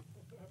you.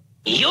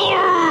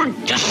 You're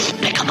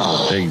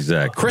despicable.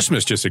 Exactly.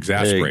 Christmas just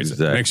exasperates it.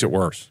 Makes it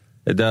worse.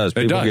 It does.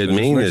 People get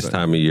mean this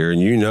time of year, and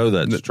you know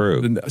that's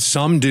true.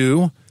 Some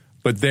do,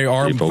 but they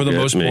are, People for the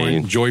most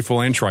mean. part,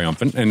 joyful and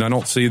triumphant. And I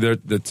don't see that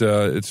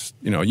it's,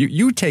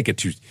 you take it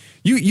to,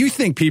 you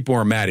think people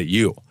are mad at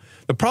you.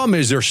 The problem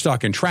is they're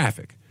stuck in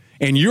traffic,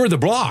 and you're the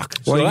block.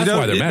 So that's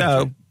why they're mad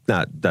at you.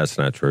 That's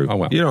not true. Oh,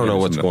 well, you don't know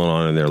what's going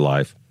on in their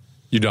life.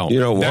 You don't.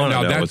 You don't want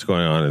to know what's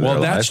going on in their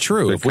life. Well, that's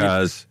true.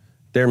 Because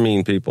they're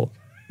mean people.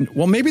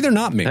 Well, maybe they're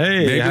not me.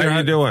 Hey, maybe how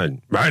you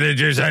doing? What did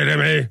you say to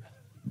me?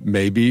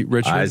 Maybe,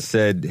 Richard. I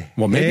said,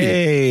 well, maybe,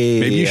 hey,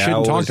 maybe you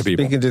shouldn't talk to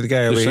people. Speaking to the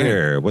guy over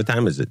here. What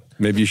time is it?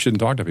 Maybe you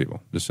shouldn't talk to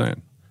people. Just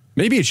saying.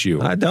 Maybe it's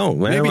you. I don't.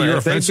 Man. Maybe you're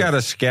if they've offensive. got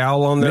a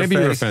scowl on their face.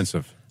 Maybe you're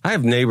offensive. I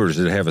have neighbors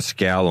that have a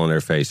scowl on their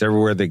face.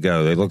 Everywhere they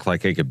go, they look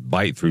like they could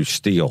bite through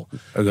steel.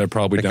 They're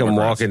probably they Democrats.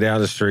 come walking down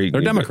the street.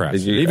 They're Democrats.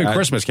 Even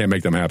Christmas can't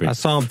make them happy. I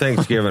saw them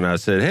Thanksgiving. I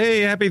said,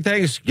 hey, happy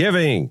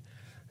Thanksgiving.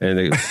 And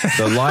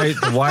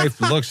the wife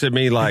looks at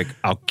me like,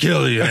 I'll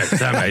kill you next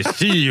time I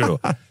see you.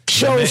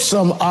 Show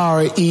some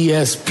R-E-S-P-I-C-T.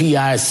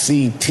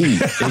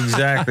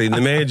 Exactly. And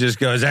the man just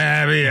goes,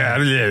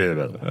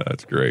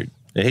 that's great.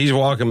 And he's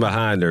walking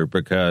behind her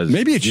because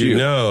maybe it's you.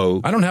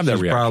 Know, I don't have that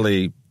she reaction.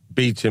 Probably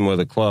beats him with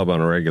a club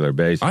on a regular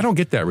basis. I don't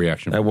get that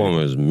reaction. That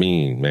woman is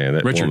mean, man.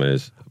 That Richard, woman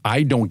is.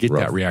 I don't get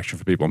rough. that reaction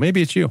from people.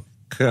 Maybe it's you.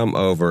 Come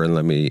over and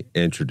let me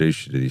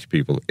introduce you to these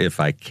people if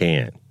I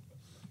can.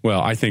 Well,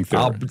 I think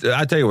I'll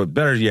tell you what,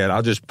 better yet,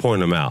 I'll just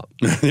point them out.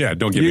 Yeah,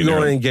 don't get me You're going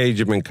to nervous. engage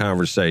them in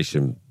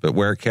conversation, but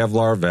wear a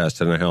Kevlar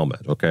vest and a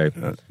helmet, okay?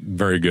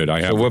 Very good.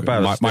 I have whip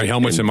out my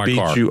helmet's in my beat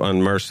car. You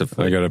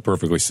unmercifully. I got it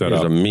perfectly set Those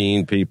up. are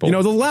mean people. You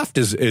know, the left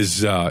is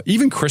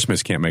even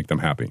Christmas can't make them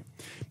happy.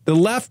 The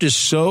left is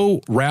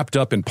so wrapped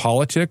up in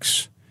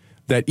politics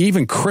that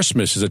even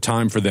Christmas is a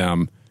time for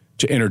them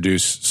to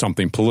introduce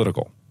something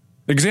political.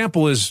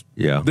 Example is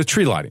the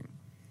tree lighting.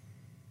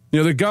 You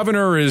know, the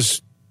governor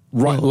is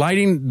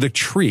lighting the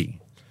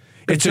tree.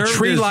 It's a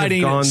tree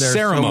lighting have gone there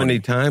ceremony. So many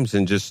times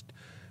and just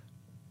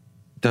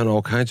done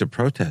all kinds of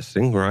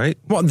protesting, right?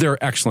 Well, they're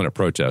excellent at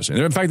protesting.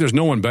 In fact, there's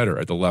no one better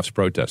at the left's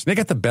protesting. They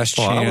got the best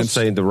chance. I was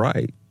saying the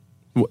right.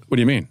 What do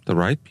you mean? The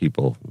right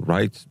people.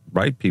 Right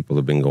people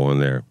have been going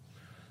there.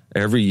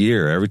 Every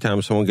year, every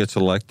time someone gets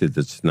elected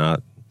that's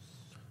not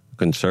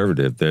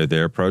conservative, they're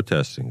there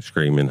protesting,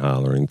 screaming,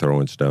 hollering,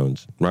 throwing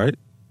stones, right?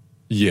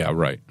 Yeah,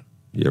 right.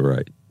 You're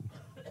right.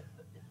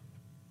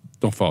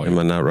 Don't follow you. Am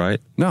I not right?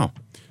 No.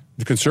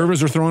 The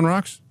conservatives are throwing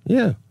rocks?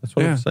 Yeah, that's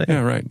what I'm saying. Yeah,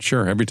 right.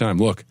 Sure, every time.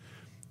 Look,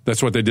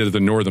 that's what they did at the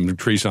Northam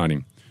tree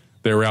signing.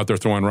 They were out there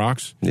throwing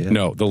rocks? Yeah.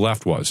 No, the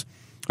left was.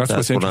 That's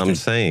what's what interesting. I'm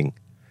saying.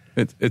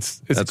 It's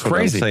That's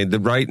crazy. what I'm saying. The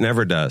right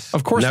never does.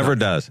 Of course never not.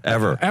 does.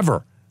 Ever.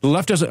 Ever. The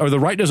left doesn't, or the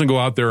right doesn't go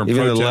out there and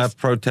Even protest. the left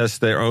protests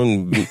their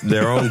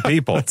own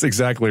people. That's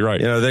exactly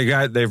right. You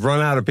know, they've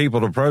run out of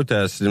people to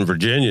protest in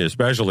Virginia,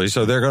 especially,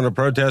 so they're going to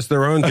protest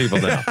their own people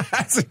now.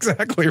 That's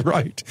exactly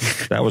right.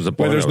 That was the point.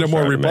 Well, there's I no was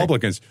more trying to make.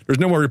 Republicans. There's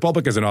no more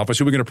Republicans in office.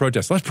 Who are we going to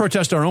protest? Let's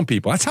protest our own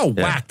people. That's how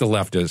whack the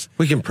left is.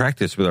 We can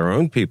practice with our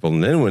own people,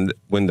 and then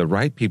when the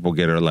right people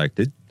get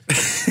elected,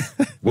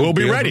 we'll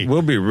be ready.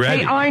 We'll be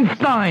ready. Hey,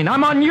 Einstein,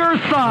 I'm on your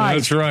side.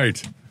 That's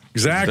right.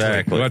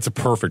 Exactly. Well, that's a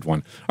perfect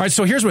one. All right,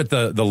 so here's what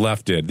the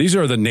left did. These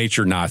are the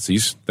nature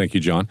Nazis. Thank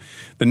you, John.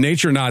 The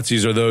nature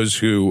Nazis are those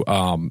who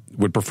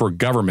would prefer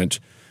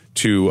government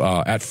to,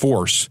 at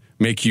force,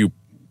 make you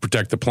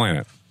protect the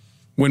planet.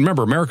 When,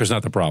 remember, America's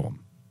not the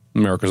problem.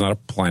 America's not a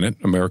planet.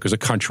 America's a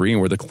country,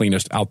 and we're the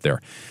cleanest out there.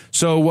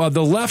 So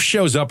the left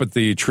shows up at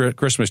the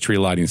Christmas tree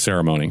lighting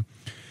ceremony,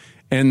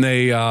 and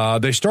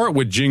they start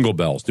with jingle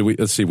bells.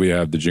 Let's see, we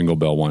have the jingle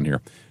bell one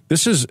here.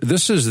 This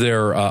is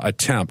their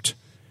attempt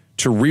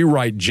to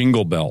rewrite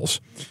Jingle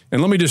Bells.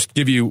 And let me just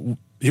give you,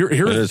 here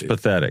it is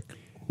pathetic.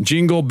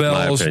 Jingle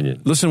Bells, my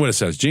opinion. Listen to what it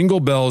says. Jingle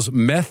Bells,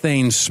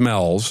 methane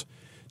smells,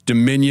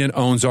 Dominion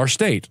owns our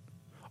state.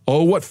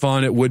 Oh, what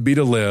fun it would be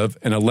to live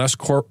in a less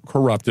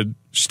corrupted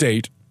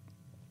state,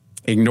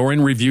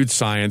 ignoring reviewed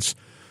science,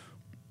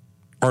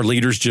 our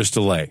leaders just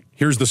delay.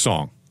 Here's the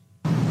song.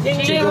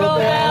 Jingle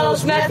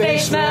bells, methane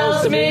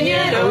smells,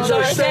 Dominion owns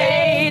our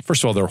state.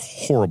 First of all, they're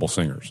horrible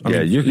singers.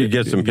 You could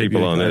get some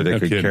people on there that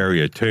could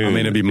carry a tune. I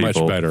mean, it'd be much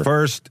better.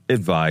 First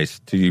advice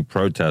to you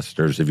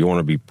protesters, if you want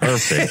to be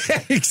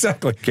perfect,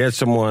 exactly, get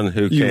someone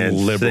who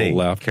can liberal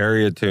left.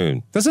 Carry a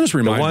tune. Doesn't this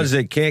remind the ones me?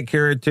 that can't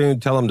carry a tune?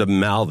 Tell them to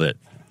mouth it.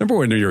 Remember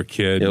when you were a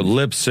kid?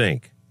 Lip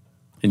sync,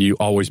 and you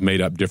always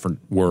made up different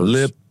words.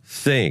 Lip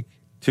sync,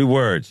 2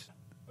 words.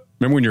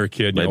 Remember when you were a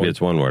kid? Maybe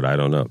it's 1 word. I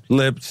don't know.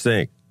 Lip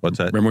sync. What's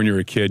that? Remember when you were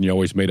a kid and you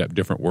always made up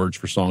different words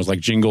for songs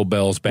like Jingle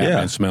Bells,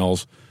 Batman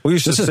Smells? We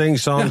used to sing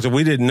songs and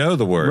we didn't know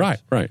the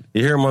words. Right.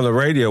 You hear them on the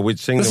radio, we'd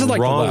sing the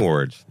wrong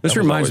words. This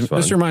reminds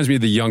me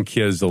of the young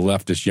kids, the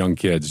leftist young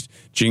kids.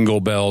 Jingle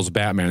Bells,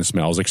 Batman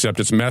Smells,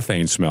 except it's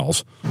methane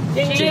smells.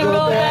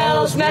 Jingle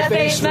bells,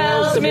 methane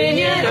smells,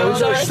 Dominion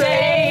owns our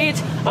state.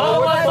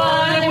 Oh, what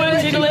fun it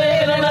would be to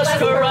live in a less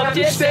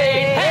corrupted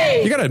state.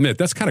 Hey! You got to admit,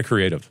 that's kind of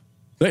creative.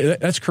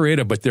 That's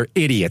creative, but they're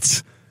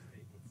idiots.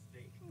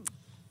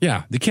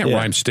 Yeah, they can't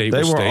rhyme state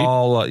with state. They were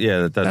all,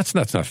 that's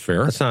not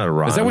fair. That's not a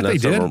rhyme. Is that what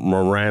that's they did? A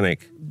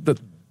moranic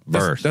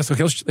verse. That's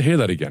okay. Let's hear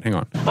that again. Hang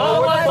on.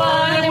 Oh, what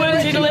fun it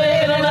would be to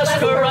live in a less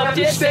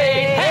corrupted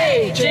state.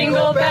 Hey,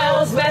 jingle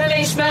bells,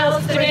 methane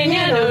smells,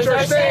 Dominion owns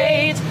our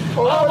state.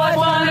 Oh, what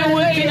fun it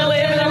would be to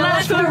live in a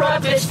less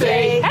corrupted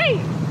state.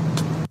 Hey!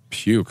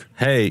 Puke.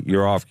 Hey,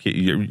 you're off.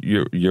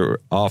 You're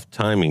off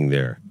timing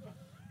there.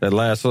 That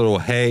last little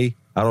hey,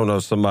 I don't know,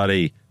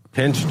 somebody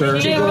pinched her.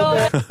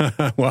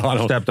 Well, I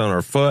don't. Stepped on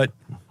her foot.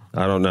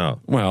 I don't know.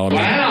 Well, I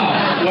mean,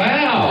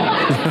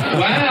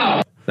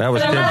 Wow. That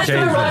was Tim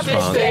Kane's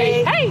response.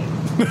 Hey.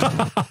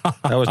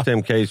 That was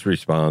Tim Kane's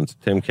response.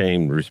 Tim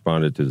Kane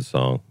responded to the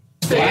song.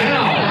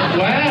 Wow.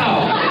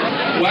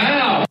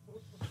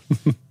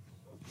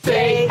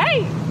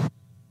 Hey.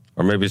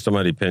 Or maybe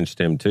somebody pinched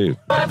him too.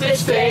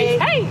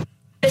 Hey.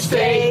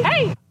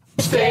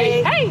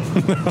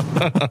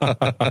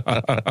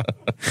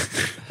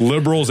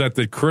 liberals at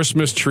the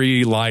Christmas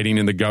tree lighting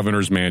in the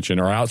governor's mansion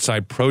are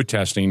outside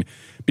protesting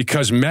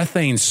because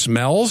methane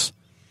smells.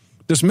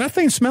 Does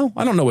methane smell?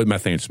 I don't know what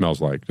methane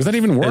smells like. Does that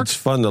even work? It's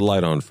fun to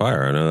light on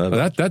fire. I know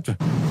that.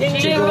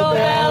 Jingle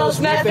bells,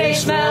 methane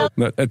smell.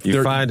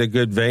 You find a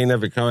good vein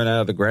of it coming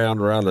out of the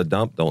ground around the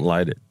dump, don't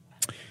light it.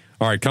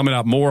 All right, coming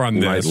up more on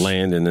You this. might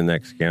land in the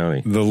next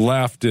county. The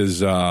left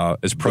is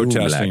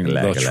protesting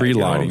the tree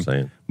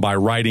lighting by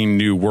writing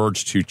new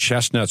words to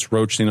chestnuts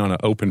roasting on an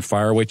open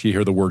fire. Wait till you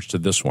hear the words to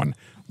this one.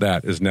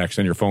 That is next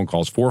on your phone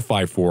calls.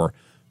 454-1366.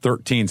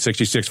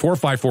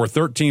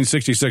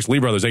 454-1366. Lee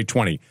Brothers,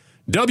 820.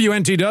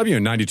 WNTW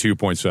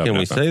 92.7. Can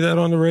we say that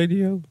on the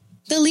radio?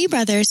 The Lee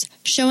Brothers,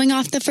 showing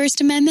off the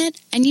First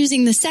Amendment and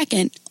using the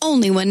Second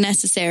only when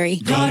necessary.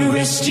 God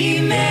rest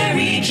ye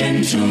merry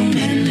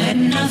gentlemen, let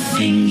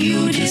nothing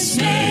you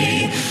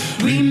dismay.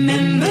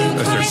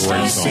 Remember Christ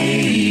our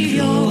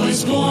Savior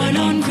was born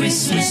on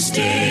Christmas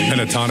Day.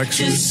 Pentatonics.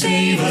 To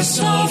save us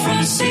all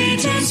from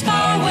Satan's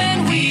power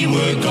when we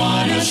were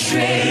gone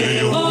astray.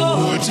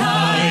 Oh,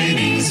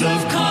 tidings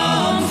of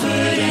comfort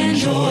and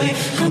joy,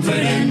 comfort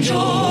and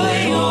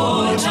joy.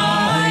 Oh,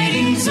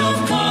 tidings of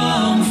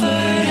comfort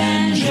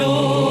and joy.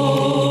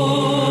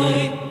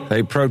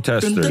 Hey,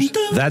 protesters,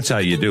 that's how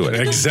you do it.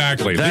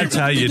 Exactly. That's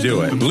how you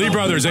do it. Lee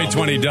Brothers,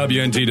 820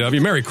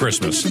 WNTW. Merry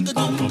Christmas.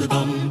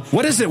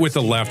 What is it with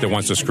the left that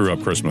wants to screw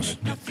up Christmas?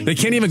 They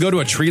can't even go to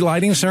a tree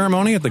lighting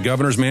ceremony at the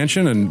governor's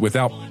mansion and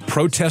without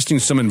protesting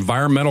some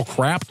environmental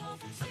crap.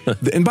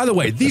 And by the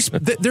way,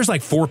 there's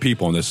like 4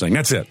 people in this thing.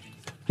 That's it.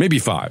 Maybe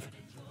 5.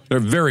 They're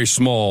a very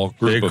small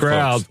group of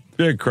folks.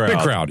 Big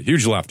crowd.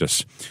 Huge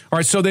leftists. All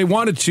right, so they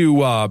wanted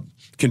to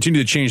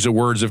continue to change the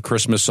words of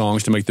Christmas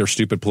songs to make their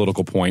stupid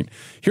political point.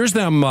 Here's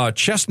them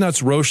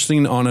chestnuts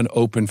roasting on an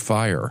open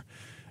fire.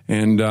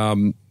 And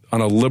on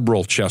a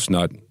liberal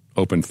chestnut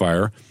open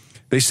fire,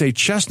 they say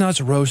chestnuts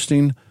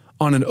roasting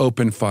on an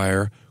open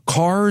fire,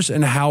 cars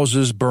and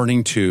houses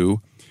burning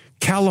too.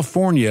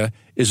 California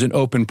is an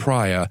open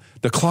pariah.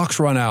 The clock's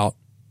run out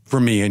for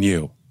me and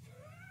you.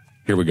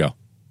 Here we go.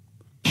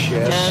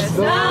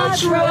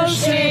 Chestnuts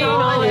roasting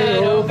on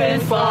an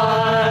open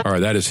fire. All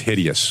right, that is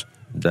hideous.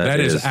 That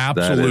is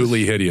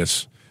absolutely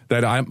hideous.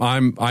 That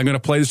I'm going to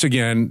play this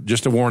again.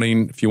 Just a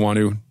warning, if you want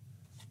to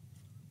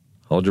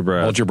hold your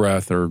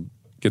breath, or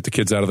get the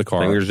kids out of the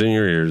car. Fingers in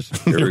your ears.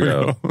 Here we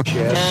go.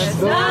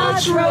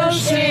 Chestnuts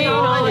roasting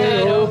on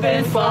an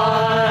open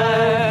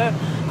fire.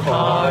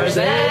 Cars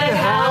and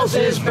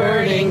houses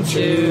burning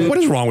too. What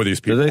is wrong with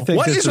these people? Do they think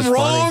what this is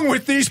wrong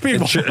with these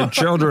people?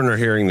 Children are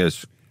hearing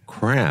this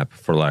crap,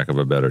 for lack of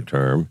a better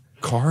term.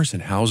 Cars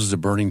and houses are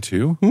burning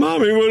too?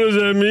 Mommy, what does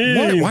that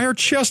mean? Why are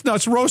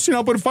chestnuts roasting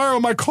up on fire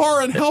when my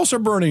car and house are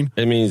burning?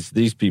 It means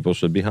these people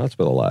should be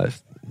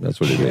hospitalized. That's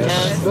what it means.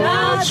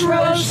 Chestnuts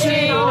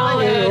roasting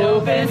on an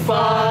open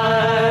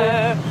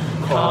fire.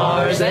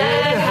 Cars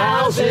and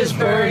houses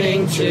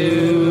burning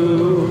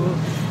too.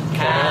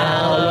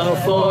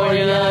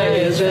 California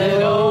is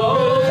an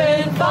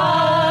open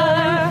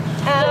fire.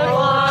 And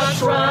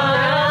clocks run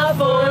out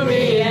for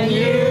me and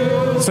you.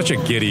 Such a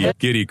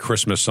giddy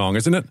Christmas song,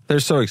 isn't it?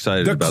 They're so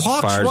excited about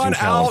the fires in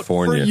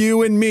California. Out for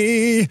you and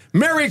me.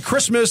 Merry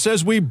Christmas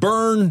as we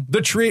burn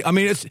the tree. I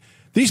mean,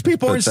 these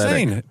people are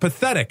insane.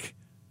 Pathetic.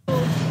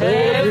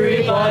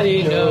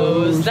 Everybody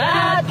knows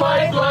that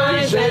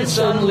pipelines and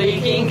some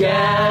leaking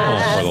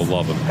gas For the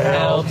love of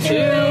help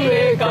to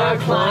make our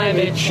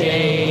climate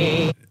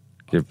change.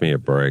 Give me a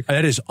break.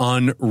 That is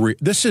unreal.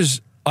 This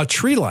is a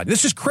tree light.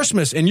 This is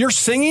Christmas, and you're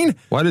singing?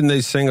 Why didn't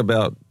they sing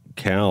about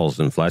cows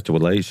and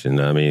flatulation?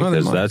 I mean,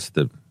 because that's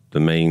the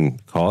main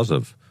cause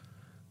of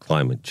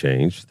climate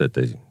change that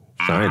the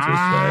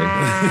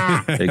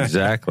scientists say.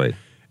 Exactly.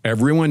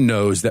 Everyone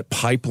knows that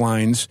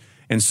pipelines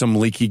and some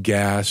leaky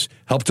gas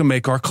help to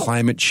make our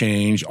climate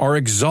change. Our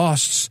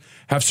exhausts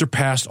have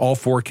surpassed all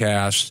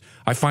forecasts.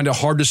 I find it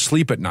hard to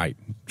sleep at night.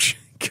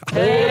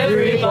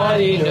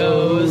 Everybody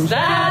knows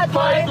that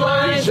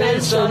pipelines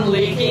and some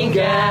leaking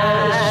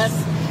gas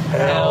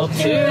help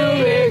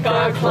to make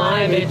our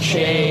climate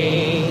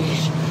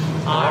change.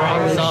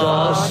 Our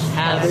exhausts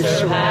have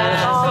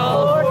surpassed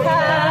all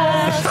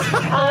forecasts.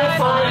 I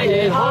find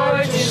it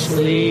hard to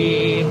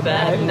sleep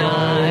at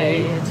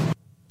night.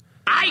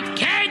 I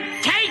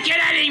can't take it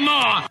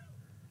anymore.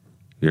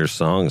 Your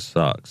song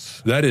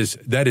sucks. That is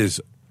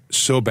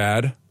so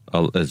bad.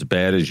 As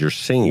bad as your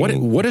singing.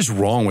 What is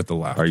wrong with the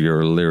left? Are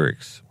your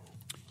lyrics?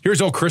 Here's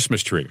old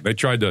Christmas tree. They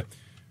tried to.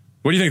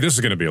 What do you think this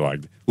is going to be like?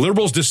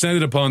 Liberals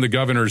descended upon the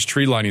governor's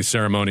tree lighting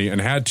ceremony and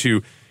had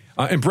to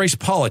embrace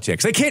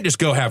politics. They can't just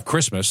go have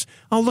Christmas.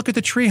 Oh, look at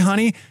the tree,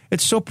 honey.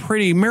 It's so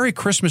pretty. Merry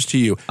Christmas to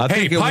you.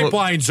 Hey,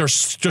 pipelines are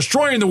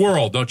destroying the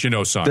world, don't you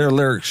know, son? Their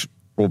lyrics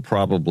will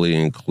probably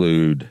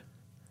include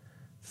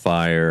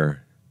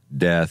fire,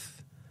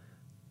 death,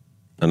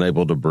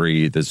 unable to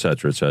breathe, et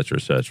cetera, et cetera,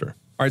 et cetera.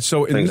 All right,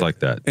 so things like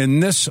that. In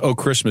this Oh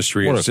Christmas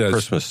Tree, what it says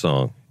Christmas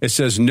song. It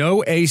says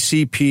no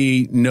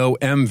ACP, no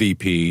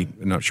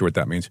MVP. I'm not sure what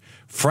that means.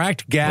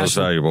 Fracked gas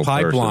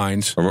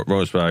pipelines.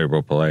 Most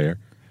valuable player.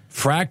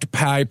 Fracked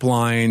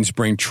pipelines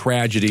bring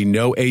tragedy.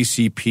 No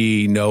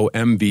ACP, no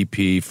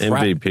MVP.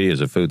 MVP is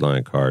a food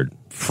line card.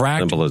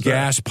 Fracked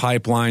gas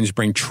pipelines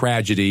bring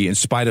tragedy. In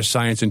spite of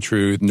science and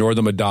truth,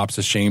 Northam adopts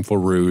a shameful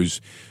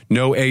ruse.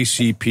 No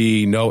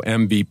ACP, no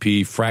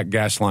MVP. Fracked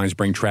gas lines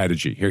bring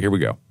tragedy. Here we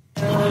go.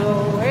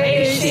 No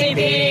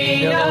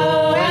ACP,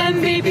 no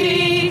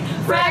MVP.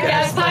 Frack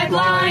gas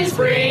pipelines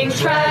bring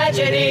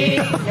tragedy.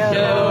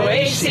 No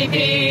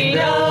ACP,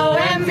 no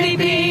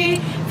MVP.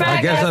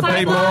 I guess I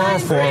pay more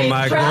for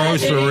my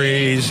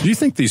groceries. Do you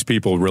think these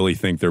people really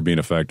think they're being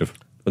effective?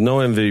 With no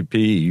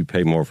MVP, you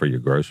pay more for your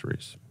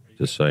groceries.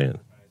 Just saying.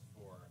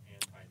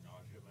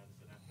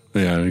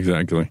 Yeah,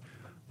 exactly.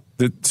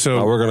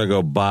 So we're going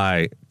to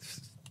buy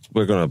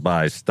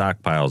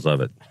stockpiles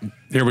of it.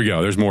 Here we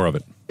go. There's more of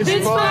it. In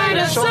spite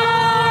of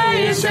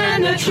science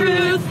and the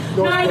truth,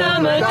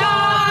 Northam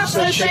adopts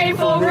a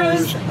shameful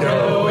ruse.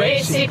 No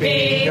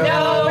HCP,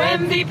 no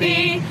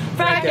MVP.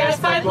 Frack gas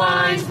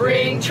pipelines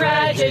bring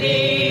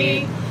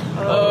tragedy.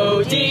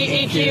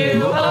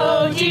 O-D-E-Q,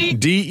 O-D.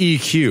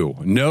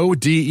 DEQ. No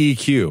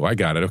DEQ. I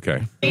got it.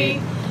 Okay.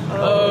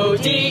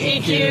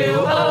 O-D-E-Q,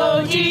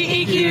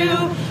 O-D-E-Q.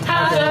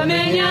 How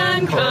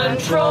Dominion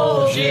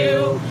controls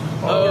you.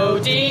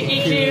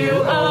 O-D-E-Q,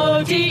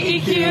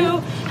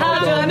 O-D-E-Q. How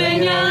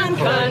Dominion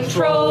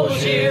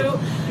controls you.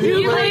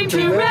 You claim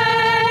to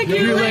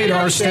regulate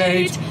our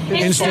state.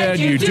 Instead,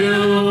 you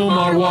doom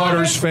our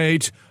water's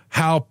fate.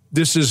 How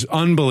this is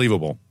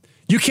unbelievable.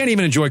 You can't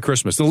even enjoy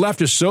Christmas. The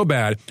left is so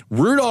bad.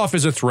 Rudolph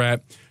is a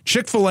threat.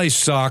 Chick-fil-A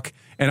suck.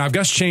 And I've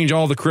got to change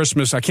all the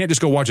Christmas. I can't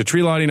just go watch a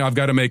tree lighting. I've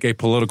got to make a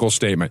political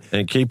statement.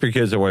 And keep your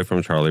kids away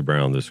from Charlie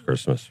Brown this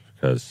Christmas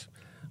because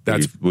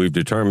we've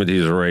determined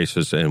he's a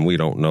racist and we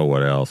don't know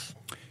what else.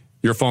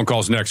 Your phone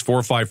call's next,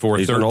 454-1366.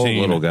 He's an old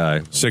little guy.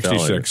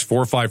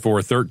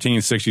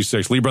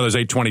 454-1366. Lee Brothers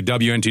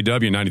 820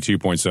 WNTW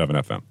 92.7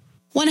 FM.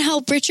 Want to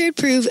help Richard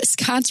prove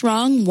Scott's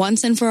wrong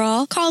once and for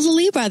all? Call the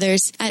Lee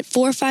Brothers at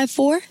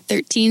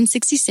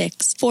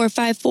 454-1366.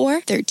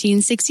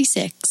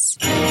 454-1366.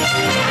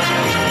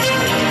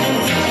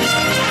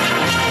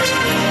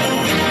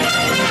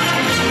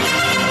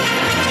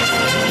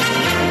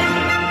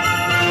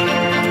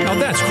 Now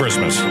that's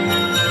Christmas.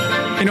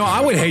 You know,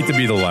 I would hate to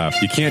be the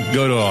left. You can't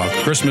go to a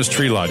Christmas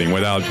tree lighting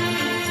without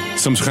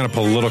some kind of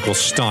political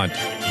stunt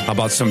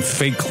about some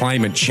fake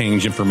climate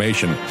change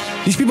information.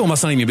 These people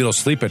must not even be able to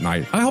sleep at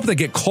night. I hope they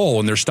get coal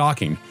in their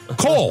stocking.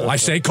 Coal, I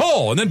say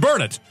coal, and then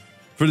burn it.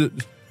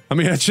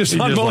 It's just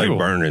unbelievable. Just like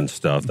burning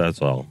stuff,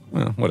 that's all.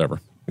 Well,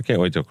 whatever. I can't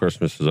wait till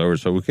Christmas is over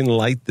so we can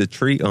light the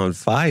tree on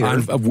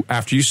fire.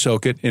 After you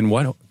soak it in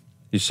what?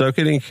 You soak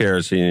it in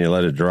kerosene and you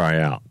let it dry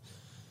out.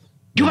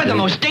 You are the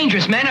most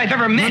dangerous man I've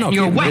ever met.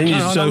 You're wet. Then you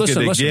soak it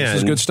again. Listen, this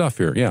is good stuff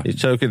here. Yeah. You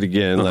soak it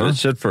again, let it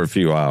sit for a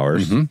few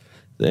hours. Mm-hmm.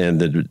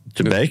 And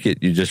to bake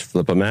it, you just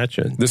flip a match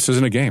in. This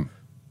isn't a game.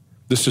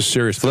 This is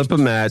serious. Flip a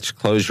match,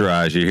 close your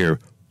eyes, you hear,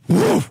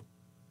 woof.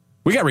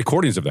 We got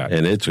recordings of that.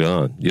 And it's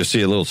gone. You'll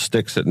see a little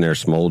stick sitting there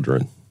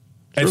smoldering.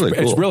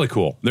 It's really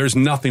cool. There's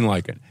nothing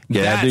like it.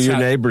 Yeah, do your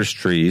neighbor's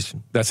trees.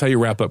 That's how you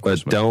wrap up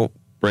Christmas. But don't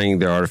bring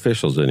the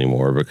artificials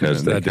anymore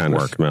because they kind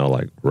of smell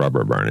like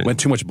rubber burning. Went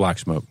too much black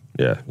smoke.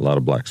 Yeah, a lot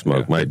of black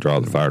smoke might draw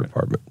the fire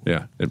department.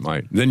 Yeah, it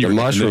might. The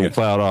mushroom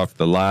cloud off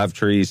the live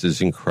trees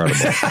is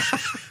incredible.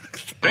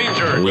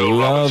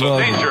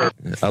 Danger,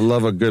 I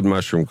love a good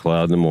mushroom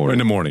cloud in the morning. In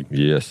the morning.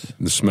 Yes.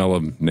 The smell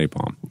of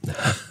napalm.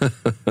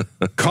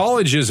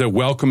 College is a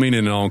welcoming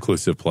and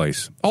all-inclusive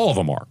place. All of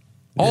them are.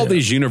 All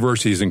these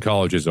universities and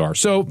colleges are.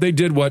 So they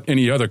did what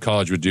any other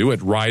college would do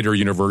at Rider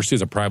University,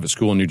 as a private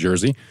school in New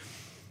Jersey.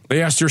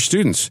 They asked their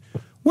students,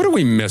 what are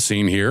we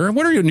missing here?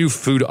 What are your new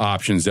food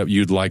options that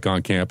you'd like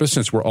on campus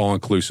since we're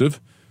all-inclusive?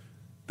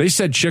 They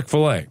said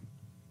Chick-fil-A.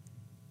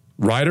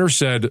 Rider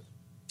said,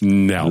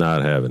 no.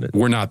 Not having it.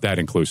 We're not that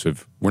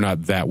inclusive. We're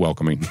not that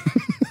welcoming.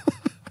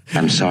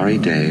 I'm sorry,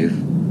 Dave.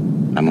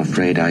 I'm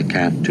afraid I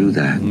can't do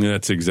that.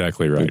 That's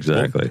exactly right.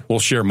 Exactly. We'll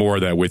share more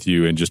of that with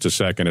you in just a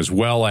second, as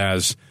well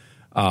as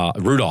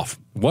Rudolph.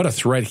 What a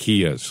threat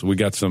he is. We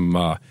got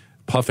some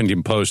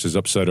Puffington Post is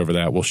upset over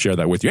that. We'll share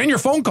that with you. And your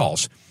phone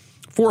calls.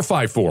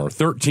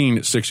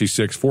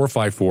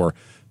 454-1366.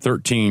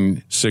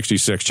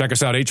 454-1366. Check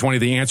us out,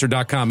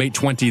 820theanswer.com,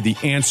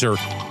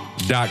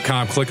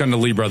 820theanswer.com. Click on the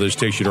Lee Brothers,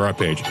 takes you to our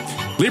page.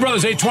 Lee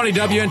Brothers,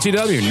 820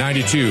 WNTW,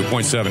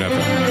 92.7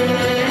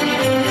 FM.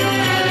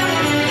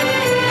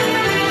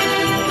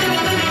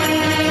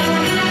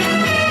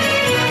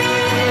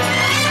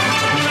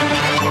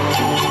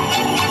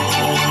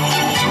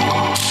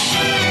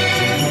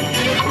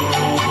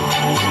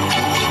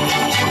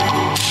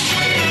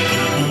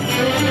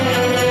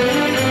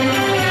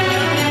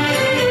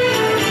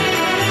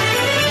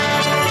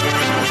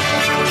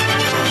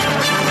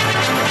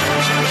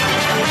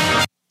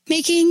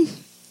 making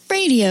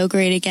radio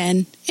great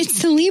again.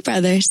 It's the Lee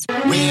Brothers. We're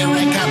a couple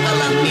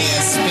of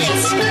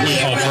misfits.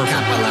 We're a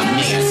couple of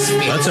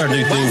misfits. That's our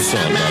new theme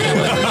song, by the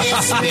way.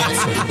 Misfits.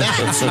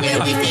 That's where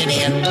we fit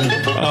in.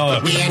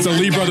 It's a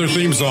Lee Brother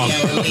theme song.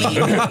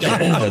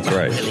 That's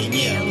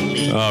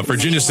right.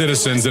 Virginia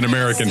citizens and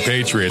American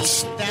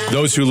patriots,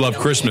 those who love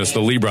Christmas,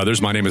 the Lee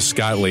Brothers. My name is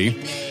Scott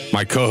Lee.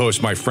 My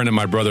co-host, my friend and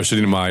my brother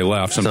sitting to my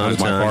left,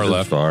 sometimes my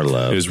far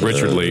left, is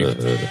Richard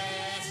Lee.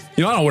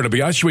 You know, I don't know where to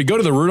be. Should we go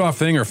to the Rudolph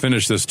thing or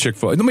finish this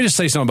Chick-fil-A? Let me just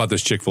say something about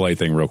this Chick-fil-A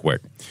thing real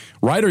quick.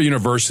 Rider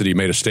University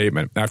made a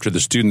statement after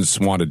the students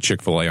wanted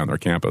Chick-fil-A on their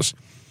campus.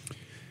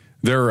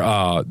 Their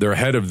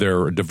head of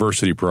their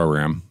diversity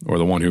program, or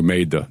the one who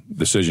made the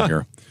decision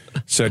here,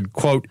 said,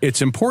 quote,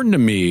 "It's important to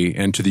me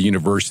and to the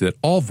university that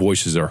all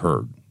voices are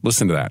heard."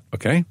 Listen to that,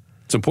 okay?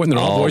 It's important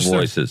that all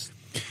voices.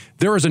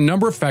 There is a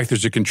number of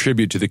factors that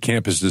contribute to the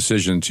campus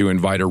decision to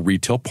invite a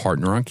retail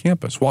partner on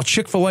campus. While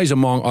Chick-fil-A is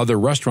among other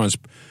restaurants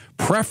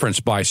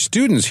preferenced by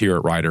students here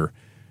at Rider,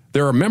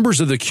 there are members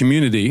of the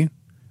community,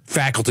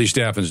 faculty,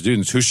 staff, and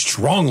students who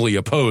strongly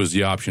oppose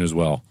the option as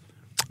well.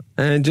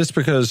 And just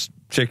because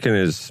chicken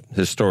is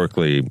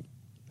historically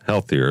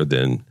healthier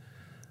than,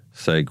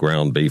 say,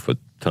 ground beef with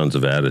tons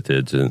of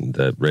additives and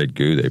that red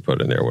goo they put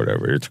in there,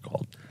 whatever it's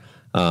called,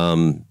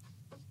 how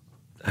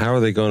are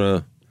they going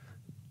to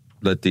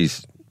let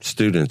these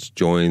students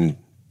join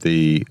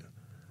the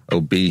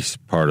obese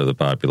part of the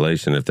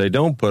population if they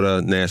don't put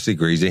a nasty,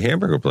 greasy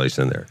hamburger place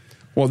in there?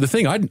 Well, the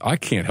thing I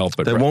can't help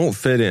but... They won't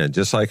fit in,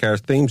 just like our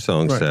theme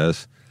song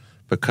says,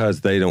 because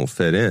they don't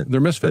fit in.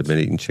 They're misfits. They've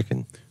been eating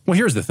chicken. Well,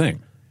 here's the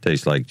thing.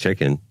 Tastes like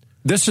chicken.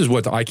 This is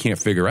what I can't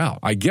figure out.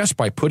 I guess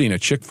by putting a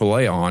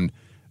Chick-fil-A on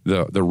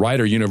the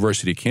Rider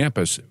University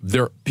campus,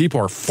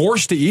 people are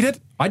forced to eat it?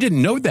 I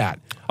didn't know that.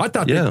 I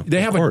thought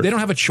they don't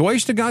have a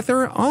choice to get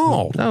there?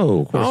 Oh.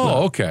 No, of course not.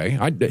 Oh,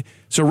 okay.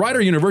 So Rider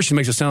University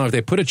makes it sound like if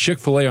they put a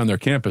Chick-fil-A on their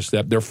campus,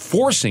 that they're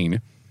forcing...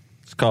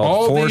 It's called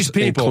all forced these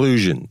people.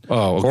 inclusion.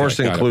 Oh, okay. Forced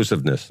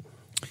inclusiveness.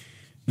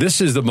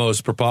 This is the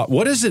most...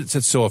 What is it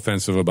that's so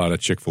offensive about a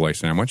Chick-fil-A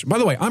sandwich? By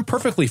the way, I'm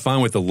perfectly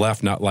fine with the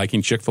left not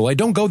liking Chick-fil-A.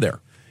 Don't go there.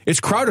 It's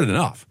crowded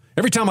enough.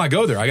 Every time I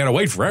go there, I got to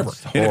wait forever.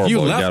 And if you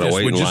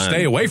leftists would just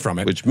stay away from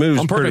it, which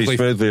moves pretty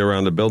smoothly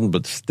around the building,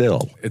 but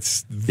still,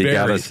 you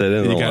got to sit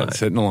in the line. You got to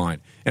sit in the line.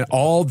 And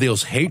all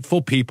those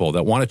hateful people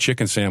that want a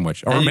chicken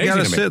sandwich are amazing to me. You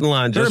got to sit in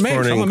line just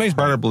for an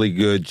incredibly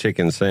good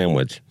chicken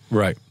sandwich.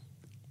 Right.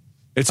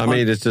 It's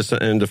just,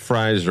 and the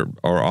fries are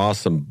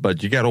awesome,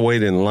 but you got to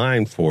wait in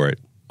line for it.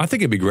 I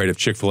think it'd be great if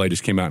Chick-fil-A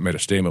just came out and made a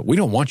statement. We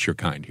don't want your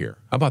kind here.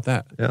 How about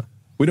that? Yeah.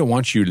 We don't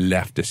want you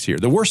leftists here.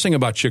 The worst thing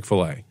about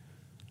Chick-fil-A,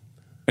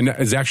 and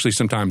is actually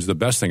sometimes the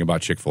best thing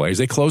about Chick-fil-A, is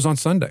they close on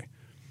Sunday.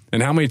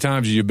 And how many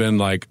times have you been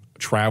like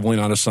traveling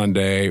on a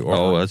Sunday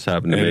or that's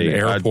happened to in me. An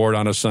airport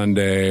on a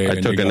Sunday?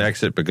 I took an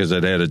exit because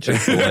it had a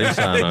Chick-fil-A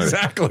sign on it.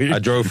 Exactly. I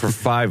drove for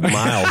 5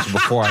 miles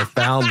before I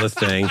found the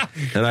thing,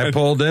 and I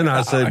pulled in.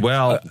 I said,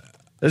 well,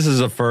 this is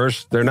a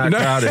first. They're not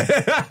crowded.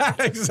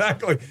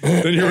 Exactly.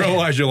 Then you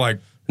realize you're like,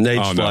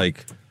 Nate's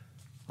like,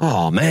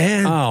 oh,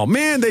 man. Oh,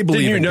 man, they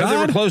believe in God. Did you know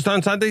they were closed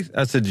on Sunday?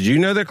 I said, did you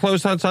know they're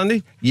closed on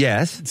Sunday?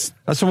 Yes.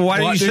 I said, well, why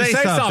didn't you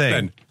say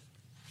something?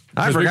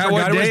 I forgot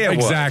what day it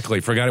was.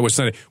 Exactly. Forgot it was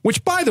Sunday.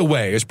 Which, by the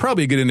way, is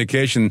probably a good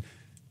indication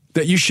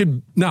that you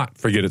should not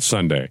forget it's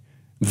Sunday.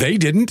 They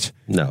didn't.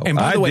 No. And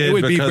by the way, it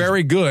would be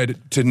very good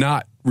to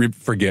not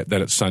forget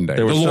that it's Sunday.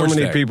 There were so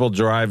many people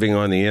driving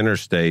on the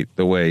interstate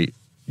the way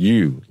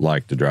you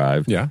like to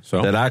drive,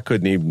 that I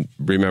couldn't even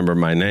remember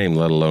my name,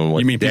 let alone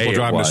what day it was. You mean people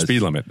driving the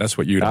speed limit? That's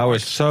what you. I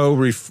was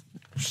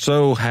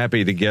so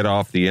happy to get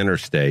off the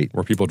interstate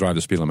where people drive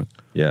the speed limit.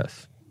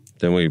 Yes.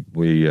 Then we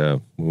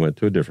went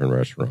to a different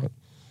restaurant.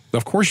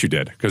 Of course you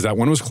did, because that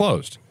one was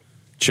closed.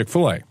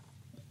 Chick-fil-A,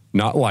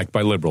 not liked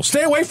by liberals.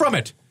 Stay away from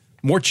it.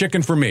 More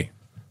chicken for me.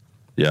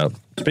 Yeah.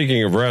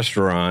 Speaking of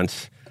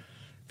restaurants.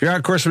 If you're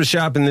out Christmas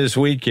shopping this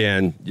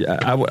weekend,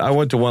 I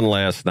went to one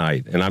last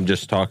night, and I'm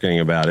just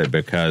talking about it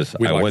because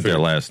I went there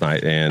last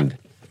night, and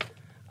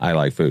I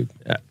like food.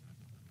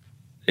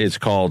 It's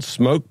called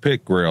Smoke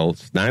Pit Grill.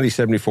 It's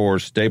 9074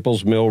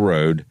 Staples Mill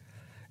Road,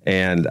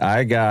 and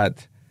I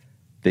got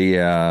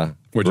the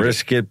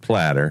brisket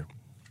platter.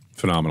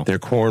 Phenomenal. Their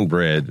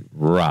cornbread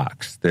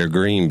rocks. Their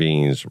green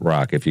beans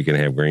rock, if you can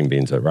have green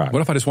beans that rock.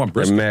 What if I just want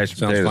brisket?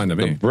 Sounds fine to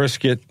me. The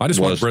brisket I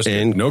just want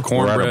brisket. No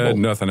cornbread,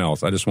 nothing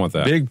else. I just want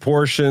that. Big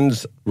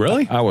portions.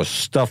 Really? I was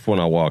stuffed when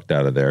I walked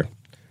out of there.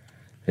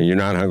 And you're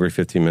not hungry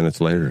 15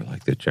 minutes later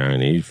like the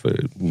Chinese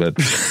food. But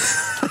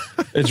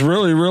it's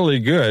really, really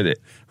good.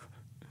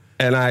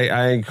 And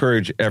I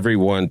encourage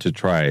everyone to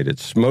try it.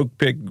 It's Smoke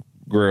Pit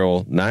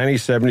Grill,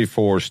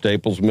 9074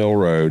 Staples Mill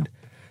Road.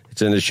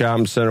 It's in the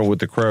shopping center with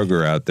the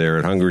Kroger out there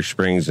at Hungry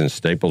Springs and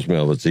Staples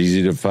Mill. It's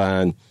easy to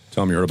find.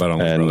 Tell me you heard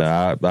about it. And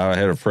I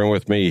had a friend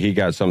with me. He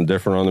got something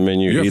different on the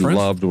menu. He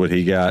loved what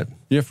he got.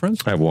 You have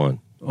friends? I have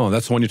one. Oh,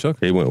 that's the one you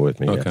took? He went with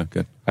me. Okay,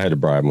 good. I had to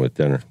bribe him with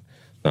dinner.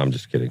 No, I'm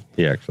just kidding.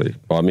 He actually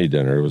bought me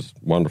dinner. It was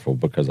wonderful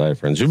because I have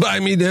friends who buy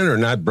me dinner,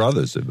 not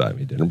brothers that buy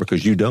me dinner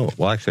because you don't.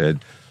 Well, actually,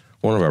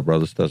 One of our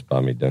brothers does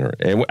buy me dinner.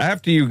 And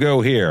after you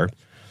go here,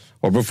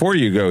 or before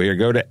you go here,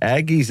 go to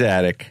Aggie's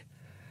Attic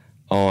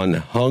on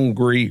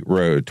Hungry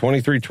Road.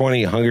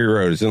 2320 Hungry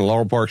Road. It's in the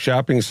Laurel Park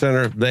Shopping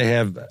Center. They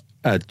have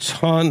a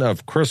ton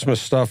of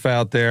Christmas stuff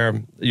out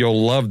there.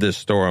 You'll love this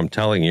store, I'm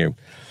telling you.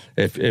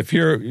 If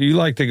you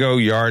like to go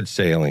yard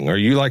sailing or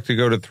you like to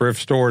go to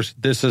thrift stores,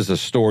 this is a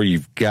store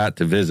you've got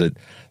to visit.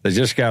 They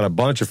just got a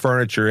bunch of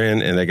furniture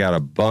in, and they got a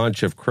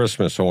bunch of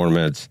Christmas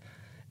ornaments,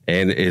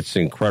 and it's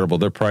incredible.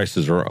 Their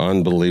prices are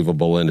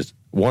unbelievable, and it's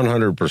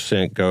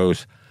 100%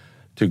 goes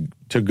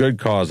to good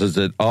causes.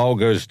 It all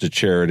goes to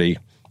charity.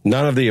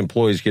 None of the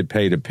employees get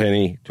paid a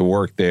penny to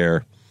work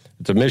there.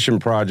 It's a mission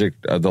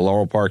project of the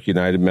Laurel Park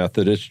United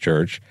Methodist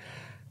Church.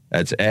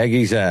 That's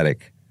Aggie's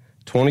Attic,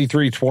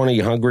 2320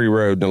 Hungry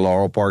Road in the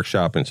Laurel Park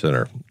Shopping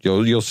Center.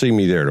 You'll see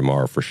me there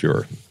tomorrow for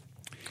sure.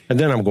 And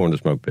then I'm going to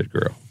Smoke Pit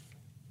Grill.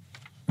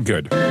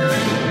 Good.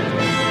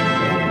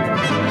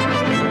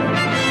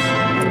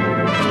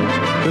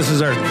 This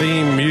is our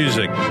theme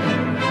music.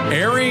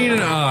 Airing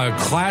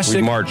classic.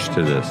 We marched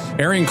to this.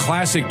 Airing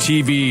classic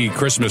TV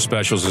Christmas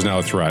specials is now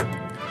a threat.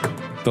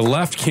 The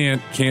left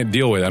can't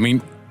deal with it. I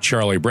mean,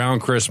 Charlie Brown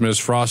Christmas,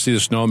 Frosty the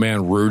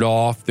Snowman,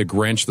 Rudolph, The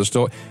Grinch, the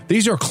Story.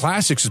 These are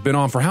classics. It's been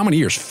on for how many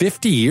years?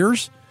 50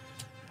 years?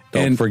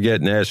 Don't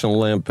forget National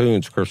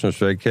Lampoon's Christmas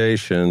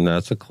Vacation.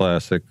 That's a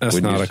classic. That's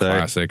not a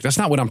classic. That's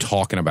not what I'm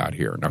talking about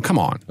here. Now, come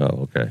on.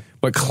 Oh, okay.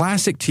 But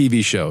classic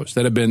TV shows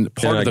that have been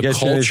part of the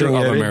culture of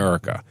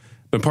America.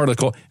 Been part of the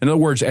culture. In other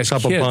words, as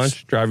kids.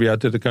 Punch, drive you out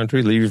to the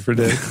country, leave you for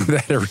dead.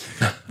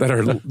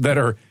 that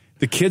are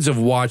the kids have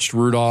watched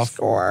Rudolph.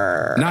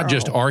 Squirrel. Not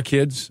just our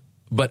kids,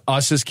 but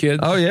us as kids.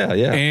 Oh, yeah.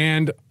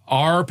 And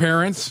our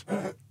parents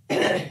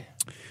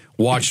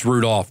watched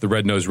Rudolph the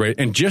Red-Nosed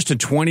Reindeer. And just in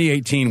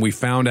 2018, we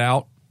found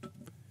out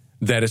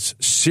that it's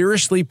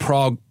seriously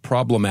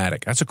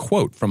problematic. That's a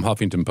quote from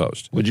Huffington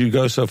Post. Would you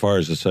go so far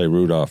as to say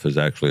Rudolph is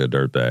actually a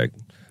dirtbag?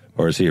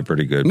 Or is he a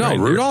pretty good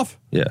reindeer? Rudolph?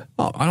 Yeah.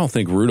 Oh, I don't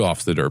think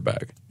Rudolph's the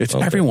dirtbag. It's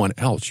everyone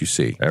else you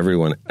see.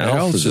 Everyone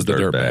else is the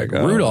dirtbag.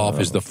 Rudolph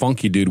is the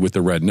funky dude with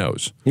the red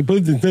nose. He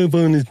puts his stuff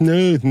on his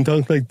nose and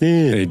talks like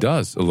that. He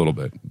does, a little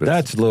bit. But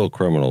that's a little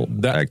criminal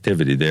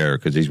activity there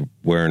because he's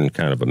wearing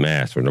kind of a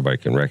mask where nobody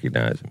can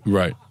recognize him.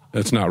 Right.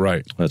 That's not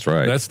right. That's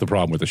right. That's the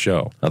problem with the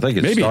show. I think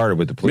it started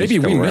with the police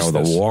coming around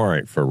with a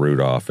warrant for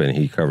Rudolph, and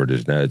he covered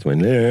his nose.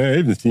 Went, I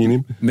haven't seen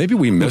him. Maybe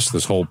we missed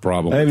this whole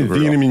problem. I haven't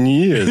seen him in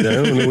years. I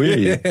don't know where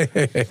he is.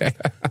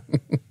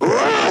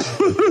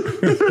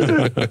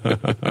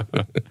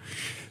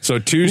 So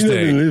Tuesday, he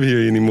doesn't live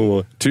here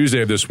anymore.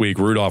 Tuesday of this week,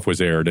 Rudolph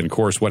was aired, and of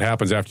course, what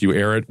happens after you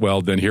air it?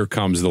 Well, then here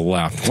comes the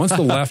left. Once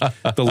the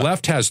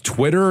left has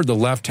Twitter, the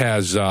left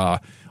has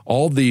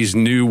all these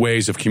new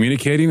ways of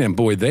communicating, and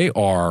boy,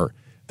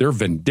 they're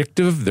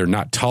vindictive. They're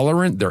not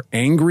tolerant. They're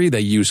angry.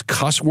 They use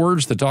cuss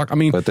words to talk. I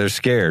mean, but they're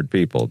scared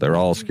people. They're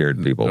all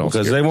scared people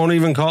because they won't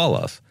even call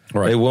us.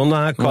 Right. They will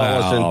not call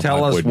us and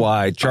tell us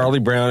why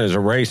Charlie Brown is a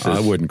racist. I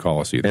wouldn't call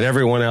us either. And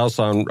everyone else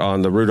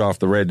on the Rudolph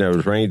the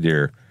Red-Nosed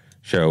Reindeer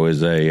show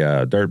is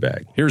a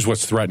dirtbag. Here's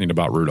what's threatening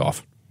about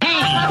Rudolph.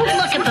 Hey,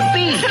 look at the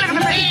beast. Look at the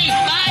beast.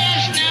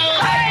 Fire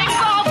snow. Hey,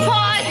 stop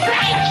calling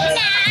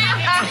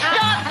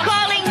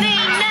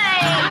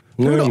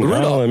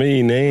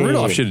me names.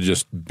 Rudolph should have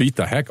just beat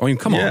the heck. I mean,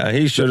 come on. Yeah,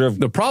 he should have.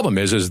 The problem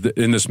is that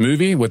in this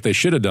movie, what they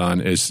should have done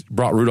is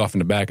brought Rudolph in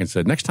the back and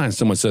said, next time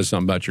someone says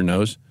something about your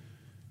nose,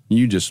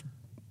 you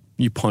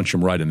punch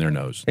them right in their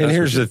nose. And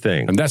here's the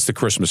thing. And that's the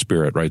Christmas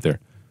spirit right there.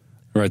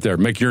 Right there.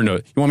 Make your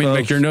nose. You want me to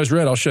make your nose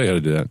red? I'll show you how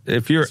to do that.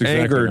 If you're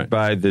angered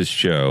by this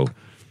show,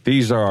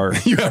 these are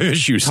you have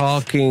issues.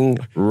 Talking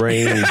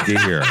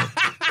reindeer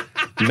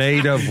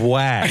made of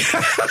wax.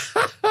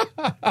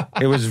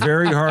 It was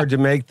very hard to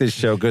make this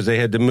show because they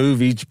had to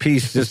move each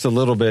piece just a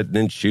little bit and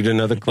then shoot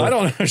another clip. I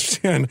don't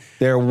understand.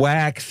 They're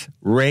wax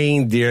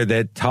reindeer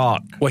that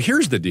talk. Well,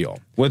 here's the deal.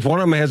 With one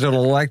of them has an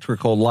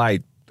electrical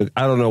light.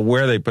 I don't know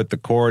where they put the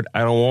cord.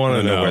 I don't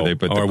want to know where they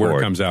put the cord. Or where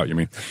it comes out, you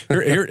mean.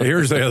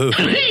 Here's the other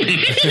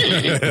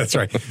thing. That's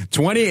right.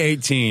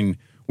 2018,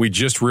 we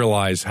just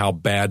realized how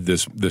bad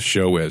this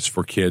show is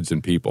for kids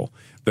and people.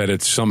 That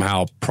it's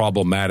somehow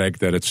problematic,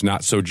 that it's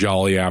not so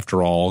jolly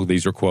after all.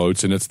 These are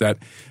quotes. And it's that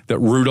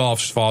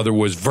Rudolph's father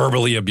was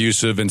verbally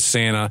abusive and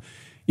Santa.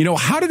 You know,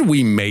 how did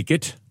we make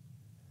it?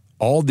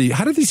 How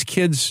did these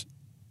kids,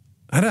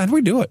 how did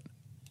we do it?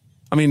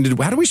 I mean,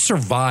 how do we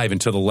survive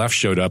until the left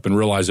showed up and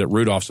realized that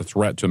Rudolph's a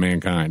threat to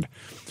mankind?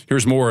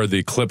 Here's more of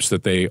the clips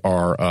that they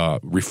are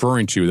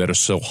referring to that are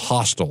so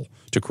hostile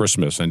to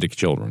Christmas and to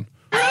children.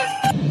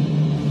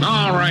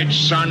 All right,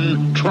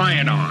 son, try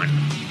it on.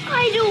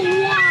 I don't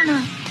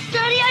wanna.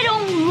 Daddy, I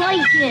don't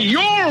like it.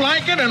 You'll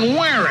like it and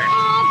wear it.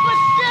 Oh, but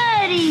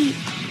Daddy.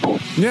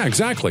 Yeah,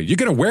 exactly. You're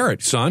going to wear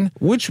it, son.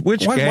 Which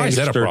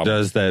gangster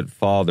does that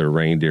father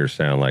reindeer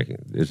sound like?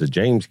 Is it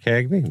James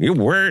Cagney? You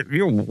wear it.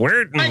 You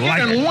wear it and Make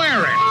like it and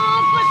wear it.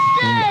 Oh, but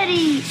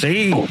Daddy.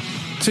 See,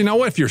 now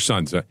what if your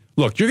son's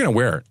look, you're going to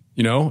wear it.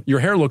 You know, your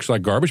hair looks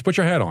like garbage. Put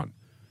your hat on.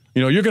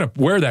 You know, you're going to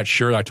wear that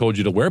shirt I told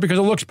you to wear because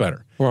it looks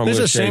better. Well, These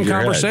are the same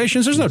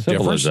conversations. There's no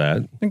difference.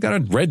 That. You got a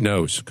red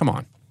nose. Come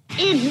on.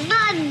 It's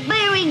not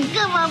very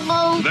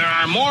comfortable. There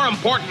are more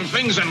important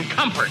things than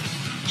comfort.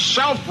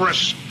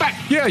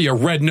 Self-respect. Yeah, you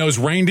red-nosed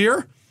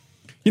reindeer.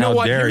 You know How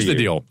what? dare Here's the you.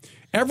 deal.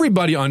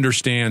 Everybody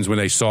understands when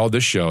they saw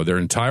this show their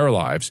entire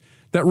lives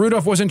that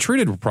Rudolph wasn't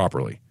treated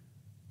properly.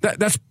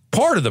 That's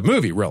part of the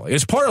movie, really.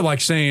 It's part of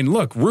like saying,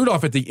 look,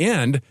 Rudolph at the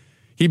end,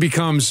 he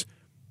becomes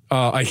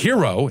a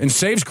hero and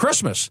saves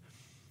Christmas.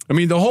 I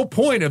mean, the whole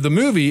point of the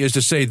movie is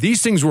to say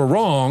these things were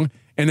wrong,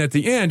 and at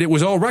the end, it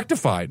was all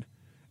rectified.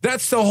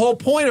 That's the whole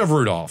point of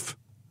Rudolph.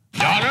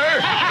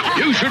 Donner,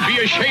 you should be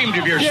ashamed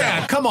of yourself.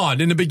 Yeah, come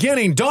on. In the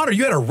beginning, Donner,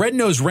 you had a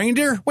red-nosed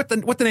reindeer? What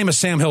the name of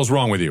Sam Hill's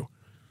wrong with you?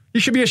 You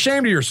should be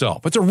ashamed of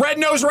yourself. It's a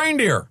red-nosed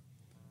reindeer.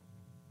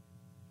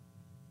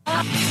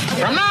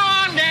 From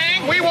now on,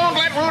 gang, we won't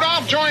let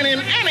Rudolph join in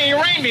any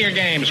reindeer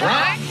games,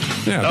 right?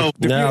 Yeah.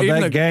 Now,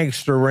 that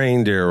gangster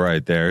reindeer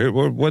right there,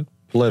 what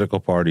political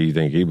party do you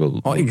think he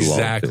belongs to?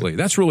 Exactly.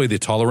 That's really the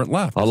tolerant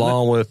left.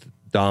 Along with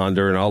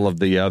Donder and all of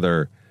the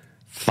other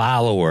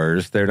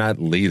followers. They're not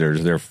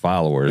leaders, they're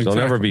followers. Exactly.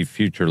 They'll never be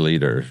future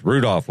leaders.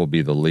 Rudolph will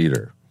be the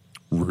leader.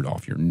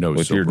 Rudolph, your nose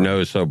with so your bright.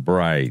 nose so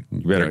bright.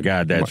 You better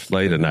guide that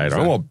sleigh tonight, or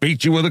I'm going to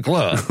beat you with a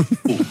club.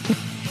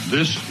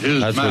 This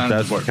is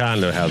That's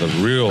kind of how the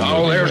real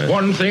Now, movie there's went.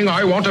 one thing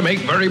I want to make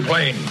very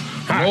plain.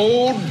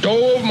 No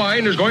doe of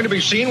mine is going to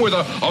be seen with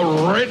a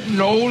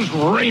red-nosed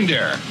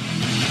reindeer.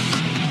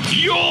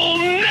 You'll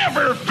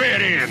never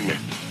fit in.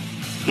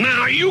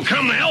 Now, you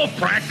come to health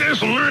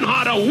practice and learn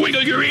how to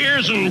wiggle your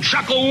ears and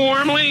chuckle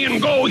warmly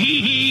and go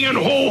hee-hee and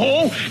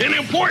ho-ho and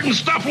important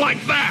stuff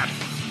like that.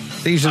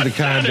 These are the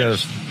kind of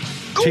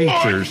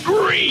teachers.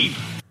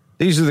 Grief.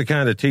 These are the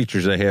kind of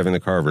teachers they have in the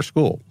Carver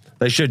School.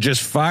 They should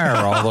just fire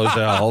all those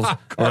elves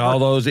and all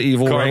those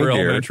evil Carver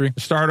reindeer. Elementary.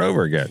 Start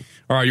over again.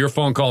 All right, your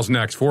phone call's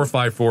next.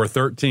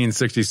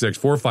 454-1366.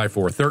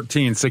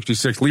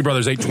 454-1366. Lee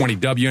Brothers 820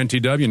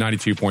 WNTW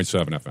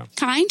 92.7 FM.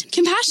 Kind,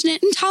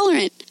 compassionate, and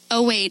tolerant.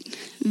 Oh, wait,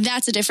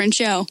 that's a different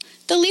show.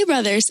 The Lee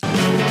Brothers.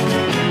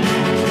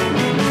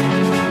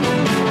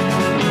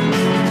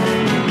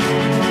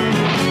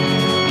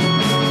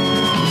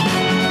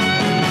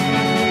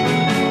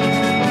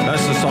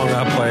 That's the song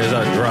I play as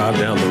I drive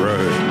down the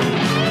road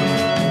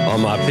on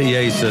my PA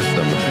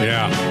system.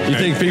 Yeah. You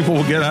think people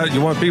will get out?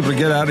 You want people to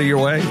get out of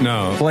your way?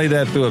 No. Play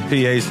that through a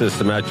PA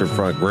system at your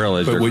front grill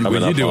as But you're when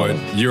coming you up do on it,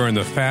 them. you're in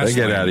the fast They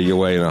get lane. out of your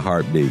way in a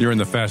heartbeat. You're in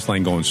the fast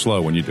lane going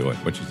slow when you do it,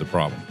 which is the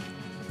problem.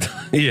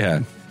 Yeah.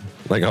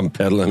 Like I'm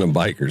pedaling a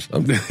bike or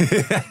something.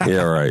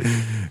 Yeah, right.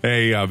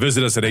 Hey,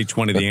 visit us at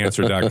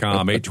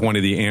 820theanswer.com,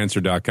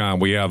 820theanswer.com.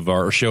 We have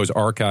our shows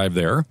archived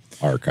there.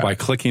 By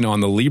clicking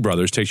on the Lee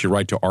Brothers, takes you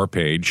right to our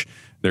page.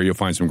 There you'll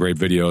find some great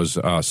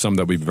videos, some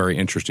that will be very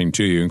interesting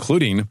to you,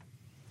 including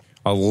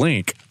a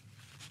link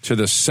to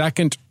the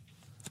secondvote.com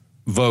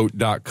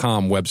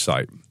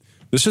website.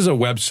 This is a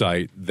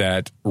website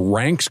that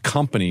ranks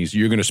companies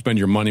you're going to spend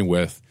your money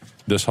with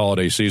this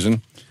holiday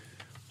season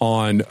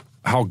on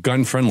how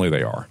gun-friendly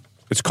they are.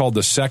 It's called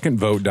the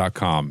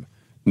secondvote.com,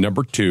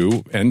 number 2,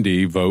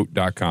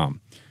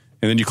 ndvote.com.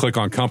 And then you click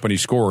on company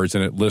scores,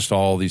 and it lists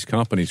all these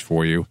companies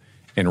for you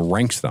and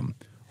ranks them.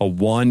 A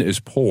 1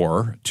 is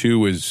poor,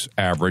 2 is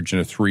average,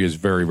 and a 3 is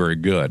very, very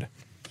good.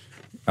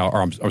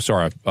 I'm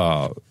sorry,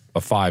 a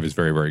 5 is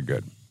very, very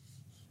good.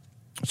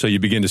 So you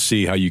begin to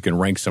see how you can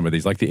rank some of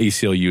these. Like the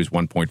ACLU is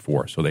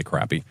 1.4, so they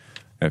crappy,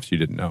 if you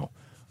didn't know.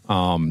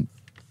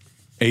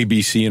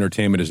 ABC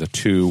Entertainment is a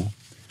 2.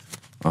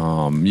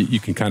 You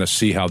can kind of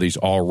see how these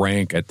all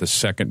rank at the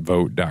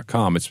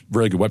secondvote.com. It's a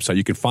very good website.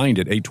 You can find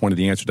it,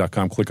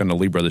 820theanswer.com. Click on the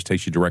Lee Brothers.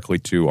 Takes you directly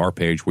to our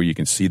page where you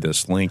can see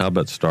this link. How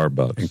about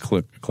Starbucks? And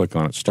click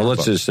on it. Starbucks. Well,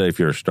 let's just say if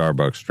you're a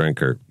Starbucks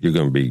drinker, you're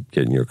going to be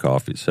getting your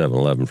coffee at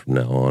 7-Eleven from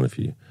now on.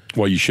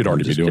 Well, you should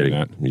already be doing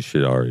that. You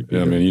should already be I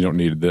doing mean, you don't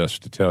need this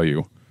to tell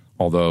you.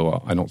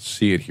 Although I don't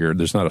see it here.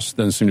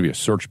 Doesn't seem to be a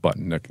search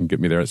button that can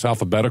get me there. It's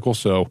alphabetical,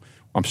 so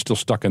I'm still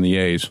stuck in the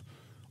A's.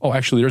 Oh,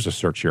 actually, there's a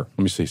search here. Let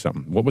me see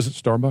something. What was it,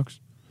 Starbucks?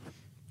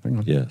 Hang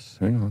on. Yes.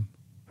 Hang on. How do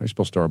you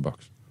spell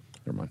Starbucks?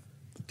 Never mind.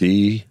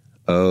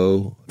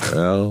 DOL.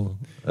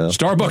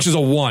 Starbucks is a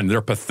 1.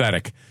 They're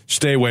pathetic.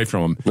 Stay away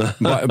from them.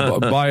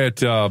 Buy at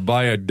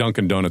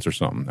Dunkin' Donuts or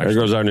something. There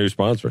goes our new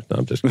sponsor. No,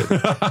 I'm just kidding.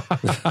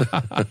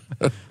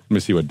 Let me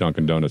see what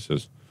Dunkin' Donuts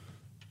is.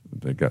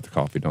 They got the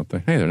coffee, don't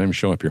they? Hey, their name's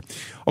showing up here.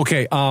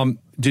 Okay.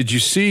 Did you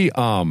see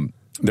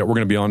that we're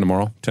going to be on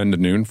tomorrow, 10 to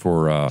noon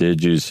for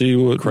Did you see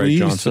what Craig we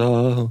Johnson?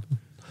 saw?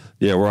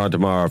 Yeah, we're on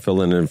tomorrow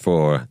filling in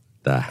for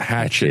the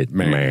Hatchet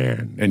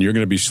Man. And you're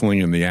going to be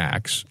slinging the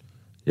axe.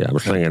 Yeah, I'm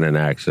slinging an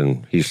axe,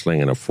 and he's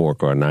slinging a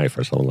fork or a knife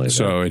or something like that.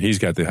 So, and he's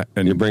got the...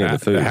 And you're bringing the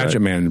food, the Hatchet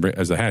right? Man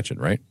as the hatchet,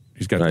 right?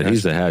 He's got Right,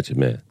 he's the Hatchet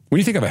Man. When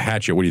you think of a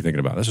hatchet, what are you thinking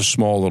about? That's a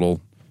small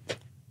little...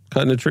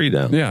 Cutting a tree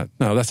down. Yeah,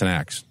 no, that's an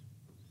axe.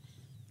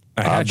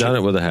 I've done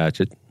it with a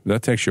hatchet.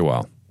 That takes you a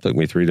while. Took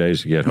me 3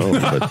 days to get home,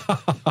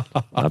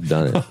 but I've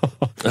done it.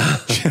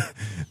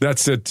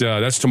 That's it.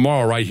 That's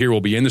tomorrow right here.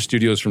 We'll be in the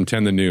studios from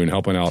 10 to noon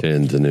helping out.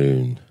 10 to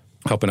noon.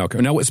 helping out.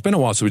 Now, it's been a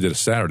while since we did a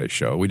Saturday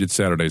show. We did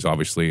Saturdays,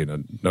 obviously, in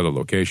another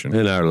location.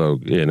 In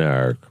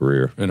our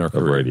career of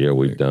radio,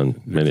 we've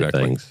done many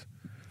things.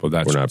 Well,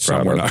 that's we're not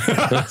proud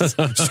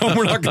of. Some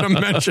we're not going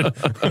to mention.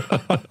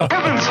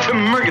 Heavens to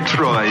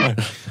Murgatroyd.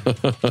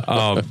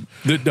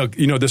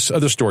 This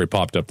other story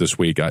popped up this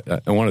week. I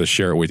wanted to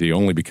share it with you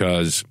only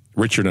because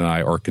Richard and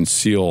I are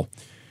concealed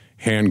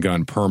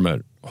handgun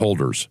permit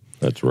holders.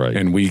 That's right.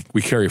 And we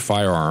carry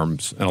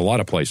firearms in a lot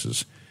of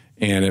places.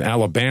 And in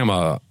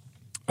Alabama,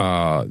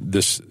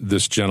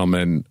 this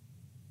gentleman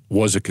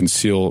was a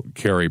concealed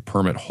carry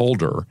permit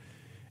holder,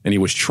 and he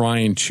was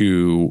trying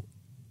to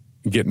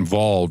get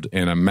involved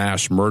in a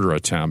mass murder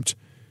attempt,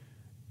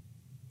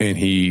 and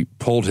he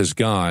pulled his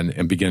gun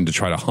and began to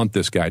try to hunt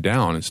this guy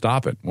down and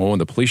stop it. Well, when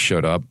the police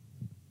showed up,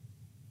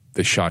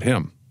 they shot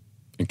him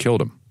and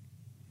killed him.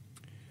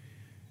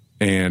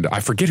 And I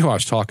forget who I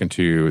was talking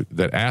to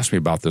that asked me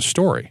about this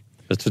story.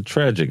 It's a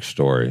tragic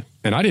story.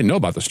 And I didn't know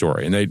about the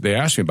story. And they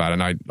asked me about it,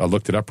 and I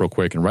looked it up real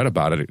quick and read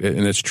about it.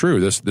 And it's true.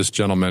 This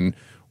gentleman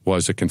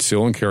was a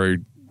conceal and carry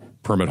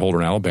permit holder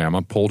in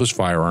Alabama, pulled his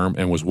firearm,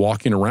 and was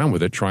walking around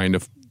with it trying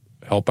to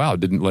help out.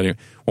 Didn't let him.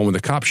 Well, when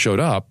the cops showed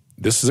up,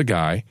 this is a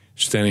guy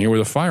standing here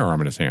with a firearm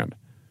in his hand.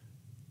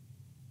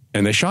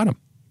 And they shot him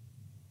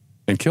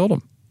and killed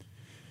him.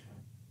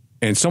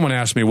 And someone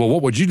asked me, well,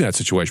 what would you do in that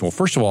situation? Well,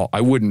 first of all, I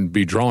wouldn't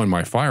be drawing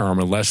my firearm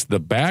unless the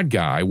bad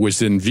guy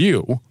was in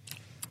view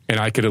and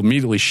I could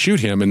immediately shoot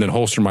him and then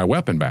holster my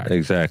weapon back.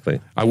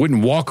 Exactly. I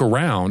wouldn't walk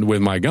around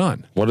with my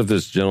gun. What if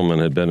this gentleman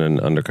had been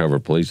an undercover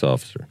police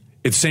officer?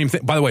 It's the same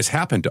thing. By the way, it's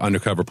happened to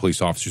undercover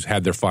police officers who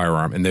had their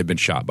firearm and they've been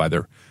shot by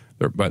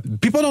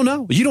but people don't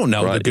know. You don't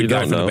know the good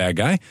guy from the bad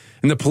guy.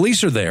 And the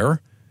police are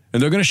there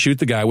and they're going to shoot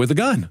the guy with the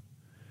gun.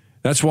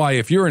 That's why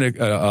if you're in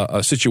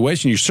a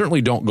situation, you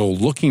certainly don't go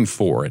looking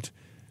for it.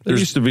 There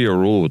used to be a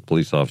rule with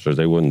police officers.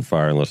 They wouldn't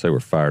fire unless they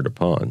were fired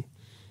upon.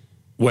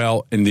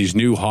 Well, in these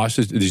new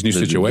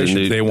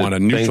situations, they want to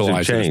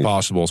neutralize it as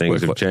possible.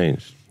 Things have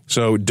changed.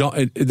 So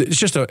it's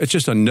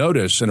just a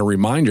notice and a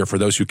reminder for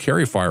those who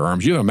carry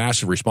firearms. You have a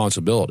massive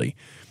responsibility.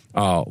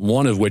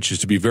 One of which is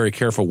to be very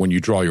careful when you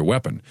draw your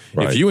weapon.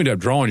 Right. If you end up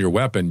drawing your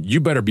weapon, you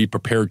better be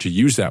prepared to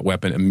use that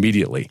weapon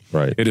immediately.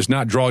 Right. It is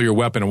not draw your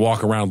weapon and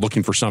walk around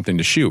looking for something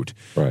to shoot.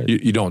 Right.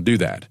 You don't do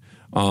that.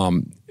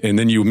 And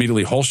then you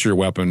immediately holster your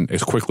weapon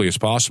as quickly as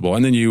possible.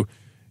 And then you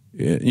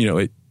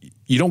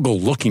don't go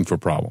looking for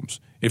problems.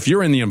 If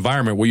you're in the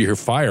environment where you hear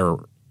fire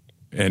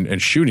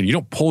and shooting, you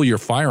don't pull your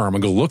firearm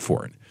and go look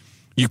for it.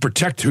 You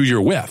protect who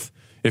you're with.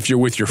 If you're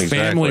with your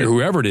family or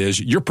whoever it is,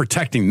 you're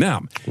protecting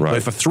them. Right. But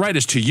if a threat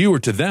is to you or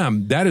to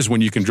them, that is when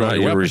you can draw your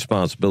weapon. It's not your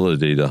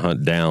responsibility to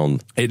hunt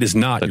down. It is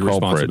not your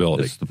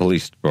responsibility. It's the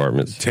police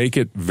department's. Take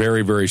it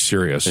very, very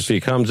serious. If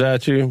he comes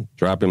at you,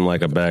 drop him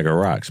like a bag of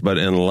rocks. But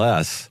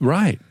unless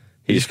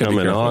he's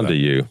coming on to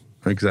you.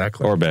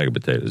 Exactly. Or a bag of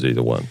potatoes,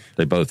 either one.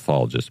 They both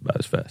fall just about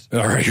as fast.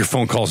 All right, your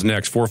phone call's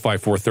next,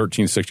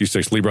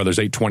 454-1366. Lee Brothers,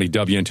 820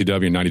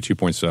 WNTW,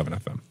 92.7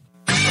 FM.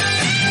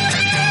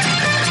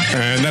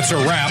 And that's a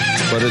wrap.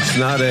 But it's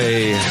not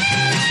a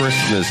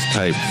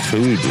Christmas-type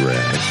food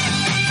wrap.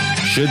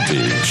 Should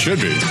be.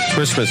 Should be.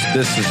 Christmas,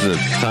 this is the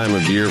time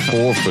of year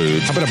for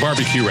food. How about a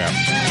barbecue wrap?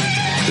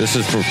 This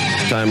is for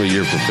time of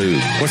year for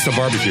food. What's the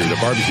barbecue? The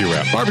barbecue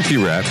wrap.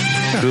 Barbecue wrap.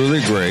 Yeah.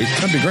 Truly great.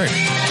 That'd be great.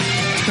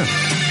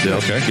 Yeah.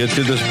 Okay. Get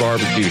to this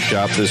barbecue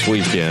shop this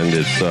weekend.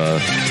 It's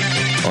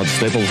on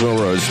Staples Mill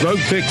Road. Smoke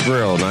Pit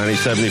Grill,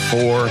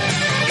 9074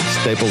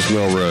 Staples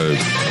Mill Road.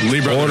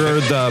 Order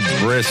the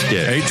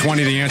brisket.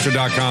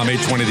 820theanswer.com,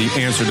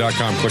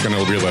 820theanswer.com. Click on the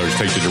Lee Brothers.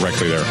 Takes you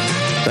directly there.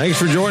 Thanks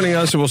for joining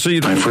us, and we'll see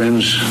you. My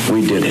friends,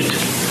 we did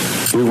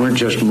it. We weren't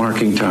just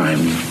marking time.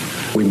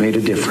 We made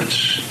a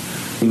difference.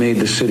 We made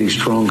the city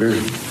stronger.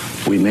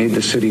 We made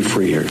the city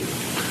freer.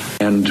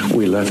 And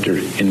we left her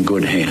in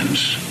good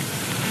hands.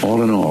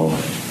 All in all,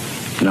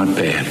 not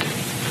bad.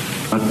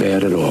 Not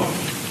bad at all.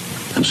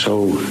 And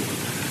so,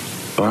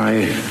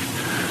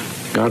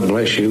 God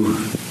bless you,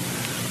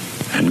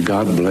 and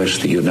God bless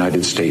the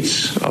United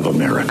States of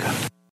America.